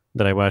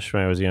that I watched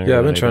when I was younger. Yeah,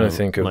 I've been trying to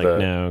think of like that.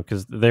 now,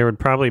 because there would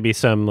probably be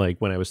some, like,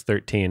 when I was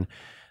 13,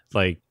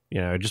 like,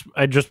 you know,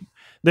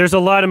 there's a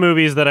lot of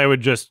movies that I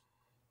would just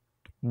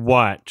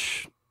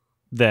watch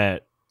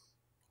that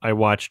I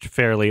watched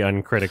fairly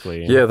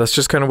uncritically. Yeah, that's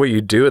just kind of what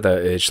you do at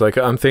that age. Like,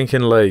 I'm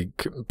thinking,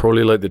 like,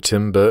 probably like the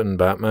Tim Burton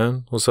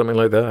Batman or something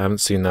like that. I haven't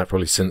seen that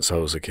probably since I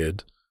was a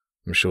kid.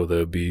 I'm sure there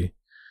would be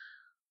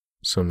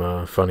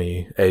Some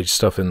funny age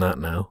stuff in that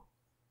now.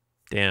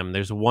 Damn,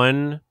 there's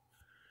one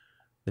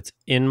that's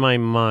in my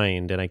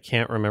mind, and I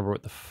can't remember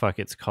what the fuck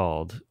it's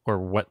called or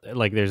what.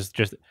 Like, there's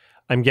just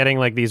I'm getting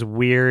like these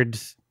weird,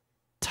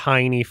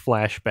 tiny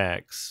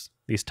flashbacks,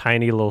 these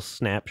tiny little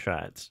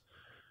snapshots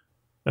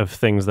of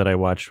things that I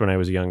watched when I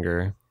was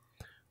younger.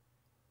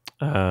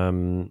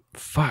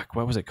 Fuck,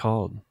 what was it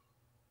called?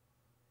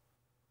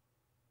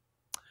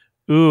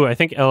 Ooh, I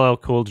think LL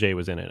Cool J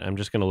was in it. I'm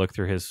just gonna look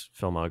through his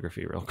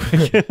filmography real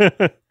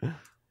quick.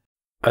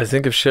 I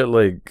think of shit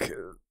like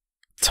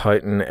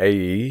Titan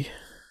AE.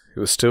 It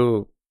was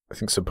still, I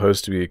think,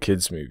 supposed to be a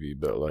kids movie,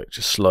 but like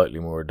just slightly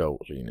more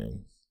adult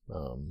leaning.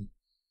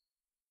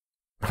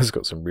 It's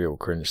got some real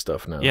cringe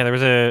stuff now.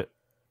 Yeah,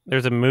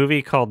 there's a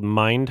movie called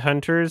Mind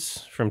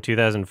Hunters from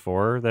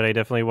 2004 that I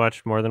definitely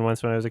watched more than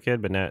once when I was a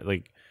kid, but not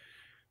like,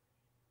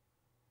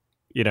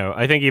 you know,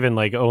 I think even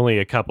like only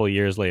a couple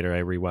years later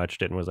I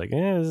rewatched it and was like,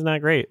 this is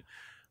not great.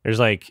 There's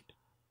like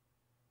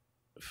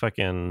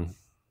fucking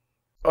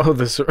Oh,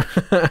 this you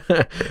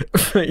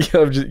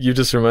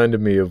just reminded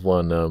me of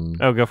one.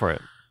 Oh, go for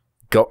it.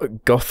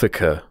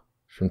 Gothica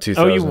from 2003.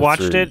 Oh, you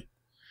watched it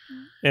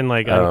in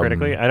like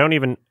uncritically? I don't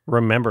even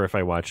remember if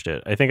I watched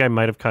it. I think I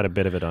might have caught a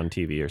bit of it on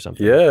TV or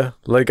something. Yeah,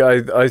 like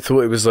I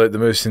thought it was like the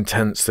most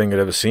intense thing I'd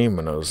ever seen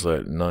when I was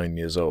like 9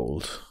 years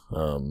old.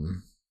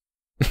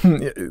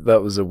 That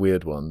was a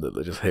weird one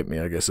that just hit me,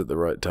 I guess, at the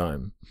right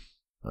time,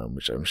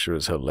 which I'm sure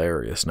is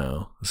hilarious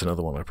now. That's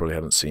another one I probably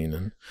haven't seen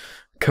in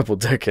a couple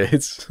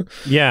decades.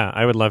 Yeah,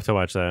 I would love to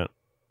watch that.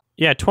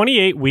 Yeah,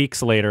 28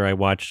 weeks later, I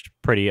watched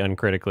pretty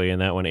uncritically,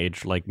 and that one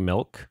aged like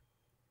milk.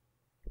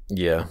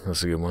 Yeah,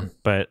 that's a good one.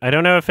 But I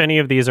don't know if any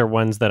of these are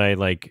ones that I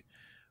like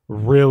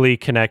really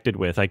connected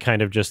with. I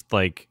kind of just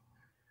like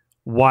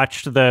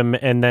watched them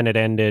and then it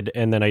ended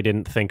and then I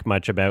didn't think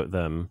much about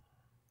them.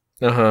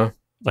 Uh-huh.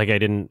 Like I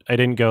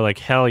didn't go like,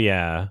 hell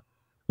yeah.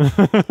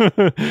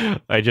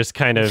 I just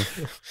kind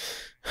of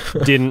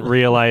didn't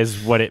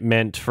realize what it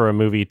meant for a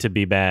movie to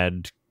be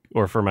bad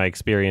or for my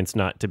experience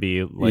not to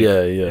be like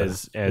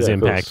as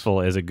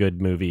impactful as a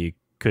good movie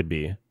could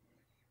be.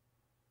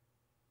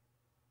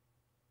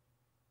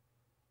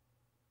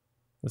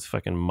 Those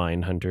fucking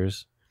Mind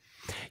Hunters.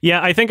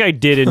 Yeah, I think I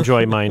did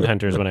enjoy Mind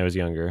Hunters when I was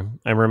younger.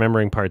 I'm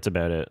remembering parts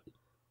about it.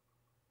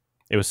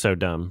 It was so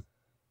dumb.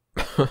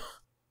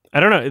 I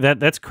don't know.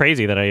 That's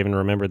crazy that I even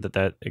remembered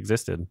that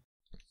existed.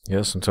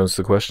 Yeah, sometimes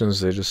the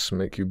questions, they just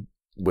make you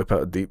whip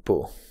out a deep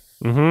pull.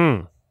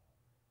 Mm-hmm.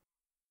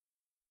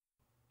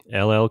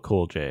 LL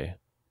Cool J.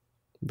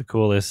 The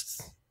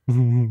coolest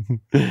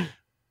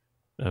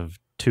of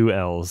two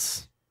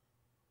L's.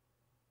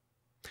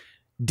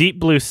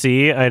 Deep Blue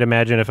Sea, I'd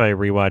imagine if I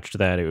rewatched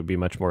that, it would be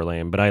much more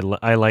lame. But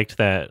I liked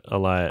that a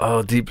lot.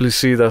 Oh, Deep Blue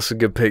Sea, that's a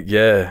good pick.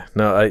 Yeah,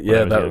 no,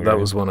 that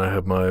was one I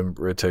had my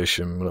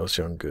rotation when I was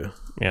younger.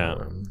 Yeah,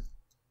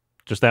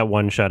 just that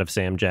one shot of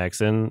Sam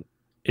Jackson.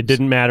 It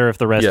didn't matter if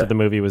the rest of the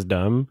movie was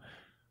dumb,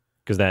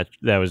 because that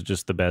was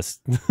just the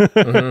best,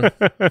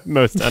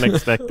 most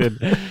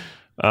unexpected.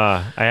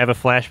 I have a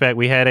flashback.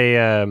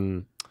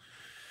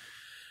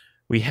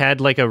 We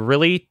had like a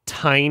really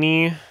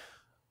tiny,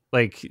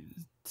 like,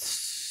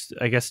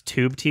 I guess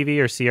tube TV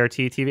or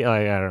CRT TV.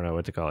 I don't know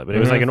what to call it, but it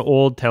was like an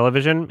old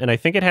television, and I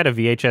think it had a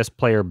VHS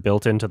player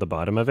built into the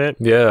bottom of it.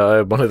 Yeah, I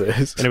had one of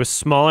those. And it was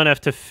small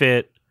enough to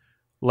fit,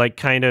 like,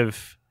 kind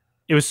of.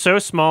 It was so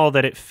small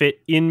that it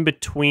fit in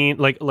between,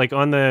 like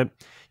on the,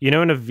 you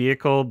know, in a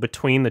vehicle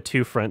between the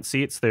two front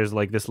seats, there's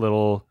like this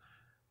little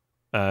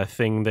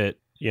thing that,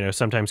 you know,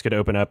 sometimes could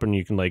open up and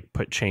you can like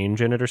put change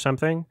in it or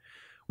something.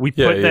 We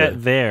put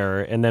that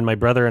there, and then my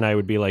brother and I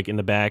would be like in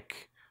the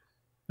back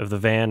of the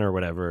van or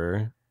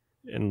whatever,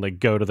 and like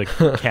go to the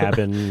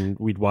cabin.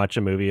 We'd watch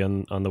a movie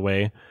on the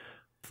way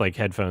with like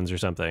headphones or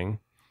something.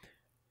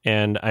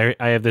 And I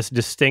have this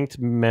distinct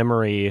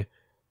memory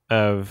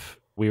of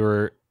we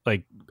were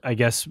like, I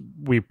guess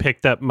we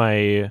picked up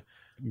my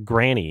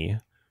granny,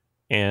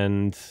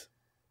 and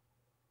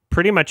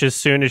pretty much as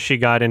soon as she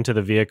got into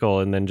the vehicle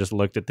and then just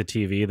looked at the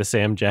TV, the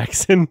Sam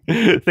Jackson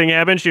thing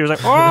happened. She was like,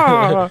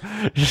 oh,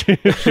 she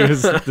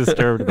was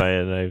disturbed by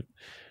it. And I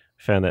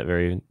found that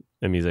very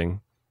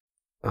amusing.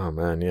 Oh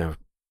man, yeah.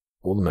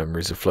 All the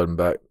memories are flooding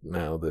back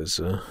now.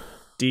 There's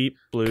Deep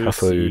Blue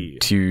cathode Sea.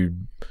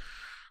 tube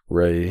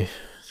ray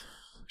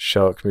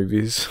shark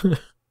movies.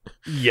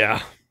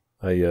 Yeah.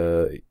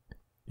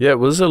 Yeah, it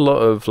was a lot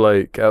of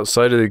like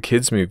outside of the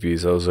kids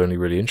movies. I was only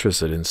really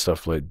interested in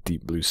stuff like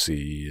Deep Blue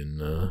Sea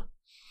and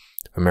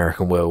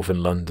American Werewolf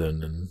in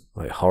London and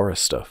like horror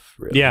stuff.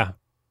 Really. Yeah.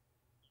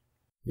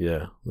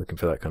 Yeah, looking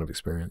for that kind of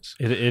experience.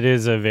 It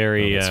is a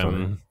very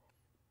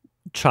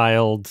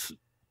child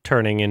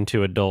turning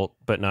into adult,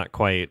 but not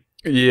quite.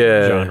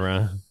 Yeah,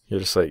 genre.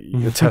 You're just like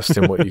you're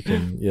testing what you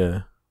can.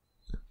 Yeah,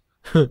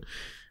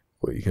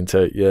 what you can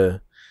take. Yeah.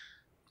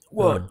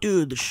 Whoa,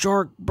 dude, the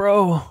shark,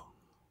 bro.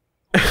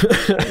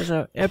 It's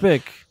so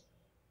epic.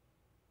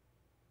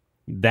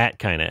 That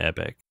kind of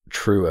epic.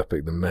 True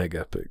epic, the meg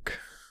epic.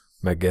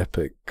 Meg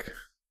epic.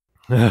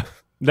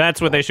 That's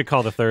what they should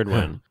call the third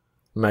one.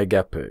 Meg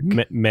epic.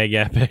 Meg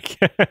epic.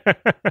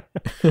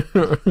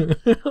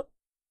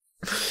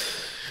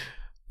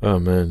 Oh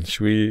man,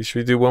 should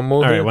we do one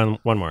more? All here? right,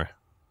 one more.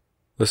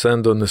 Let's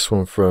end on this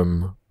one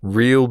from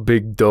Real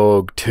Big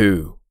Dog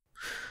 2.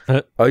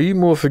 Are you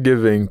more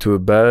forgiving to a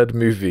bad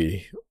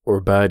movie or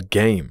a bad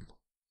game?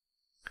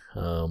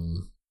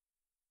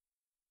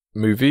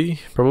 Movie,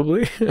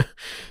 probably.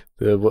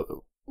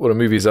 What a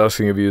movie is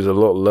asking of you is a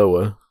lot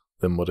lower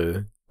than what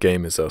a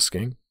game is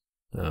asking.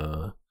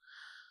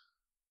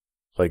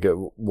 Like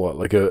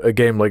a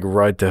game like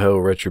Ride to Hell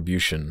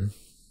Retribution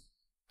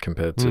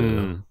compared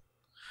to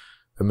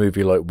a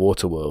movie like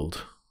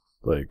Waterworld.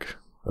 Like,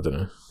 I don't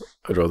know.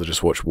 I'd rather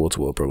just watch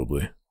Waterworld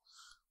probably.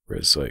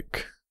 Whereas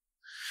like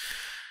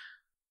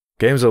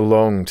games are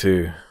long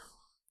too.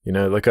 You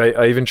know, like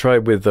I even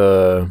tried with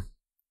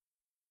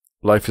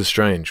Life is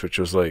Strange, which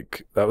was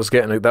like that was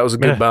a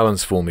good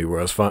balance for me where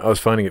I was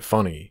finding it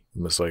funny.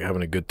 I was like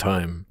having a good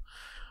time,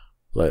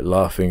 like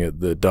laughing at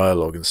the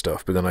dialogue and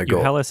stuff. But then You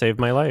hella saved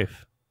my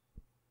life.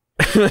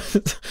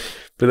 But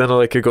then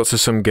like it got to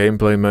some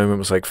gameplay moment. It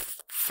was like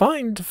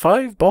find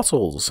 5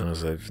 bottles, and I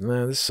was like,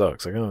 nah, this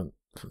sucks. I can't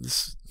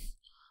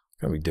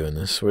be doing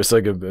this. Where it's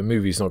like a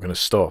movie's not going to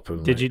stop.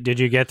 And Did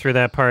you get through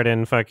that part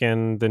in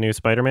fucking the new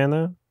Spider-Man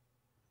though?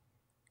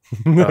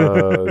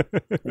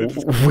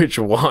 Which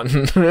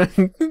one?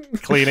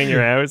 Cleaning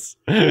your house.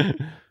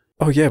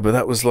 Oh yeah, but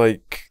that was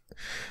like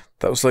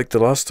The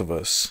Last of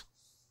Us.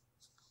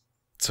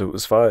 So it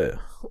was fire.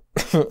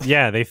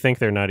 Yeah, they think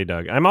they're Naughty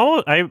Dog. I'm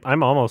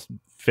almost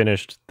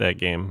finished that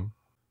game.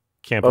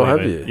 Can't believe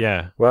have it. you?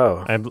 Yeah.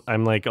 Wow.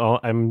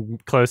 I'm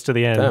close to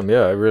the end. Damn,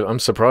 yeah, I'm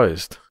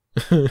surprised.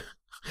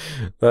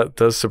 That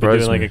does surprise me.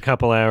 Doing like a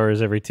couple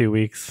hours every 2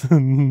 weeks.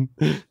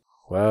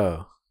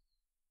 Wow.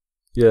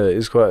 Yeah, it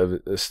is quite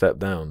a step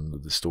down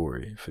with the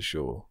story for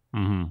sure.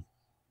 Mm-hmm.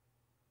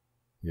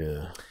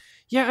 Yeah.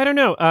 Yeah, I don't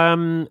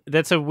know.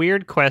 That's a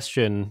weird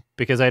question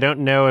because I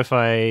don't know if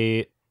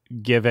I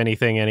give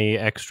anything any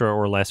extra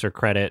or lesser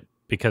credit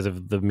because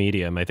of the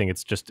medium. I think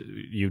it's just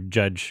you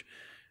judge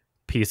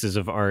pieces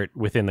of art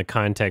within the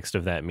context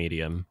of that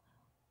medium.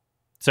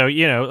 So,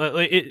 you know,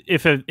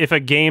 if a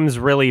game's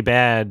really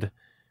bad,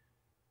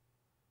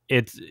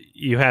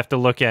 you have to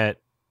look at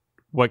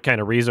what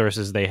kind of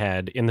resources they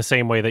had in the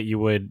same way that you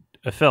would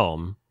a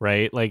film,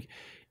 right? Like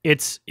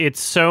it's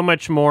so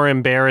much more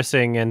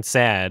embarrassing and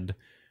sad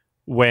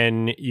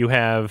when you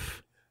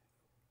have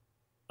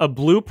a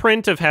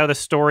blueprint of how the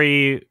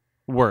story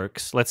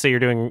works. Let's say you're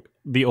doing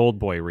the Old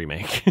Boy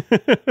remake,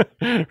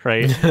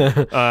 right?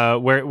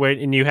 Where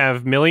and you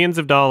have millions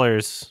of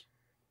dollars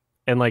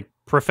and like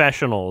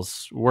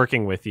professionals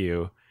working with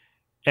you,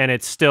 and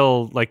it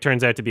still like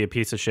turns out to be a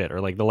piece of shit,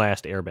 or like The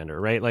Last Airbender,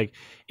 right? Like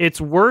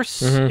it's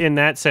worse in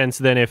that sense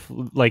than if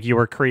like you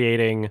were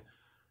creating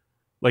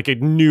like a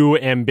new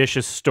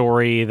ambitious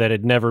story that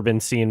had never been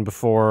seen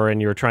before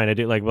and you were trying to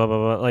do like blah blah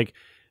blah. Like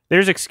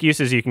there's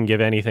excuses you can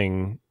give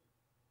anything,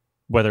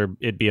 whether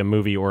it be a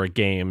movie or a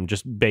game,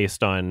 just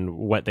based on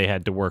what they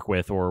had to work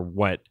with or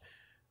what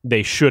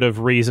they should have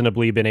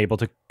reasonably been able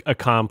to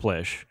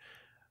accomplish.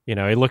 You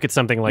know, I look at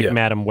something like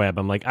Madam Web.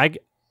 I'm like,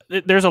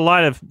 there's a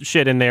lot of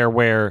shit in there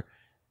where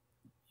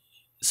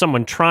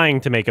someone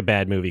trying to make a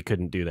bad movie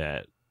couldn't do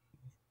that.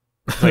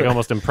 It's like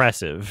almost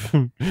impressive.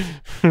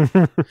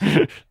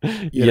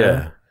 Yeah.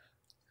 know?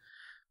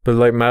 But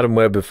like Madam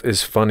Web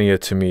is funnier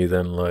to me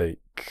than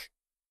like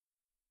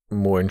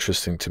more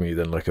interesting to me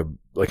than like an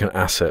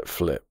asset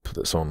flip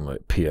that's on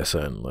like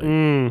PSN.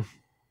 Like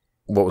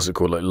what was it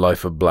called? Like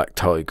Life of Black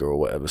Tiger or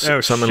whatever.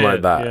 Something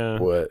like that. Yeah.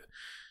 Where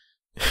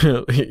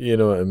you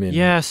know what I mean?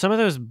 Yeah, some of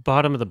those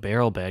bottom of the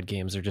barrel bad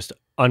games are just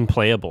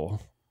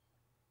unplayable.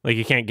 Like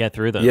you can't get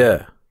through them.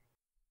 Yeah.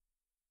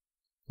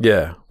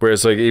 Yeah.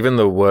 Whereas like even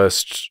the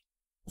worst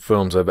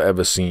films I've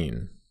ever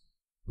seen,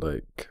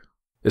 like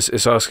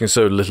it's asking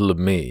so little of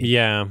me.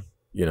 Yeah.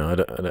 You know, I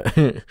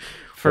don't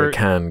I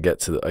can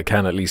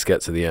at least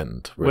get to the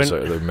end. Whereas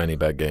there are many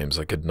bad games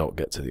I could not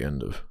get to the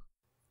end of.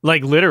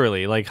 Like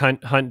literally, like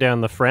hunt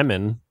down the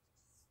Fremen.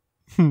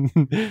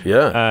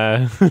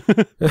 Yeah.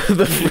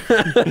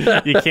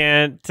 You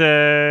can't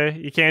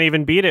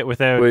even beat it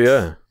without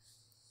hacking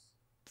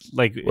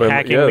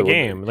the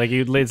game. Like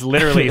it's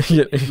literally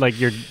like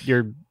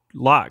you're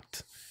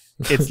locked.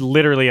 It's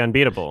literally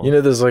unbeatable. You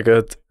know, there's like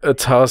a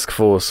task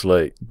force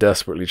like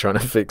desperately trying to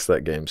fix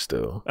that game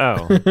still.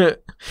 Oh.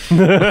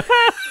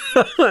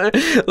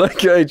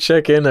 Like I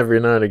check in every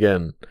now and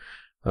again.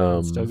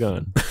 It's still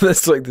going.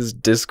 There's like this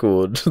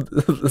Discord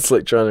that's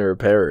like trying to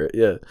repair it.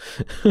 Yeah.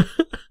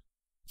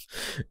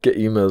 Get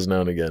emails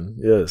now and again.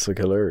 Yeah, it's like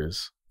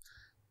hilarious.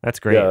 That's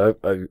great. Yeah,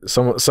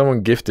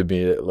 someone gifted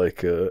me it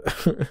like a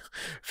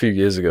few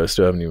years ago. I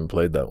still haven't even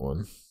played that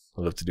one.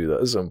 I'll have to do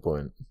that at some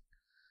point.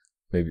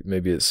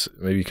 Maybe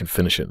you can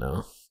finish it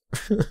now.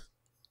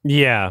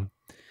 Yeah.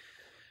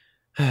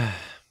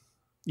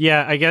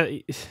 Yeah, I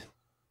get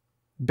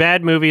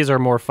bad movies are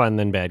more fun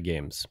than bad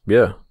games.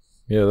 Yeah.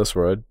 Yeah, that's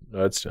where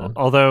I'd stand.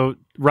 Although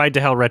Ride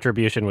to Hell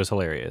Retribution was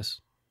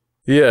hilarious.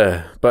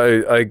 Yeah,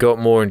 but I got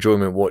more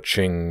enjoyment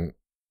watching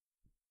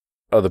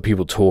other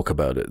people talk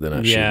about it than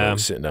actually Yeah. like,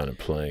 sitting down and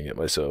playing it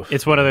myself.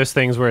 It's one of those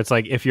things where it's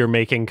like if you're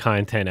making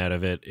content out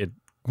of it,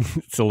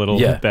 it's a little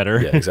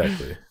better. Yeah,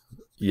 exactly.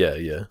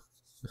 Yeah.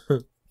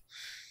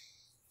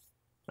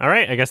 All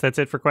right, I guess that's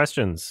it for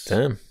questions.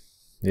 Damn.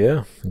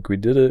 Yeah, I think we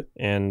did it.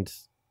 And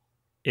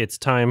it's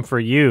time for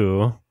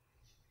you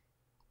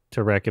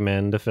to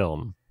recommend a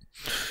film.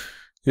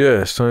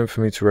 Yeah, it's time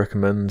for me to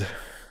recommend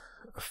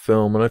a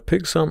film, and I've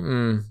picked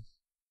something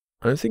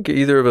I don't think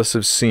either of us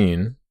have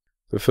seen.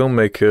 The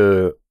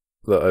filmmaker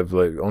that I've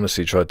like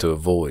honestly tried to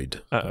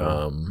avoid.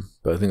 But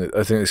I think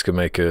this could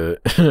make a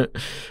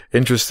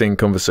interesting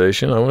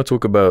conversation. I want to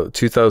talk about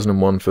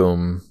 2001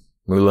 film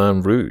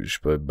Moulin Rouge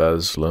by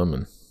Baz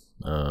Luhrmann.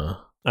 All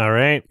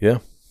right. Yeah.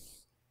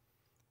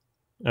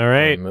 All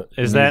right.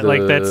 Is that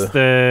like that's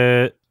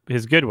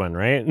his good one,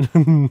 right?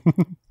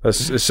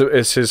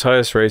 It's his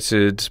highest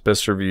rated,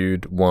 best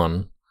reviewed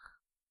one.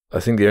 I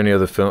think the only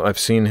other film I've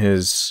seen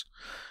his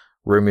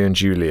Romeo and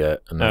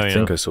Juliet, and I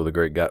think I saw The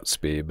Great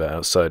Gatsby, but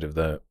outside of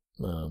that,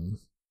 no.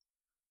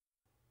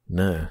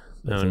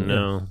 Oh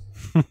no.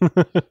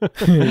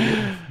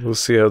 We'll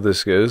see how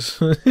this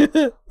goes. All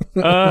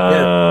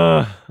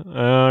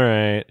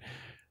right.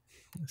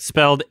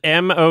 Spelled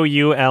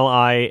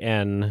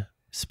MOULIN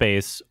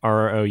space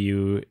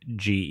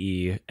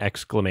ROUGE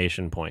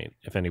exclamation point,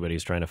 if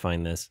anybody's trying to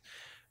find this.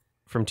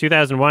 From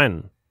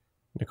 2001,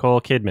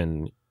 Nicole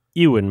Kidman,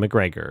 Ewan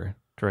McGregor,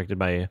 directed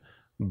by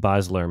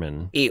Baz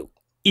Luhrmann.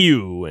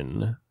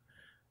 Ewan.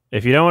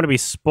 If you don't want to be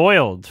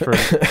spoiled for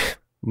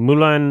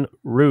Moulin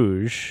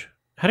Rouge,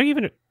 how do you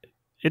even...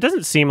 It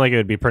doesn't seem like it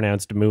would be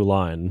pronounced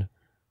Mulan.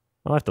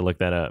 I'll have to look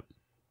that up.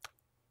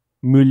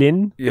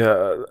 Moulin?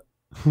 Yeah.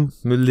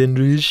 Moulin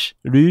Rouge?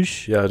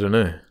 Rouge? Yeah, I don't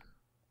know.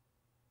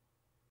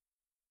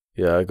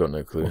 Yeah, I got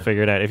no clue. We'll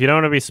figure it out. If you don't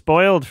want to be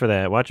spoiled for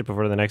that, watch it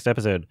before the next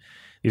episode.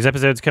 These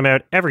episodes come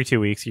out every 2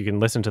 weeks. You can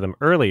listen to them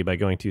early by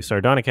going to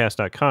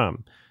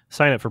sardonicast.com.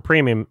 Sign up for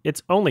premium.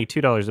 It's only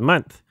 $2 a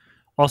month.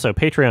 Also,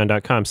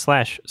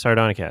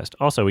 patreon.com/sardonicast.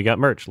 Also, we got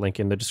merch. Link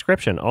in the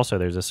description. Also,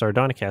 there's a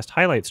Sardonicast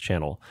highlights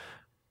channel.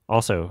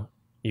 Also,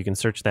 you can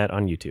search that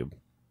on YouTube.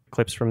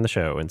 Clips from the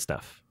show and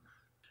stuff.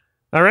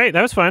 All right,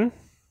 that was fun.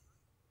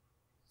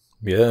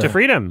 Yeah. To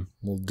freedom.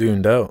 Well,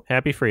 Duned out.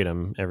 Happy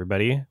freedom,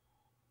 everybody.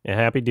 Yeah,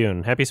 happy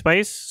Dune. Happy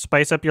Spice.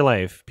 Spice up your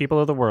life. People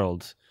of the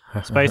world.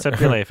 Spice up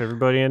your life.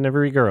 Everybody and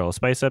every girl.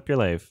 Spice up your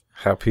life.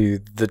 Happy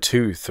the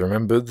tooth.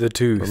 Remember the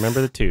tooth.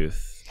 Remember the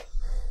tooth.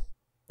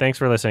 Thanks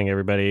for listening,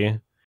 everybody.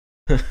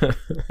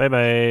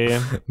 Bye-bye.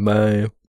 Bye.